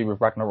comedy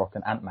with Ragnarok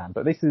and Ant-Man,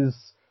 but this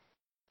is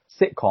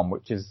sitcom,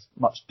 which is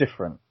much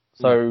different.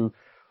 So,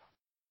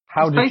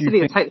 It's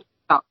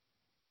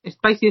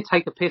basically a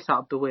take a piss out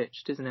of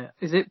Bewitched, isn't it?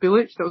 Is it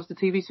Bewitched? That was the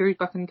TV series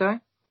back in the day?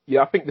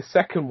 Yeah, I think the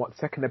second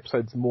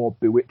episode's more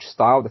Bewitched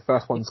style. The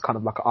first one's kind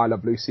of like a I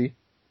Love Lucy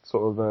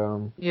sort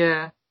of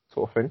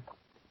thing.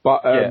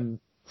 But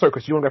sorry,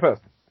 Chris, you want to go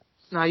first?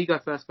 No, you go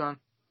first, go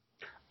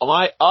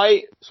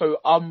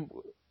on.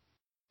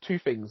 Two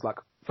things. Like,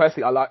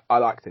 firstly, I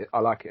liked it. I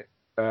like it.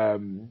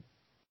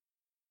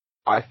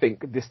 I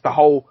think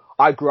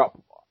I grew up,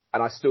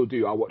 and I still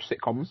do, I watch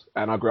sitcoms,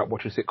 and I grew up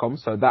watching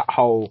sitcoms, so that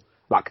whole,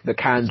 like, the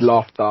canned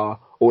laughter,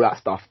 all that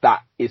stuff,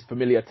 that is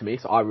familiar to me,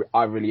 so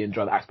I really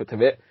enjoy that aspect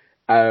of it.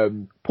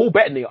 Paul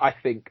Bettany, I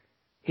think,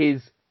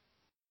 his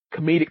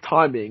comedic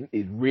timing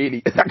is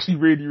actually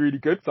really, really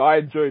good, so I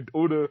enjoyed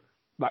all the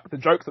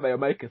jokes that they were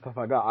making, stuff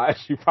like that. I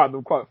actually found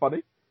them quite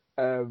funny.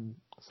 So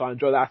I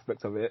enjoy that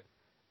aspect of it.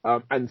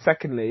 And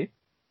secondly,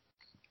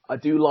 I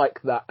do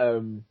like that,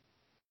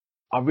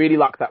 I really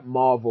like that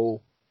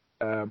Marvel,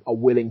 are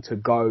willing to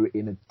go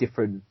in a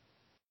different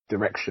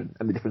direction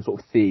and a different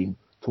sort of theme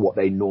to what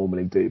they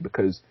normally do,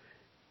 because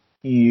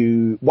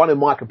one of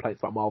my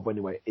complaints about Marvel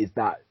anyway is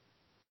that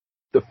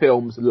the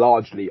films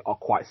largely are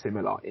quite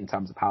similar in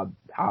terms of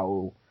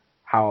how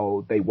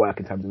they work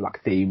in terms of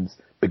like themes,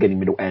 beginning,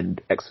 middle,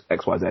 end, X,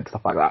 Y, Z,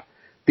 stuff like that.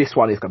 This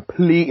one is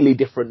completely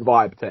different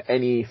vibe to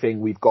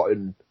anything we've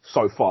gotten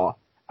so far,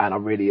 and I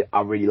really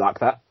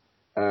like that.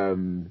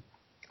 And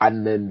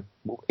then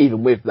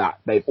even with that,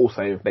 they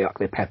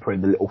pepper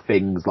in the little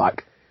things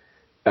like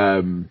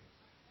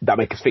that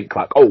make us think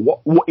like, oh,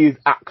 what is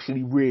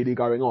actually really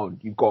going on?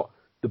 You've got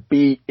the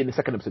bee in the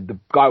second episode, the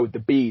guy with the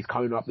bees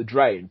coming up the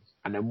drain,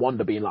 and then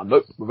Wanda being like,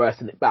 nope,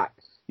 reversing it back.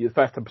 In the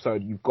first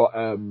episode, you've got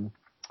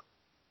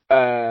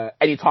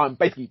anytime,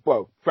 basically,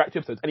 well, throughout 2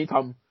 episodes,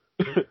 anytime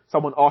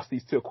someone asks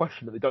these two a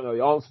question that they don't know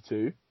the answer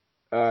to,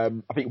 I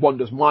think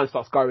Wanda's mind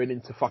starts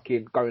going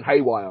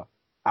haywire,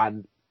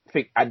 and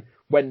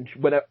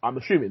whenever I'm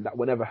assuming that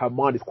whenever her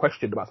mind is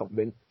questioned about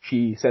something,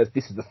 she says,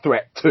 "This is a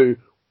threat to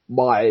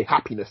my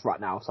happiness right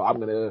now,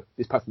 so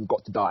this person's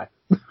got to die."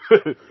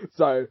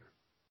 So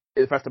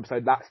in the first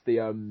episode, that's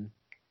the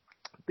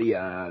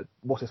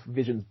what's his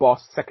Vision's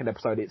boss. Second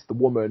episode, it's the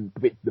woman,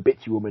 the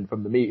bitchy woman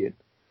from the meeting.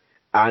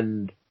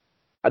 And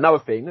another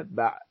thing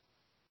that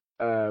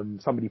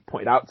somebody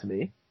pointed out to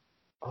me,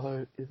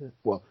 although is it?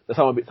 Well,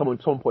 someone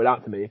pointed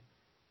out to me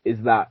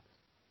is that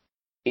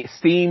it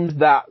seems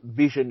that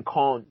Vision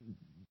can't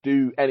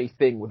do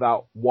anything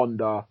without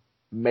Wanda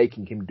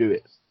making him do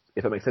it.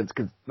 If that makes sense,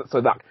 that's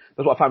what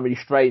I found really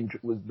strange,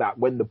 was that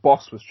when the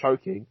boss was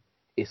choking,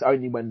 it's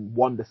only when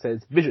Wanda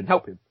says, "Vision,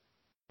 help him,"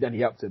 then he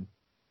helped him.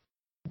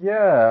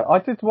 Yeah, I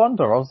did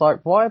wonder. I was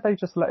like, why are they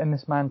just letting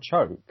this man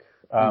choke?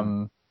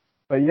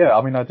 But yeah,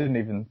 I mean, I didn't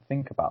even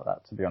think about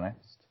that, to be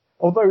honest.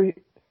 Although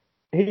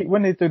he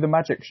when they do the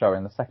magic show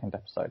in the second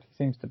episode, he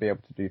seems to be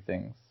able to do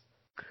things.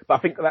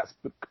 But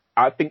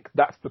I think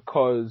that's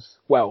because,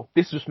 well,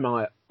 this is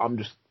I'm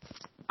just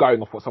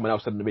going off what someone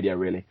else said in the video,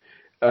 really.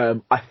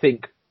 I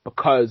think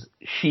because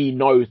she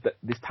knows that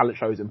this talent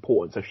show is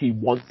important, so she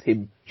wants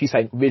him, she's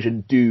saying,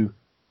 "Vision, do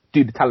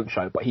the talent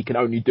show," but he can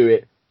only do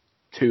it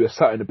to a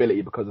certain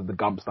ability because of the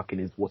gum stuck in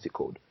his, what's it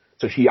called.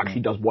 So she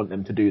actually does want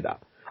them to do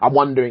that. I'm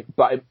wondering,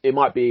 but it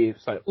might be,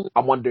 so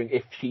I'm wondering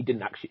if she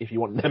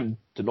wanted them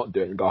to not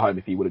do it and go home,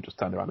 if he would have just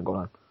turned around and gone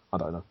home. I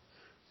don't know.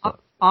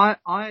 I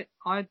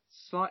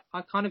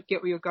kind of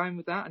get where you're going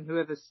with that, and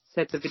whoever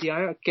said the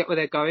video, I get where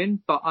they're going,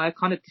 but I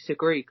kind of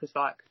disagree, because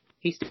like,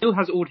 he still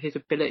has all his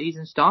abilities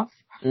and stuff,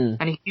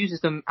 and he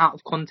uses them out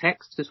of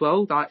context as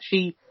well. Like,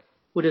 she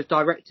would have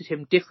directed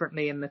him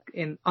differently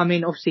I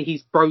mean, obviously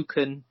he's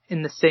broken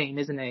in the scene,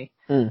 isn't he?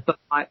 But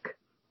like,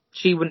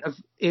 she wouldn't have,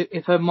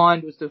 if her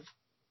mind was the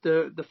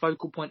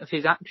focal point of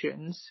his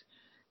actions,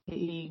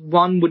 he,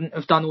 one, wouldn't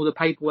have done all the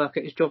paperwork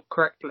at his job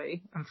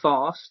correctly and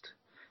fast,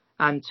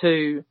 and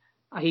two,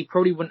 he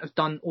probably wouldn't have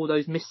done all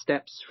those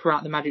missteps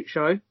throughout the magic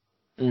show.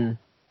 I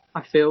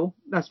feel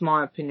that's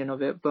my opinion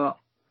of it, but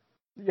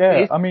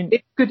yeah, I mean,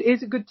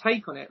 it's a good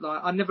take on it.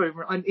 Like,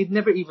 it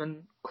never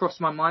even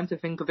crossed my mind to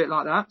think of it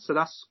like that. So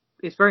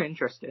it's very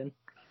interesting.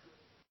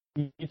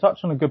 You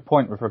touched on a good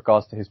point with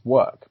regards to his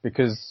work,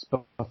 because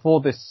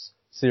before this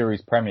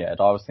series premiered,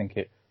 I was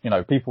thinking,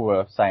 people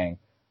were saying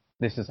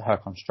this is her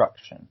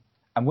construction,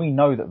 and we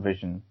know that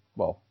Vision,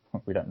 well,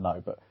 we don't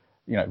know, but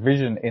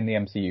Vision in the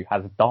MCU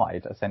has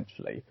died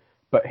essentially,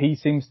 but he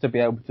seems to be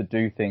able to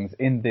do things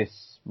in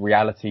this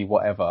reality,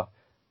 whatever,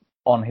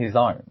 on his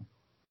own,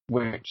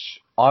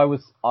 which I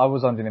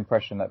was under the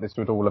impression that this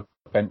would all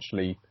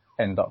eventually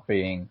end up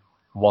being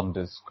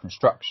Wanda's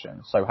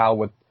construction. So how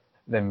would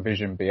then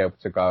Vision be able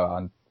to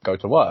go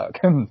to work?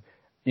 And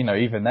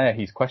even there,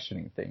 he's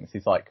questioning things.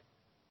 He's like,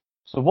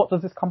 so what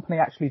does this company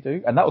actually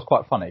do? And that was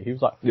quite funny. He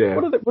was like,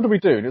 what do we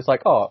do? And it's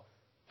like,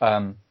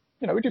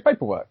 we do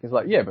paperwork. He's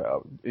like, yeah,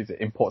 but is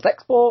it imports,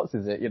 exports?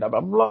 Is it, blah,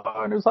 blah,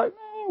 blah. And it was like,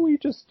 we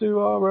just do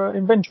our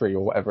inventory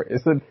or whatever it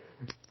is. And,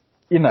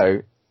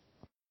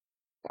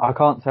 I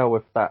can't tell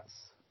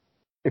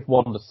if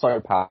Wanda's so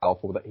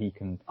powerful that he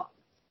can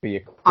be a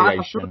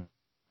creation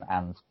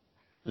and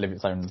live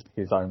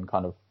his own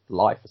kind of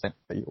life,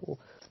 essentially.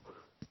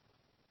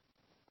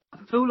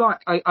 I feel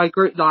like I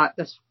agree, like,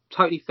 that's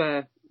totally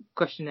fair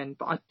questioning,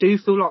 but I do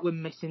feel like we're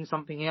missing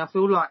something here. I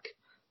feel like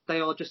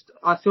they are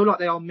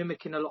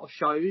mimicking a lot of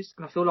shows,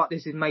 and I feel like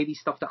this is maybe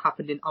stuff that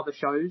happened in other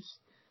shows,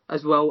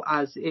 as well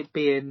as it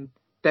being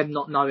them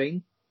not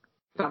knowing,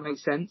 if that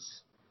makes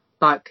sense.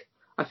 Like,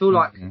 I feel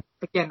like,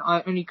 again,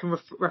 I only can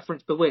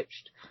reference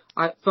Bewitched.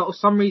 For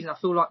some reason, I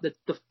feel like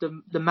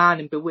the man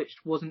in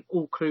Bewitched wasn't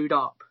all clued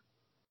up,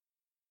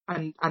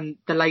 and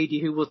the lady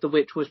who was the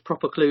witch was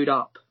proper clued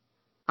up.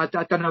 I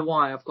don't know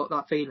why I've got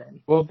that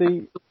feeling. Well,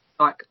 the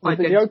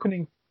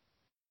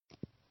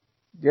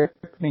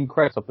opening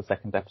credits of the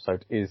second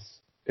episode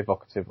is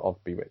evocative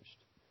of Bewitched.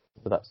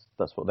 So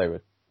that's what they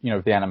were,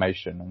 the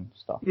animation and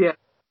stuff. Yeah.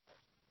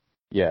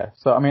 Yeah.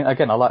 So I mean,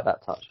 again, I like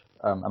that touch.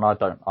 And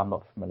I'm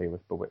not familiar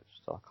with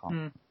Bewitched, so I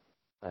can't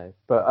say.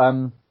 But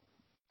what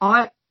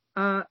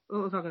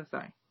was I going to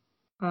say?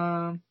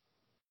 I'll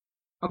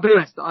be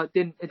honest,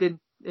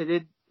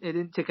 it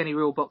didn't tick any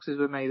real boxes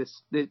with me.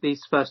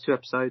 These first 2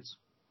 episodes.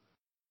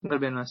 I'm going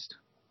to be honest.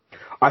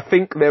 I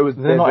think there's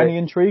not any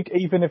intrigue,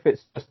 even if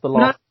it's just the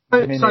last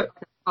minute. So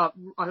I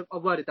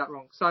worded that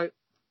wrong. So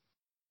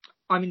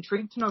I'm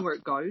intrigued to know where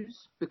it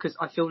goes, because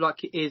I feel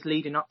like it is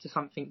leading up to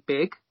something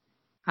big,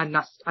 and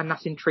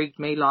that's intrigued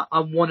me. Like,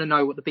 I want to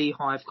know what the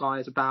Beehive guy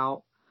is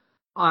about.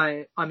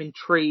 I'm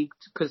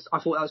intrigued because I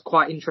thought that was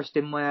quite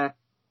interesting, where,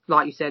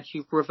 like you said,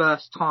 she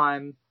reversed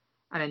time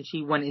and then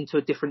she went into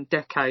a different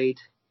decade,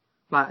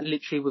 like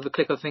literally with a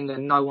click of a finger,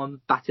 no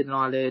one batted an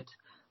eyelid.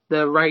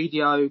 the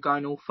radio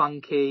going all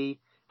funky,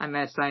 and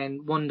they're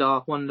saying,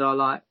 Wanda,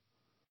 like,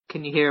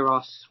 can you hear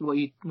us?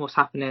 What's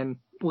happening?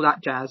 All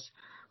that jazz.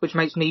 Which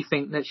makes me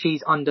think that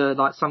she's under,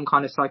 like, some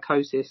kind of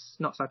psychosis.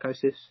 Not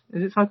psychosis.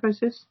 Is it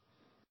psychosis?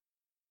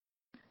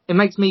 It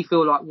makes me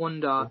feel like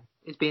Wanda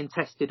is being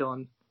tested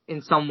on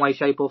in some way,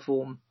 shape or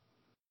form.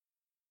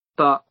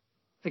 But,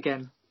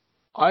 again.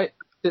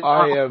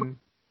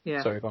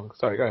 Yeah. Sorry, go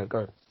ahead.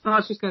 No, I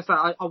was just going to say,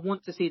 I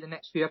want to see the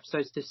next few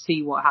episodes to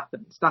see what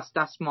happens.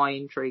 That's my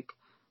intrigue.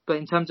 But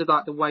in terms of,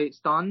 like, the way it's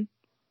done,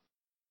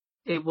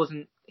 it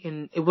wasn't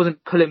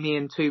pulling me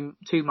in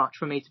too much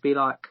for me to be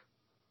like,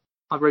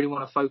 I really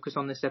want to focus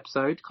on this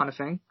episode kind of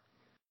thing.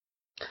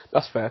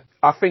 That's fair.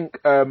 I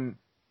think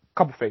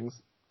couple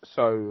things.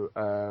 So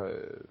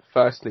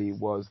firstly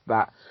was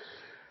that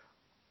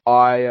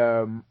I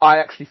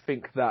actually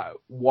think that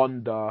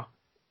Wanda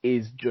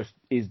is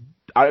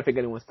I don't think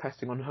anyone's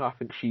testing on her. I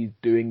think she's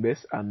doing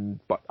this,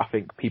 but I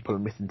think people are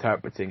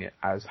misinterpreting it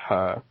as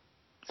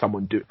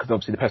someone because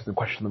obviously the person in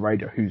question on the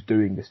radio, who's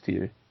doing this to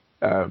you.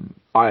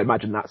 I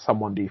imagine that's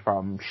someone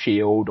from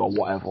S.H.I.E.L.D. or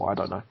whatever, I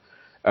don't know.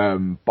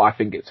 But I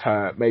think it's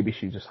her. Maybe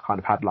she just kind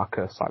of had like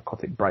a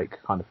psychotic break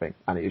kind of thing,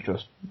 and it's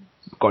just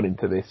gone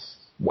into this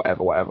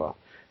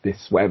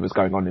whatever's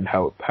going on in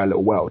her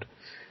little world.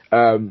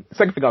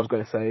 Second thing I was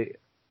going to say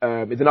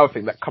is another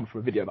thing that comes from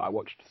a video that I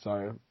watched,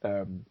 so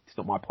it's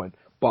not my point.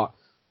 But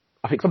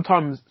I think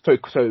sometimes, so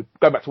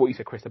going back to what you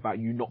said, Chris, about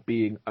you not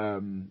being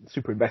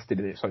super invested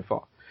in it so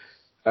far,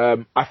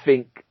 I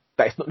think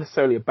that it's not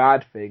necessarily a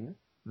bad thing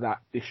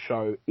that this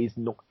show is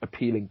not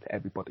appealing to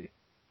everybody.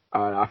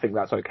 I think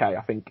that's okay.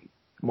 I think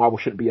Marvel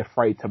shouldn't be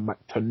afraid to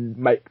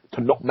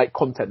not make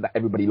content that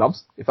everybody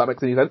loves, if that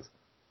makes any sense.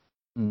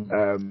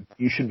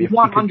 You shouldn't be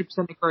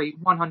 100% agree.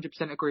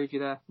 100% agree with you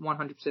there.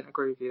 100%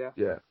 agree with you there.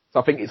 Yeah. So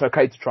I think it's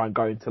okay to try and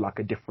go into like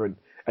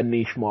a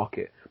niche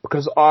market,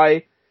 because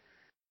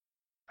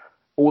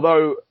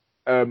although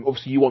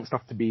obviously you want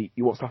stuff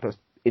that's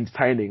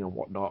entertaining and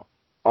whatnot,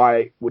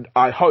 I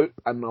hope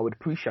and I would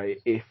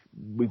appreciate if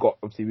we've got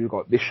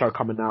this show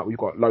coming out, we've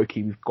got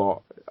Loki, we've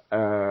got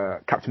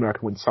Captain America: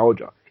 Winter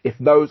Soldier. If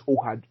those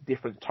all had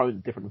different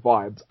tones, different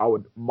vibes, I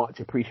would much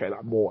appreciate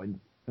that more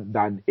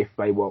than if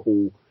they were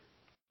all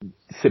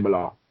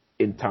similar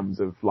in terms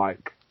of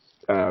like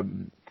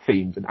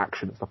themes and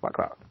action and stuff like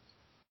that.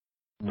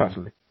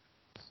 Personally.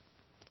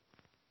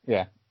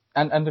 Yeah,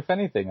 and if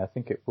anything, I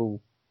think it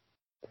will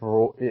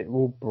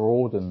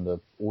broaden the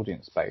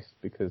audience base,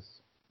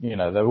 because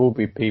there will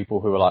be people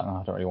who are like,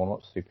 I don't really want to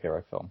watch a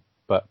superhero film.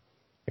 But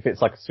if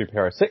it's like a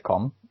superhero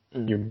sitcom,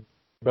 you'll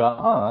be like,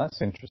 oh,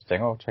 that's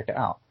interesting, I'll check it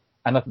out.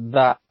 And if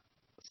that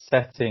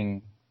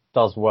setting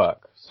does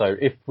work, so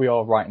if we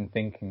are right in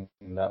thinking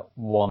that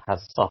one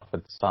has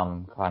suffered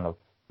some kind of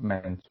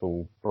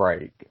mental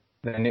break,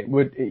 then it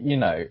would,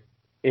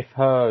 if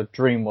her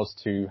dream was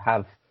to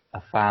have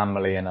a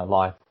family and a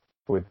life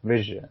with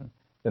Vision,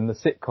 then the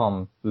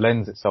sitcom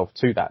lends itself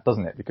to that,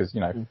 doesn't it? Because,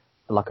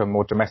 like a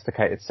more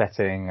domesticated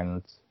setting,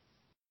 and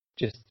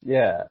just,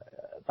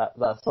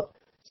 that's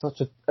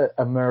such an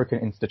American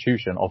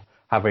institution of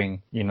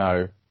having,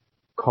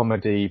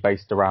 comedy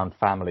based around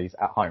families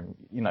at home,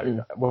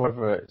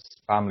 whether it's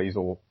families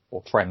or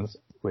friends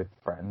with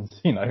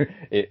friends,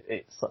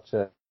 it's such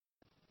a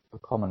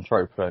common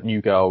trope, a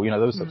new girl,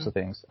 those sorts of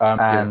things.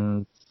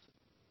 And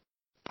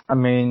I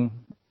mean,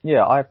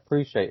 I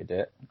appreciated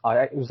it.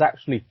 It was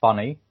actually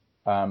funny,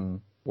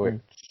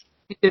 which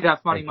it did have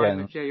funny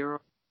moments, you're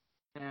right.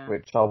 Yeah.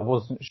 Which I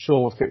wasn't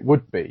sure if it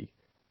would be.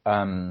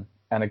 And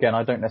again,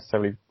 I don't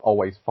necessarily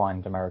always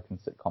find American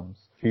sitcoms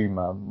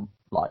humour,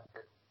 like,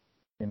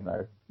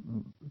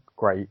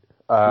 great.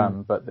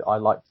 But I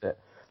liked it.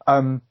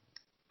 I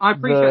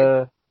appreciate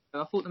it.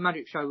 I thought the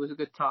Magic Show was a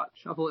good touch.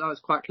 I thought that was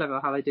quite clever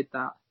how they did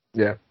that.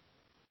 Yeah.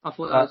 I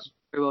thought that was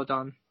very well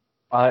done.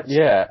 And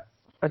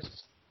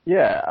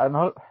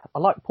I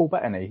like Paul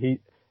Bettany.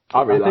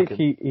 I think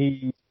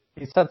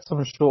he's had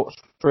some short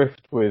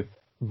shrift with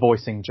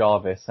voicing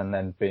Jarvis and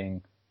then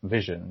being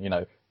Vision.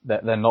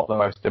 They're not the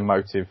most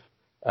emotive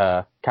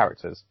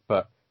characters,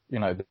 but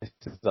this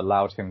has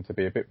allowed him to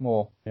be a bit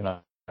more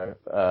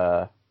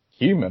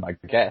human, I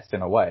guess,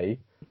 in a way.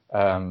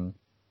 And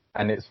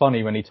it's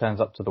funny when he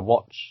turns up to the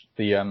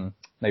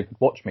neighborhood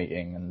watch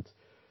meeting,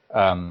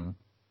 and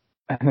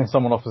then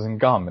someone offers him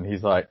gum, and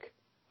he's like,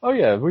 "Oh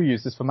yeah, we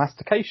use this for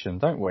mastication,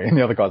 don't we?" And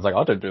the other guy's like,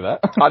 "I don't do that."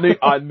 I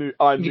knew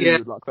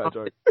you'd like that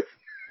joke.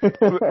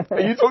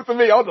 You talk to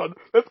me, hold on,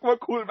 let's go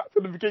call it back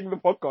to the beginning of the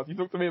podcast. You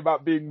talk to me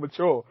about being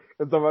mature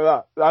and stuff like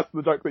that. That's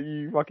the joke that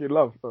you fucking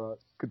love. Alright,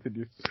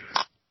 continue.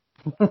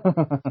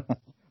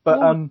 But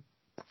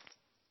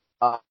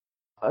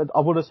I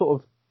want to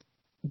sort of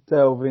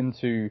delve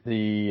into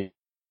the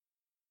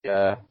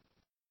I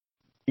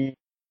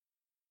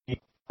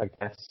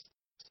guess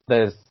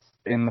there's,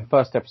 in the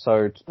first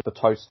episode, the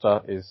toaster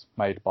is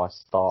made by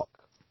Stark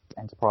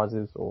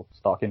Enterprises, or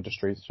Stark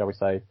Industries, shall we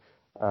say,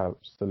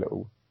 which is a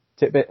little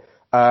tidbit.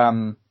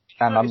 And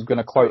I'm going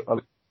to quote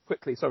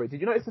quickly. Sorry,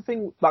 did you notice the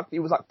thing, like, it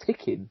was like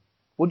ticking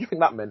what do you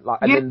think that meant? Like,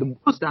 and Yeah, then the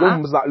what's that?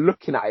 woman was like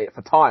looking at it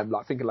for time,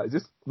 like thinking like, is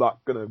this like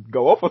gonna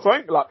go off or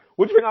something? Like,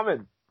 what do you think that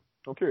meant?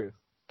 I'm curious.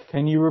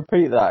 Can you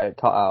repeat that? It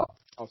cut out.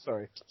 Oh,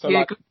 sorry. So yeah,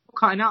 like,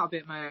 cutting out a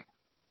bit, mate.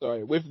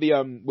 sorry, with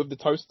the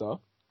toaster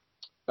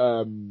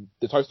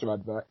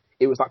advert,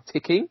 it was like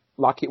ticking,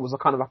 like it was a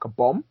kind of like a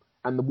bomb,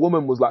 and the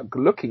woman was like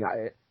looking at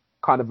it,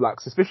 kind of like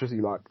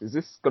suspiciously, like, is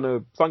this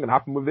something gonna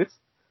happen with this?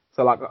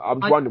 So like,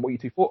 I'm just wondering what you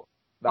two thought.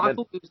 I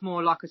thought it was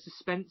more like a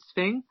suspense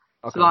thing.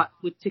 Okay. So like,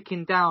 we're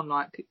ticking down,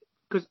 like,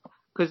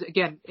 because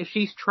again, if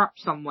she's trapped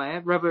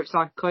somewhere, whether it's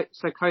like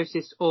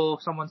psychosis or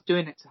someone's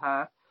doing it to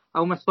her, I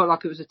almost felt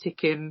like it was a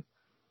ticking,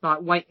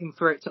 like waiting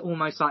for it to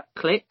almost like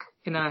click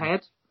in her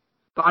head.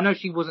 But I know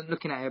she wasn't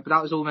looking at it, but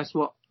that was almost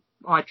what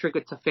I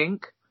triggered to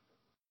think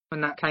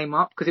when that came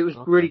up, because it was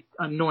really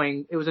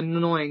annoying. It was an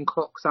annoying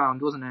clock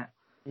sound, wasn't it?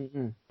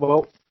 Mm-hmm.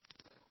 Well,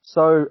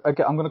 so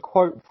again, I'm going to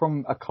quote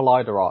from a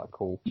Collider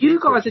article. You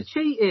guys are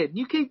cheating.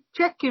 You keep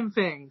checking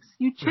things.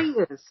 You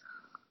cheaters.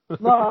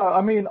 No,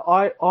 I mean,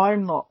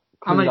 I'm not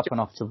clued up joking.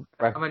 enough to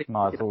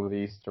recognise all of the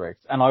Easter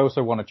eggs, and I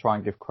also want to try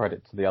and give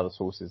credit to the other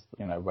sources,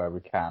 where we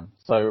can.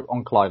 So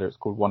on Collider, it's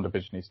called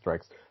WandaVision Easter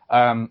eggs.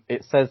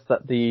 It says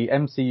that the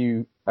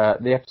MCU,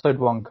 the episode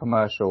 1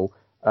 commercial,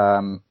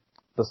 the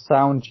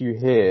sound you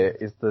hear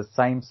is the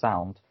same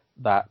sound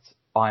that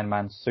Iron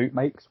Man's suit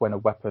makes when a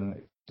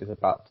weapon is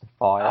about to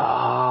fire.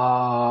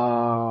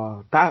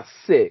 Ah, that's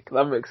sick.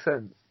 That makes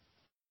sense.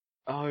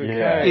 Okay.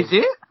 Yeah. Is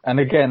it? And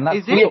again, that's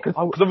Is it? Because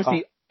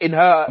obviously in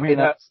her, I mean,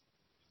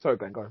 sorry,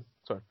 Glenn, go on.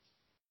 Sorry.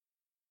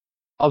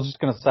 I was just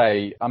going to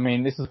say, I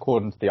mean, this is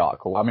according to the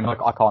article. I mean,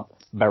 I can't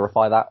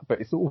verify that,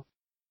 but it's also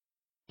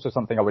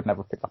something I would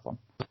never pick up on.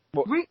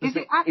 What, Is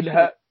it actually? in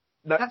her?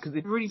 No, That's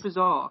because really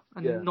bizarre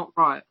and not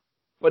right.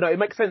 But no, it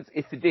makes sense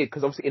if it did,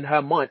 because obviously in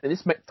her mind, and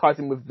this ties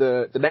in with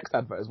the next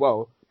advert as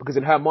well, because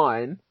in her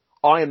mind,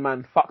 Iron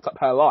Man fucked up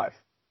her life.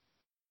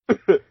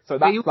 So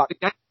that's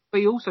But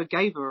he also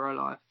gave her a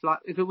life. Like,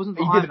 if it wasn't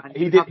for he Iron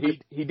didn't. Man,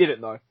 He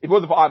didn't though. If it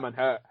wasn't for Iron Man,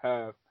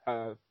 her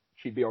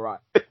she'd be alright.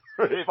 If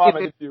Iron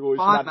Man didn't do all,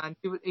 Iron Man,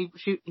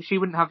 she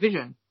wouldn't have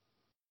vision.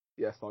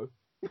 Yeah, so.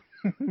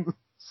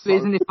 So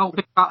isn't this whole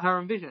thing about her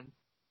and Vision?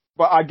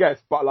 But I guess,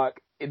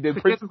 like, the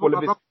principle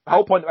of this, the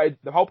whole point of Age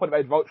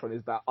of Ultron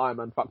is that Iron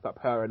Man fucked up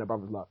her and her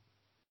brother's life.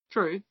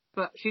 True,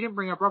 but she didn't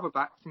bring her brother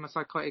back from a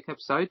psychotic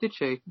episode, did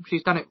she?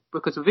 She's done it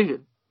because of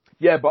Vision.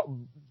 Yeah, but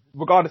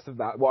regardless of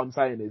that, what I'm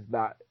saying is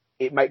that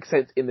it makes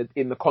sense in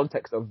the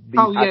context of these.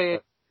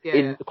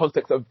 In the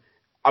context of,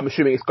 I'm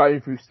assuming it's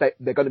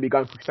they're going to be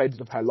going through stages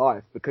of her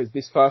life, because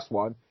this first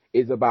one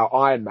is about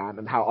Iron Man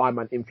and how Iron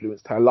Man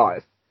influenced her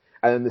life,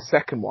 and then the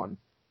second one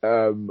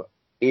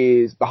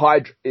is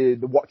the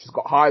watch has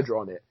got Hydra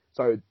on it.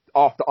 So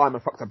after Iron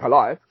Man fucked up her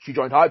life, she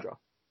joined Hydra.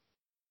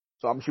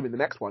 So I'm assuming the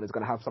next one is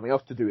going to have something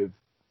else to do with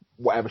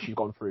whatever she's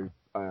gone through.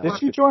 Did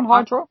she join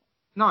Hydra?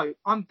 No,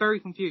 I'm very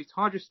confused.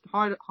 Hydra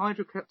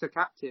kept her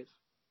captive.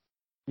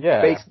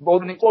 Yeah.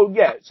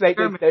 Yeah. So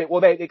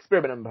they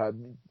experiment on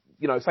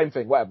her. Same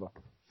thing, whatever.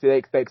 So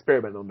they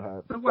experiment on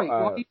her. But wait,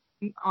 why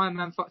Iron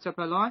Man fucked up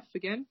her life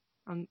again?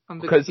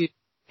 Because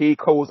he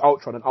calls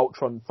Ultron, and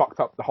Ultron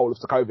fucked up the whole of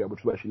Sokovia, which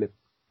is where she lived.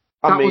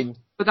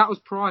 But that was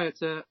prior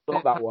to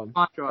not that one.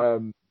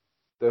 Hydra.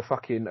 The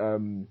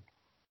fucking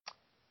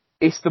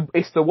it's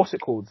the what's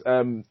it called?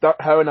 Her and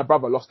her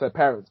brother lost their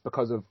parents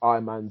because of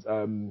Iron Man's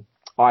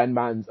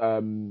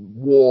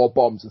war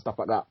bombs and stuff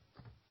like that.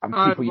 And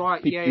people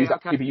use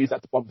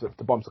that to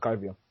bomb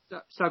Sokovia.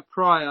 So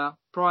prior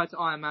to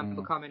Iron Man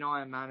becoming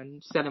Iron Man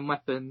and selling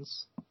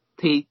weapons,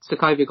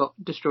 Sokovia got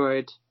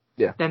destroyed.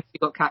 Yeah. Then she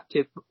got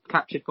captured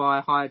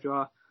by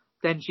Hydra.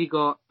 Then she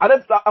got.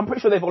 I'm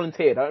pretty sure they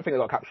volunteered. I don't think they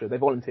got captured. They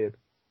volunteered.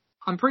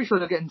 I'm pretty sure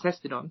they're getting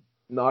tested on.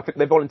 No, I think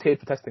they volunteered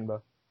for testing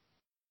though.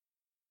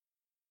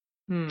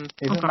 Isn't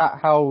that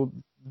how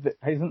the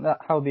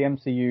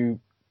MCU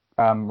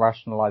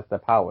rationalised their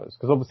powers?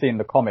 Because obviously in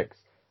the comics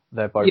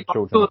they're both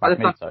children of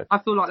Magneto. I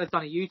feel like they've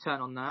done a U-turn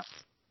on that.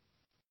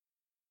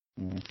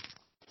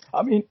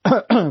 I mean,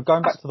 going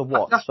back to the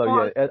watch.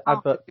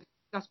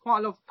 That's quite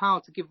a lot of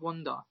power to give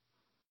Wanda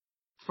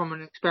from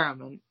an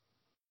experiment.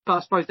 But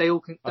I suppose they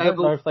all can. I don't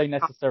know if they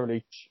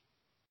necessarily.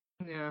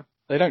 Yeah.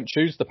 They don't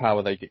choose the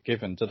power they get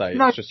given, do they?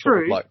 No, it's just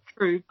true, sort of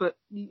true. But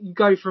you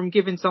go from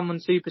giving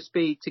someone super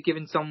speed to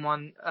giving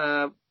someone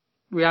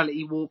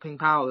reality warping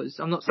powers.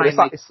 I'm not saying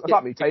it's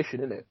like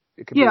mutation, isn't it?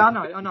 I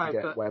know.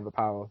 But whatever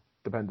power,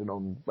 depending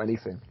on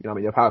anything.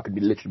 Your power could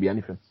literally be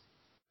anything.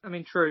 I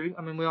mean, true.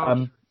 I mean, we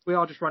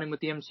are just running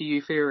with the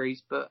MCU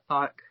theories, but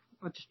fair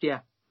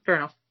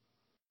enough.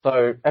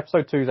 So,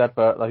 episode 2's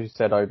advert, like you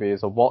said, Obi,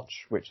 is a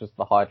watch, which is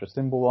the Hydra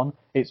symbol on.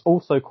 It's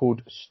also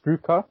called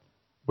Strucker,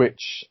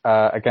 which,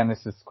 again,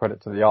 this is credit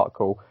to the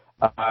article,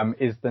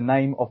 is the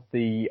name of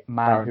the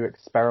man who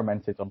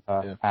experimented on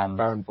her and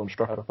Baron von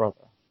Strucker. Her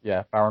brother.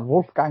 Yeah, Baron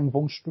Wolfgang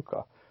von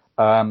Strucker.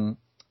 I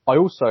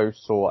also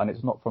saw, and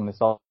it's not from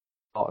this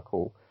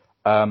article,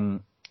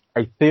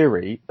 a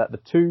theory that the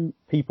two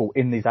people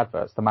in these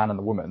adverts, the man and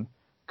the woman,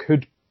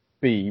 could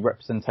be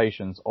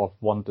representations of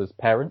Wanda's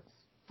parents.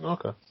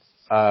 Okay.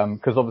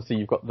 Because obviously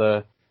you've got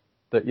the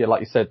that, yeah,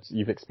 like you said,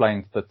 you've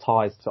explained the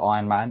ties to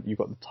Iron Man. You've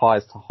got the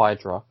ties to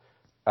Hydra.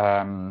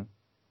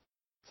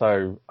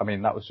 So, I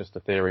mean, that was just a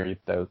theory.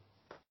 There's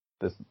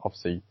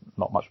obviously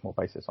not much more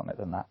basis on it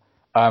than that.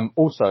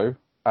 Also,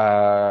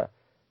 so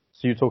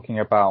you're talking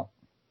about,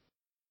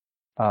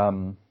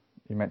 you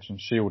mentioned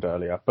S.H.I.E.L.D.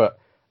 earlier, but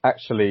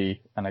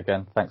actually, and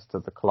again, thanks to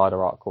the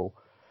Collider article,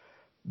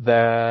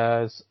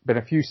 there's been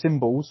a few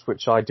symbols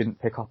which I didn't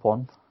pick up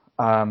on.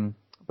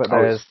 But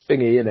there's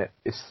thingy in it.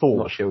 It's sword.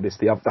 not S.H.I.E.L.D. It's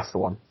the other. That's the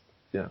one.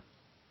 Yeah,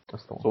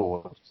 that's the one.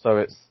 Sword. So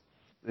it's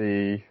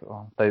the.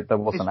 There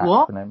was It's an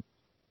what? acronym.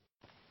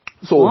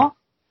 Sword. What?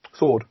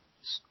 Sword.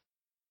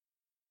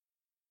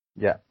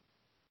 Yeah.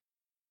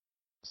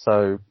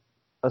 So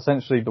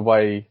essentially, the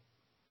way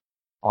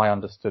I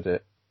understood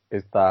it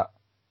is that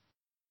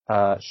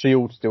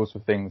S.H.I.E.L.D. deals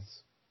with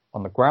things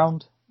on the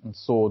ground, and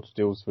Sword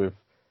deals with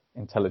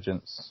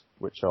intelligence,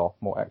 which are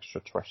more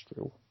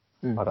extraterrestrial.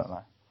 I don't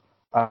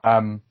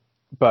know.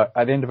 But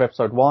at the end of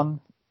episode 1,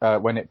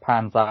 when it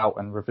pans out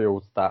and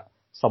reveals that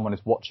someone is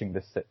watching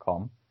this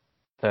sitcom,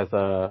 there's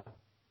the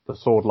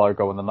Sword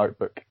logo on the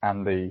notebook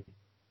and the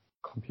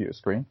computer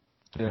screen.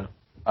 Yeah.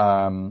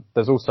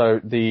 There's also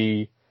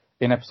in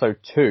episode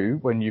 2,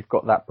 when you've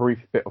got that brief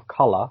bit of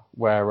colour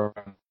where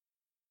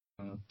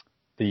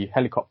the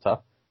helicopter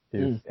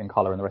is in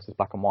colour and the rest is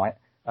black and white,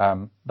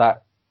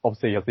 that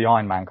obviously has the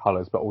Iron Man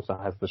colours, but also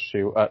has the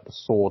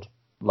Sword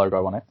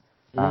logo on it.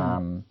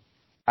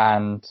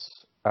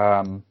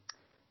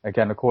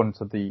 Again, according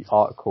to the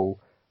article,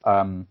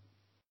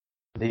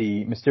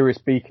 the mysterious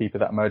beekeeper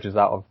that emerges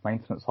out of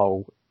maintenance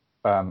hole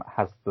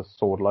has the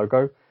Sword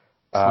logo.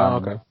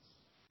 Okay.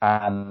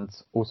 And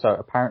also,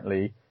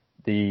 apparently,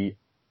 the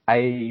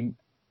AIM,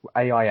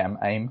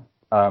 in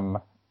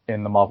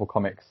the Marvel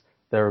Comics,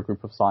 they're a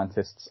group of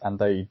scientists, and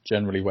they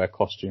generally wear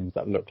costumes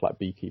that look like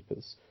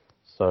beekeepers.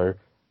 So,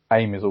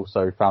 AIM is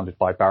also founded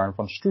by Baron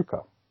von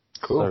Strucker.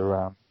 Cool.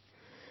 So,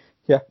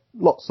 yeah,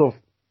 lots of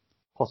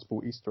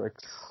possible Easter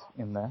eggs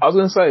in there. I was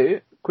going to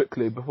say,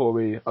 quickly, before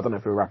I don't know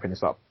if we're wrapping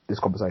this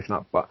conversation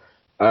up, but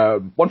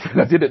one thing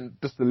one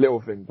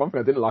thing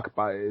I didn't like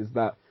about it is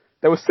that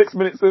there was 6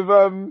 minutes of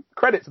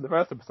credits in the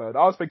first episode.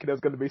 I was thinking there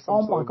was going to be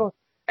some sort of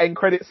end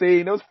credit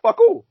scene. It was fuck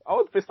all. I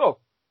was pissed off.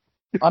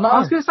 I know. I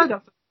was going to say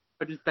that,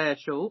 but just bare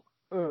short.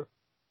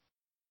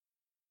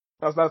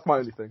 That's my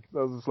only thing. I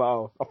was just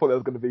like, I thought there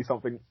was going to be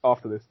something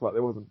after this, but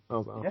there wasn't. I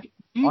was like,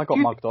 I got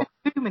mugged off.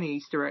 Too many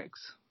Easter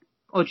eggs,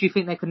 or do you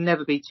think there could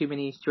never be too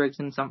many Easter eggs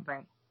in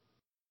something?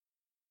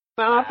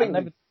 No, I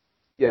think.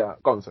 Yeah,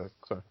 go on, sorry.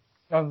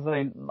 I was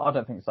saying, I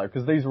don't think so,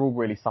 because these are all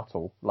really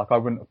subtle. Like, I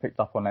wouldn't have picked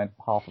up on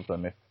half of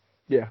them if,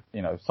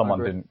 someone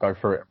didn't go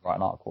through it and write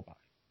an article about it.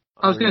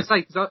 I was going to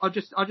say, because I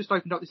just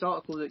opened up this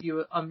article that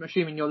I'm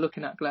assuming you're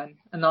looking at, Glenn,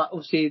 and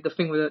obviously the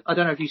thing with it, I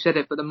don't know if you said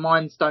it, but the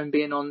Mind Stone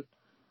being on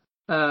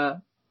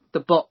the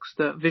box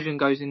that Vision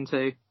goes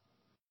into.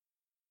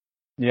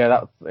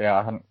 Yeah,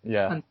 I hadn't,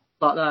 and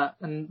like that,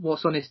 and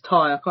what's on his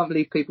tie. I can't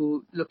believe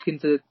people look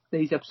into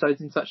these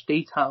episodes in such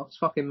detail. It's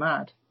fucking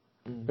mad.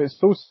 But it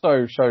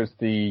also shows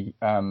the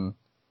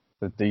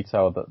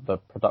detail that the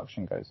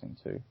production goes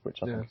into, which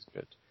I think is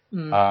good.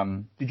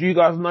 Did you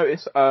guys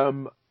notice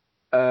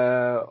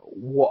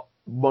what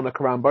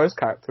Monica Rambeau's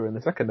character in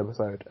the second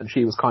episode? And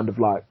she was kind of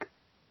like,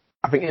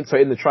 I think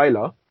in the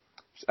trailer,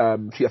 I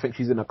think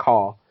she's in a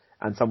car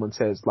and someone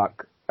says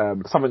like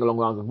something along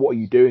the lines of, "What are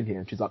you doing here?"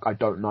 And she's like, "I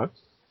don't know."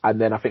 And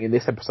then I think in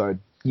this episode,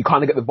 you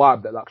kind of get the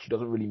vibe that like she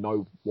doesn't really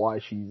know why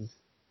she's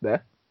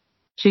there.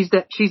 She's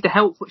like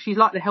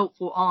the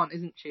helpful aunt,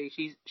 isn't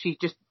she? She's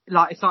just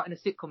like, it's like in a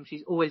sitcom,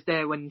 she's always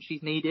there when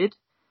she's needed.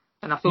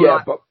 And I feel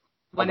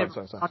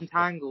whenever it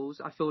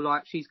untangles, I feel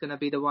like she's going to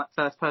be the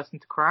first person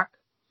to crack.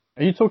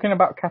 Are you talking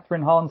about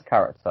Catherine Hahn's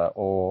character,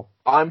 or?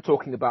 I'm not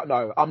talking about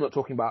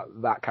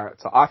that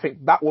character. I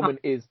think that woman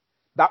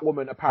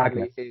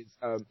apparently is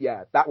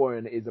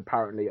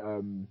apparently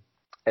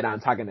an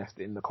antagonist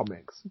in the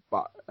comics.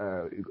 But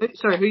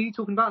sorry, who are you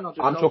talking about?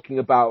 I'm talking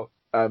about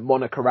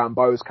Monica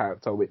Rambeau's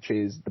character, which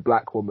is the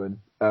black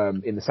woman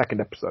in the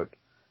second episode,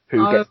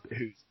 who's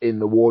in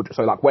the ward.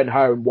 So like when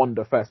her and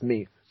Wanda first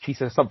meet, she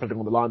says something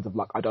along the lines of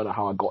like, "I don't know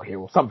how I got here,"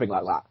 or something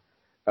like that.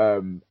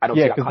 And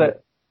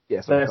because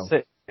they're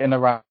sitting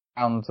around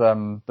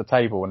the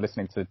table and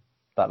listening to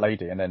that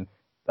lady, and then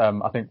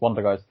I think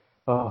Wanda goes,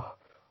 "Oh,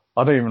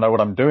 I don't even know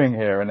what I'm doing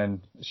here," and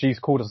then she's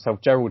called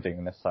herself Geraldine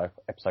in this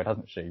episode,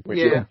 hasn't she? Which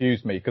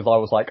confused me, because I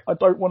was like, I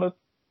don't want to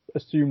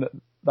assume that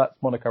that's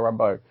Monica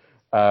Rambeau,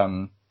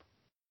 because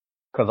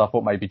I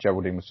thought maybe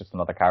Geraldine was just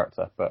another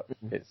character, but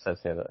it says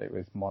here that it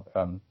was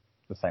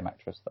the same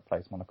actress that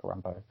plays Monica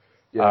Rambeau.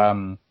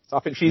 Yeah. So I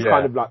think she's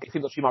kind of like, it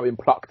seems like she might have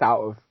been plucked out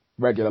of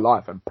regular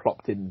life and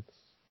plopped in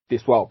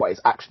this world, but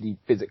it's actually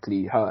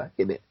physically her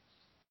in it.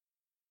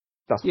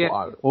 That's what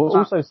I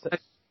also.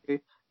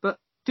 But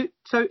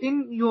so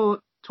in your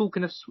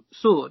talking of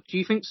Sword, do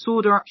you think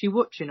Sword are actually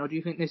watching, or do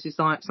you think this is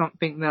like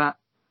something that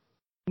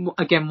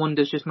again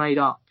Wanda's just made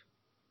up?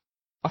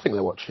 I think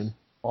they're watching.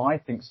 I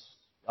think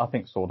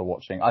Sword are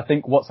watching. I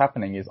think what's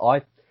happening is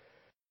I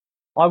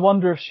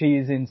wonder if she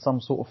is in some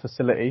sort of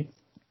facility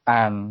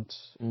and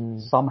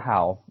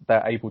somehow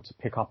they're able to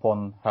pick up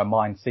on her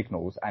mind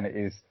signals, and it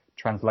is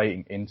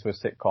translating into a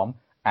sitcom,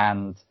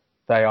 and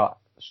they are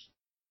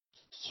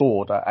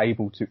SWORD are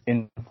able to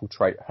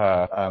infiltrate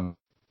her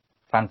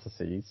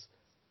fantasies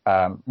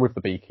with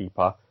the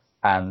beekeeper,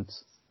 and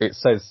it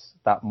says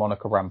that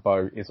Monica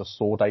Rambeau is a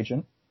SWORD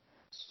agent.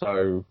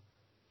 So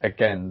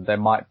again, there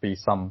might be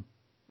some,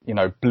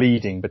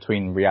 bleeding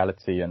between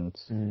reality and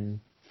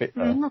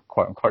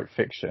quote unquote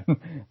fiction.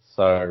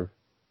 So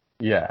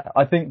yeah,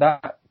 I think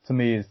that to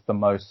me is the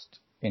most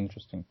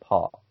interesting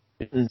part.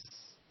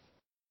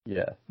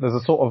 Yeah, there's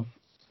a sort of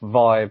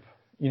vibe,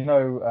 I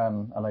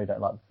know you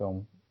don't like the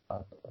film. I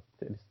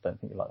at least don't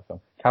think you like the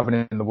film.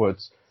 Cabin in the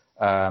Woods,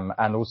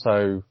 and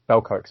also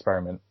Belko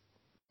Experiment,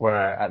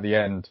 where at the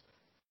end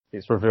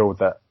it's revealed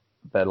that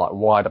they're like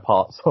wide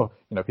apart, so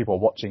people are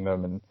watching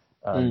them,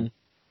 and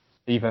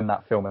even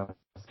that film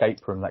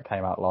Escape Room that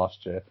came out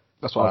last year.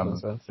 That's what I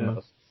was going to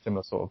say.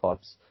 Similar sort of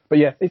vibes. But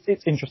yeah,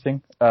 it's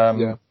interesting.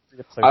 The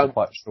episodes are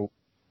quite short.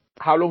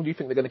 How long do you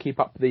think they're going to keep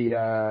up the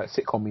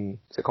sitcom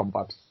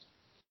vibes?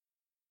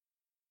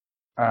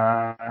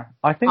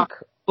 I think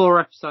 4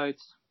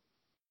 episodes.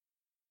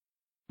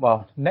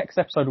 Well, next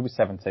episode will be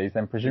 70s,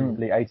 then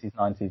presumably 80s,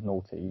 90s,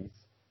 noughties.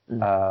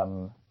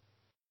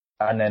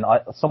 And then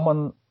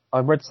I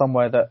read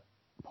somewhere that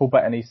Paul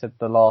Bettany said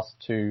the last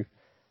 2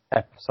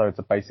 episodes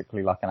are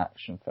basically like an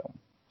action film.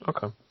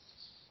 Okay.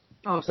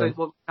 Oh, so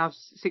we'll have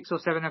 6 or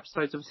 7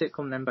 episodes of a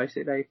sitcom then,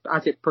 basically,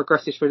 as it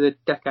progresses through the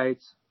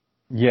decades.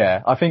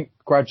 Yeah, I think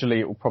gradually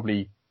it will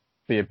probably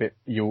be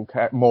you'll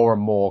get more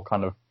and more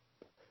kind of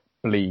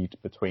bleed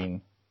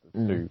between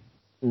the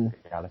 2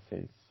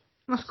 realities.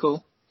 That's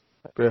cool.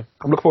 Yeah,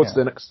 I'm looking forward to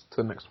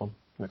the next one,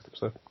 next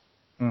episode.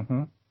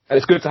 And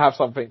it's good to have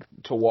something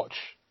to watch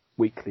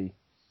weekly,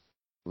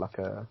 like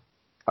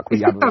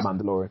we have with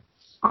Mandalorian.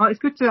 It's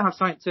good to have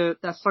something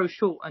that's so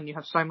short and you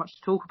have so much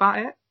to talk about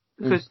it,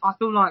 because I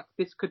feel like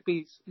this could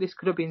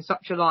have been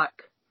such a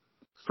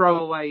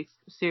throwaway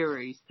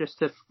series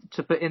just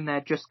to put in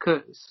there just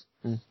 'cause,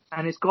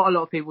 and it's got a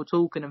lot of people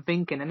talking and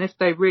thinking, and if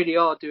they really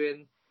are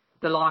doing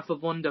the life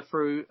of Wanda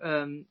through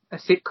a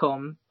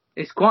sitcom,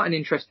 it's quite an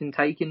interesting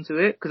take into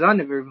it, because I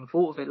never even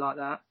thought of it like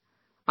that.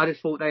 I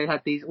just thought they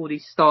had all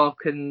these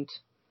Stark and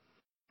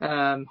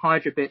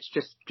Hydra bits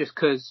just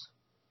 'cause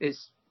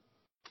it's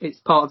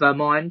part of her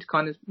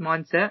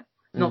mindset,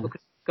 not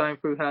because it's going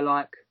through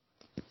her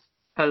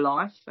her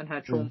life and her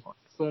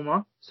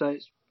trauma. So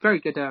it's very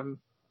good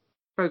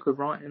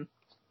writing.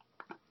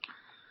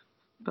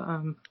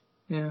 But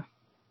yeah.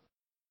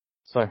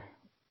 So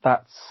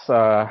that's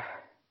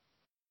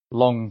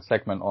long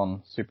segment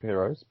on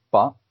superheroes,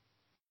 but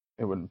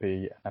it wouldn't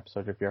be an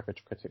episode of Your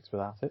Average Critics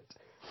without it.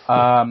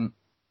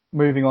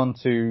 Moving on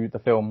to the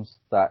films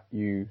that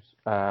you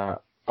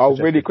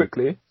really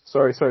quickly.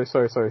 Sorry.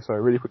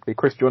 Really quickly.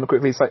 Chris, do you want to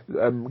quickly say,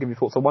 give your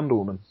thoughts on Wonder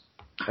Woman?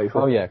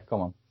 Oh yeah,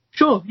 come on.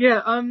 Sure,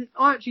 yeah.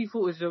 I actually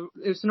thought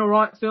it was an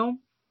alright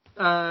film.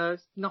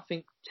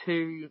 Nothing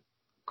too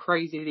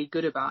crazily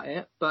good about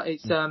it, but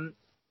it's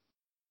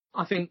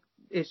I think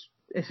it's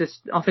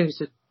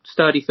a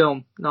sturdy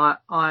film.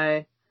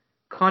 I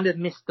kind of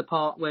missed the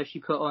part where she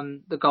put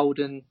on the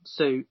golden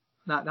suit.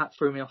 That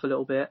threw me off a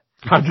little bit.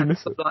 How did you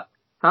miss it?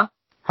 Huh?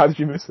 How did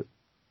you miss it?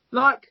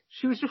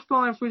 She was just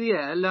flying through the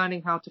air,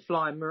 learning how to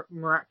fly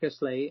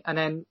miraculously, and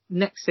then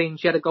next scene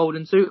she had a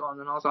golden suit on,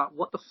 and I was like,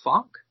 what the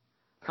fuck?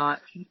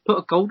 She put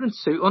a golden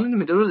suit on in the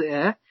middle of the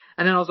air,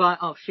 and then I was like,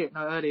 oh shit,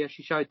 no, earlier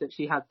she showed that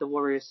she had the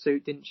warrior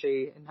suit, didn't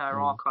she, in her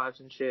archives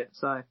and shit,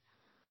 so,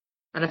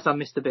 unless I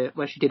missed a bit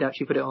where she did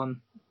actually put it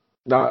on.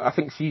 No, I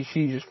think she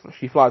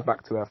flies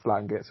back to her flat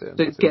and gets it.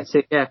 Gets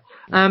it, yeah.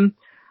 I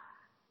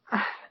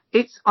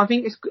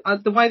think it's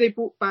the way they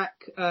brought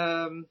back,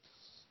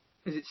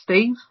 is it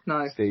Steve?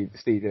 No. Steve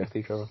Trevor.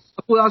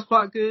 I thought that was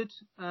quite good.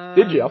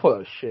 Did you? I thought that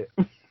was shit.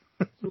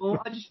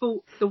 Well, I just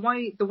thought the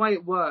way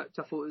it worked,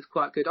 I thought it was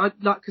quite good.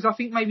 Because I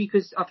think maybe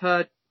because I've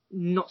heard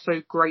not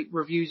so great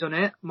reviews on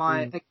it,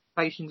 my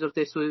expectations of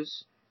this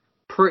was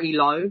pretty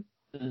low,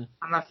 and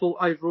I thought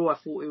overall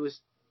it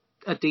was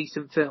a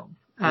decent film,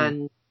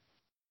 and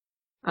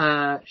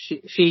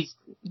she's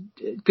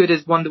good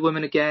as Wonder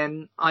Woman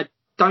again. I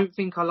don't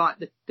think I like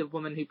the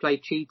woman who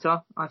played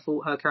Cheetah. I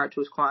thought her character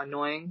was quite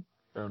annoying.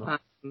 Fair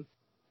enough.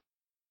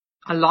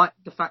 I like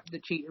the fact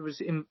that Cheetah was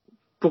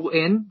brought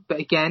in, but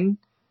again,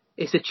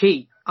 it's a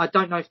cheat. I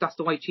don't know if that's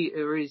the way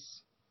Cheetah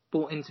is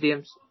brought into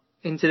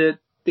the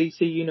DC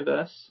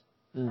universe.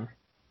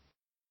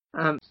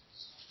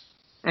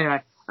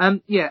 Anyway,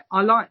 yeah,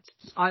 I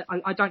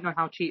don't know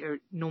how Cheetah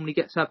normally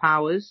gets her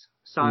powers,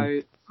 so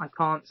I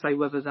can't say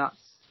whether that's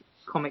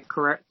comic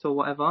correct or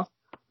whatever.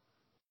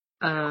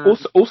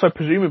 Also,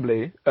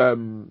 presumably,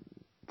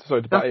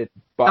 sorry to butt in,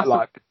 but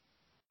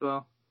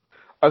well,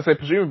 I'd say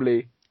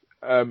presumably,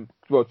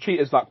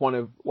 Cheetah's like one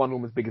of Wonder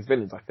Woman's biggest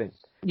villains, I think.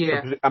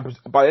 Yeah. And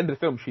by the end of the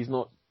film, she's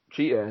not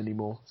Cheetah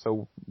anymore,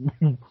 so...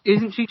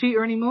 Isn't she Cheetah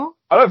anymore?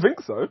 I don't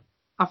think so.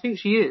 I think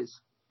she is.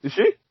 Is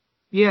she?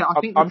 Yeah,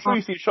 I'm sure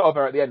you see a shot of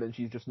her at the end and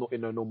she's just not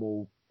in her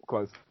normal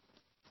clothes.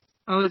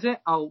 Oh, is it?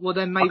 Oh, well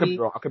then I could maybe be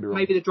wrong. I could be wrong.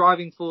 maybe the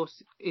driving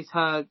force is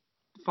her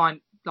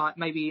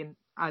maybe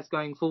as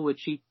going forward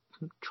she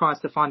tries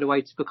to find a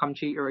way to become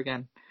Cheetah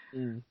again.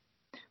 Mm.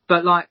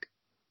 But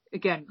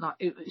again,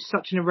 it's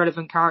such an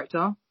irrelevant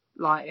character.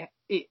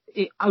 This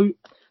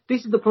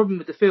is the problem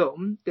with the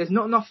film. There's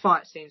not enough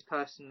fight scenes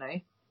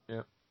personally.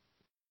 Yeah.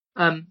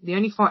 The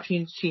only fight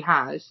scenes she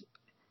has,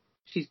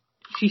 she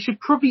should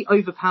probably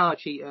overpower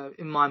Cheetah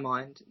in my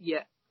mind.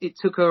 Yet it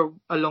took her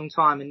a long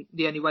time, and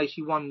the only way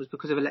she won was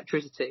because of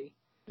electricity.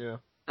 Yeah.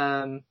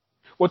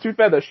 Well, to be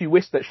fair though, she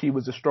wished that she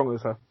was as strong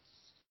as her,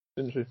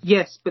 didn't she?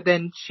 Yes, but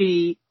then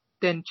she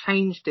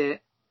changed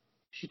it.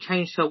 She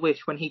changed her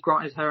wish when he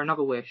granted her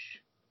another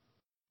wish,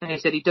 and he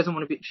said she doesn't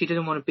want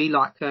to be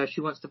like her.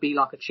 She wants to be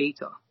like a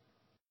cheetah.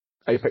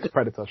 Apex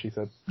predator, she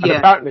said.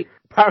 Yeah. And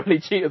apparently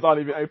cheetahs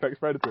aren't even apex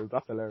predators.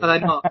 That's hilarious. Are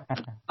they not?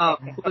 Well,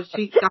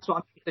 that's what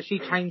I mean. She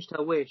changed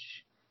her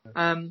wish.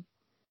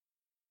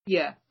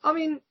 Yeah. I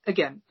mean,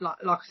 again, like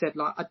I said,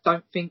 I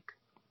don't think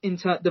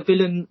the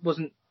villain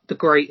wasn't the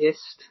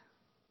greatest.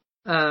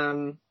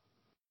 And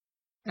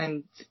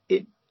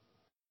it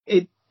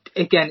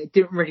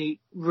didn't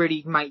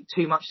really make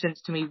too much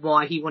sense to me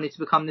why he wanted to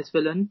become this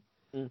villain.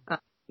 Mm.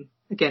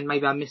 Again,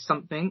 maybe I missed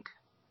something.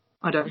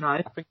 I don't know.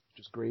 I think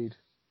just greed.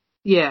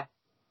 Yeah.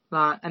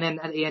 And then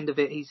at the end of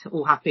it, he's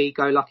all happy,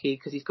 go lucky,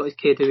 because he's got his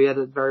kid who he had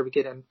at the very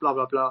beginning, blah,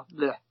 blah, blah,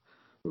 bleh,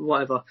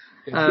 whatever.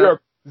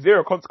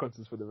 Zero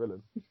consequences for the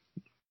villain.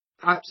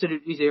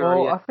 Absolutely zero.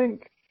 Well, yeah. I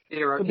think,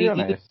 zero. to be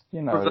honest,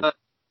 reversed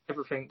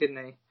everything,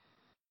 didn't he?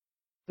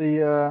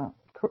 The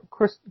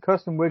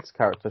Kirsten Wiig's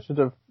character should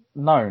have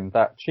known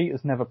that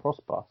cheaters never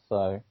prosper,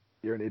 so...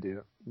 You're an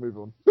idiot. Move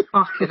on.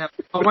 Fucking hell.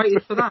 I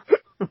waited for that.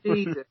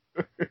 Jesus.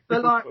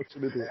 But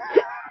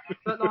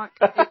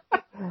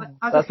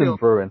That's in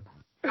brewing.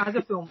 As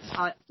a film,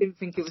 I didn't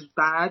think it was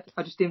bad.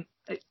 I just didn't.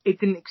 It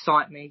didn't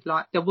excite me.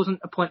 There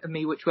wasn't a point of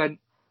me which went,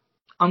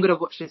 I'm gonna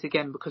watch this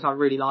again because I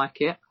really like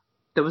it.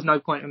 There was no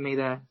point of me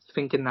there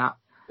thinking that,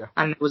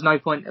 and there was no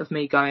point of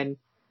me going,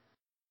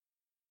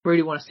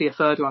 really want to see a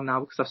third one now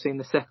because I've seen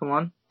the second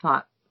one.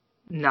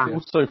 No.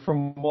 Also,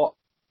 from what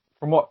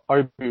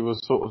Obi was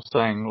sort of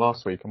saying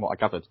last week and what I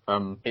gathered,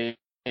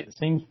 it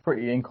seems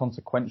pretty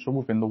inconsequential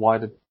within the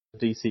wider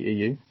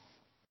DCEU.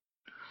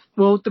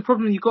 Well, the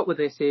problem you got with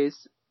this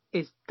is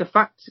the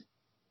fact,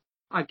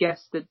 I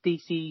guess, that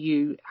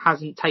DCEU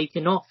hasn't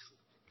taken off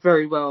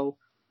very well.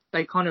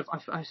 They kind of,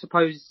 I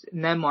suppose,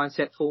 in their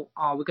mindset thought,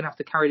 we're going to have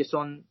to carry this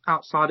on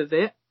outside of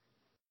it.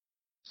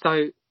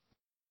 So,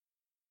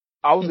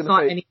 I was going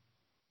to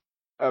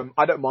say,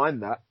 I don't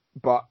mind that,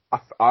 but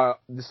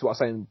this is what I was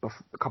saying a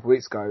couple of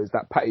weeks ago, is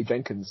that Patty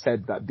Jenkins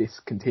said that this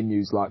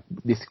continues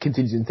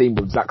in theme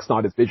with Zack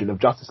Snyder's vision of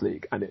Justice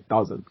League, and it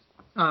doesn't.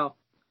 Oh,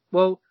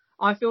 well,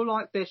 I feel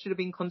like there should have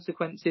been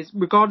consequences,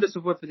 regardless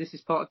of whether this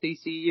is part of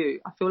DCU.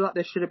 I feel like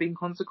there should have been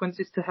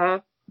consequences to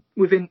her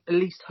within at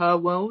least her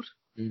world,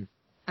 and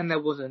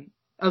there wasn't.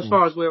 As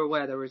far as we're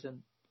aware, there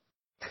isn't.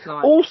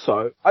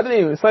 Also, I didn't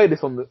even say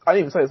this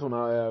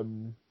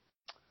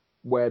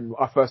when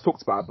I first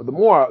talked about it, but the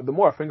more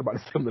I think about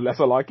this film, the less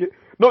I like it.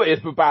 Not that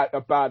it's a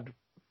bad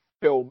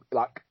film,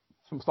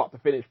 from start to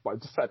finish,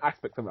 but just certain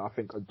aspects of it I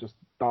think are just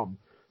dumb.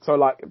 So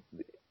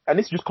and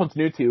this is just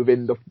continuity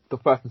within the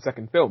first and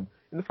second film.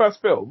 In the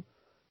first film,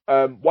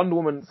 Wonder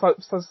Woman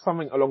says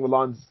something along the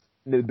lines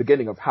in the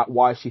beginning of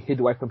why she hid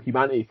away from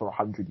humanity for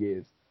 100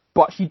 years.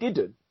 But she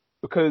didn't,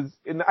 because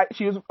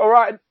she was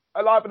alright,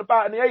 alive and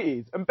about in the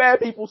 80s, and bare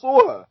people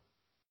saw her.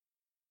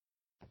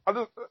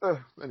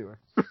 Anyway.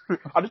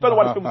 I just don't know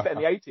why the film was set in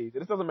the 80s. It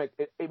just doesn't make,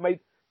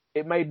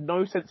 it made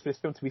no sense for this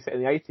film to be set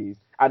in the 80s.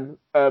 And,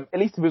 at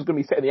least if it was going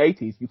to be set in the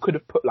 80s, you could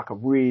have put a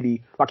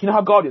really, you know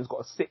how Guardian's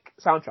got a sick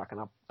soundtrack, and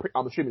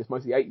I'm assuming it's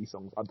mostly 80s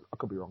songs. I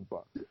could be wrong,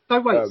 but.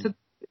 So wait, so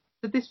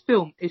this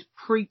film is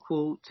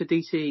prequel to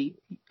DC,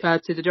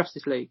 to the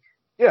Justice League?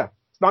 Yeah,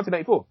 it's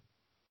 1984.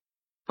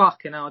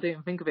 Fucking hell, I didn't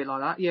even think of it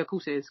like that. Yeah, of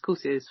course it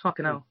is.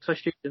 Fucking hell, so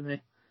stupid of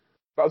me.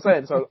 But I'm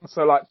saying,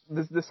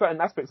 there's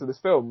certain aspects of this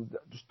film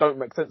that just don't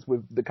make sense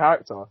with the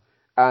character.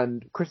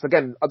 And Chris,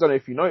 again, I don't know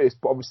if you noticed,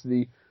 but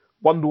obviously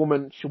Wonder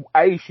Woman,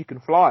 she can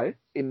fly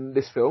in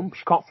this film.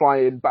 She can't fly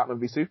in Batman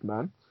v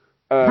Superman.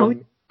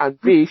 And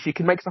B, she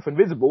can make stuff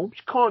invisible.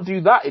 She can't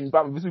do that in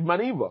Batman v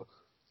Superman either.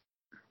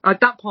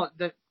 That part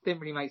that didn't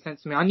really make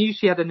sense to me. I knew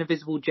she had an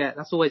invisible jet.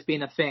 That's always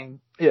been a thing.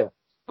 Yeah.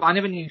 But I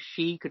never knew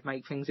she could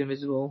make things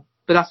invisible.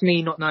 But that's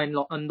me not knowing a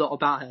lot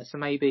about her, so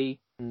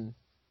maybe...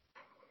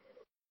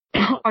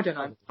 I don't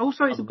know.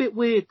 Also, it's a bit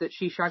weird that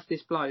she shagged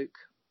this bloke.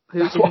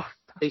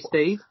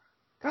 Steve.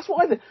 That's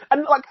what I think.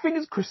 And thing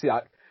is, Chrissy,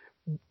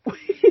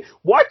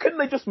 why couldn't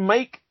they just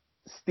make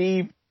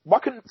Steve? Why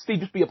couldn't Steve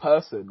just be a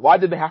person? Why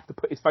did they have to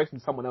put his face in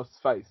someone else's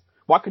face?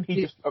 Why couldn't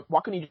he just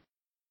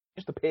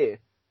appear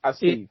as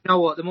Steve? You know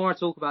what? The more I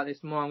talk about this,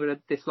 the more I'm going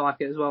to dislike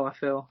it as well. I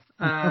feel.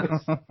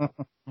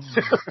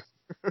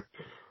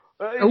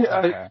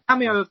 Also,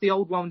 cameo of the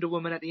old Wonder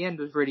Woman at the end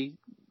was really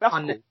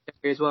unnecessary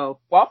as well.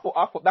 Well,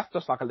 I thought that's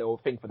just a little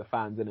thing for the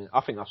fans, isn't it?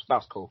 I think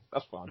that's cool.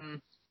 That's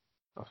fine.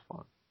 That's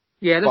fine.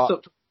 Yeah, let's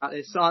stop talking at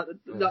this.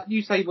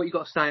 You say what you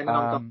got to say, and then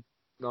I'm done.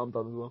 No, I'm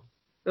done as well.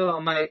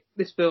 Oh, mate,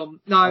 this film.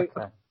 No, okay.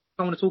 I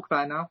don't want to talk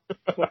about it now.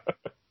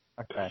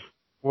 Okay.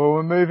 Well,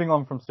 we're moving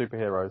on from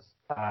superheroes.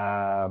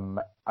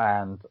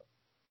 And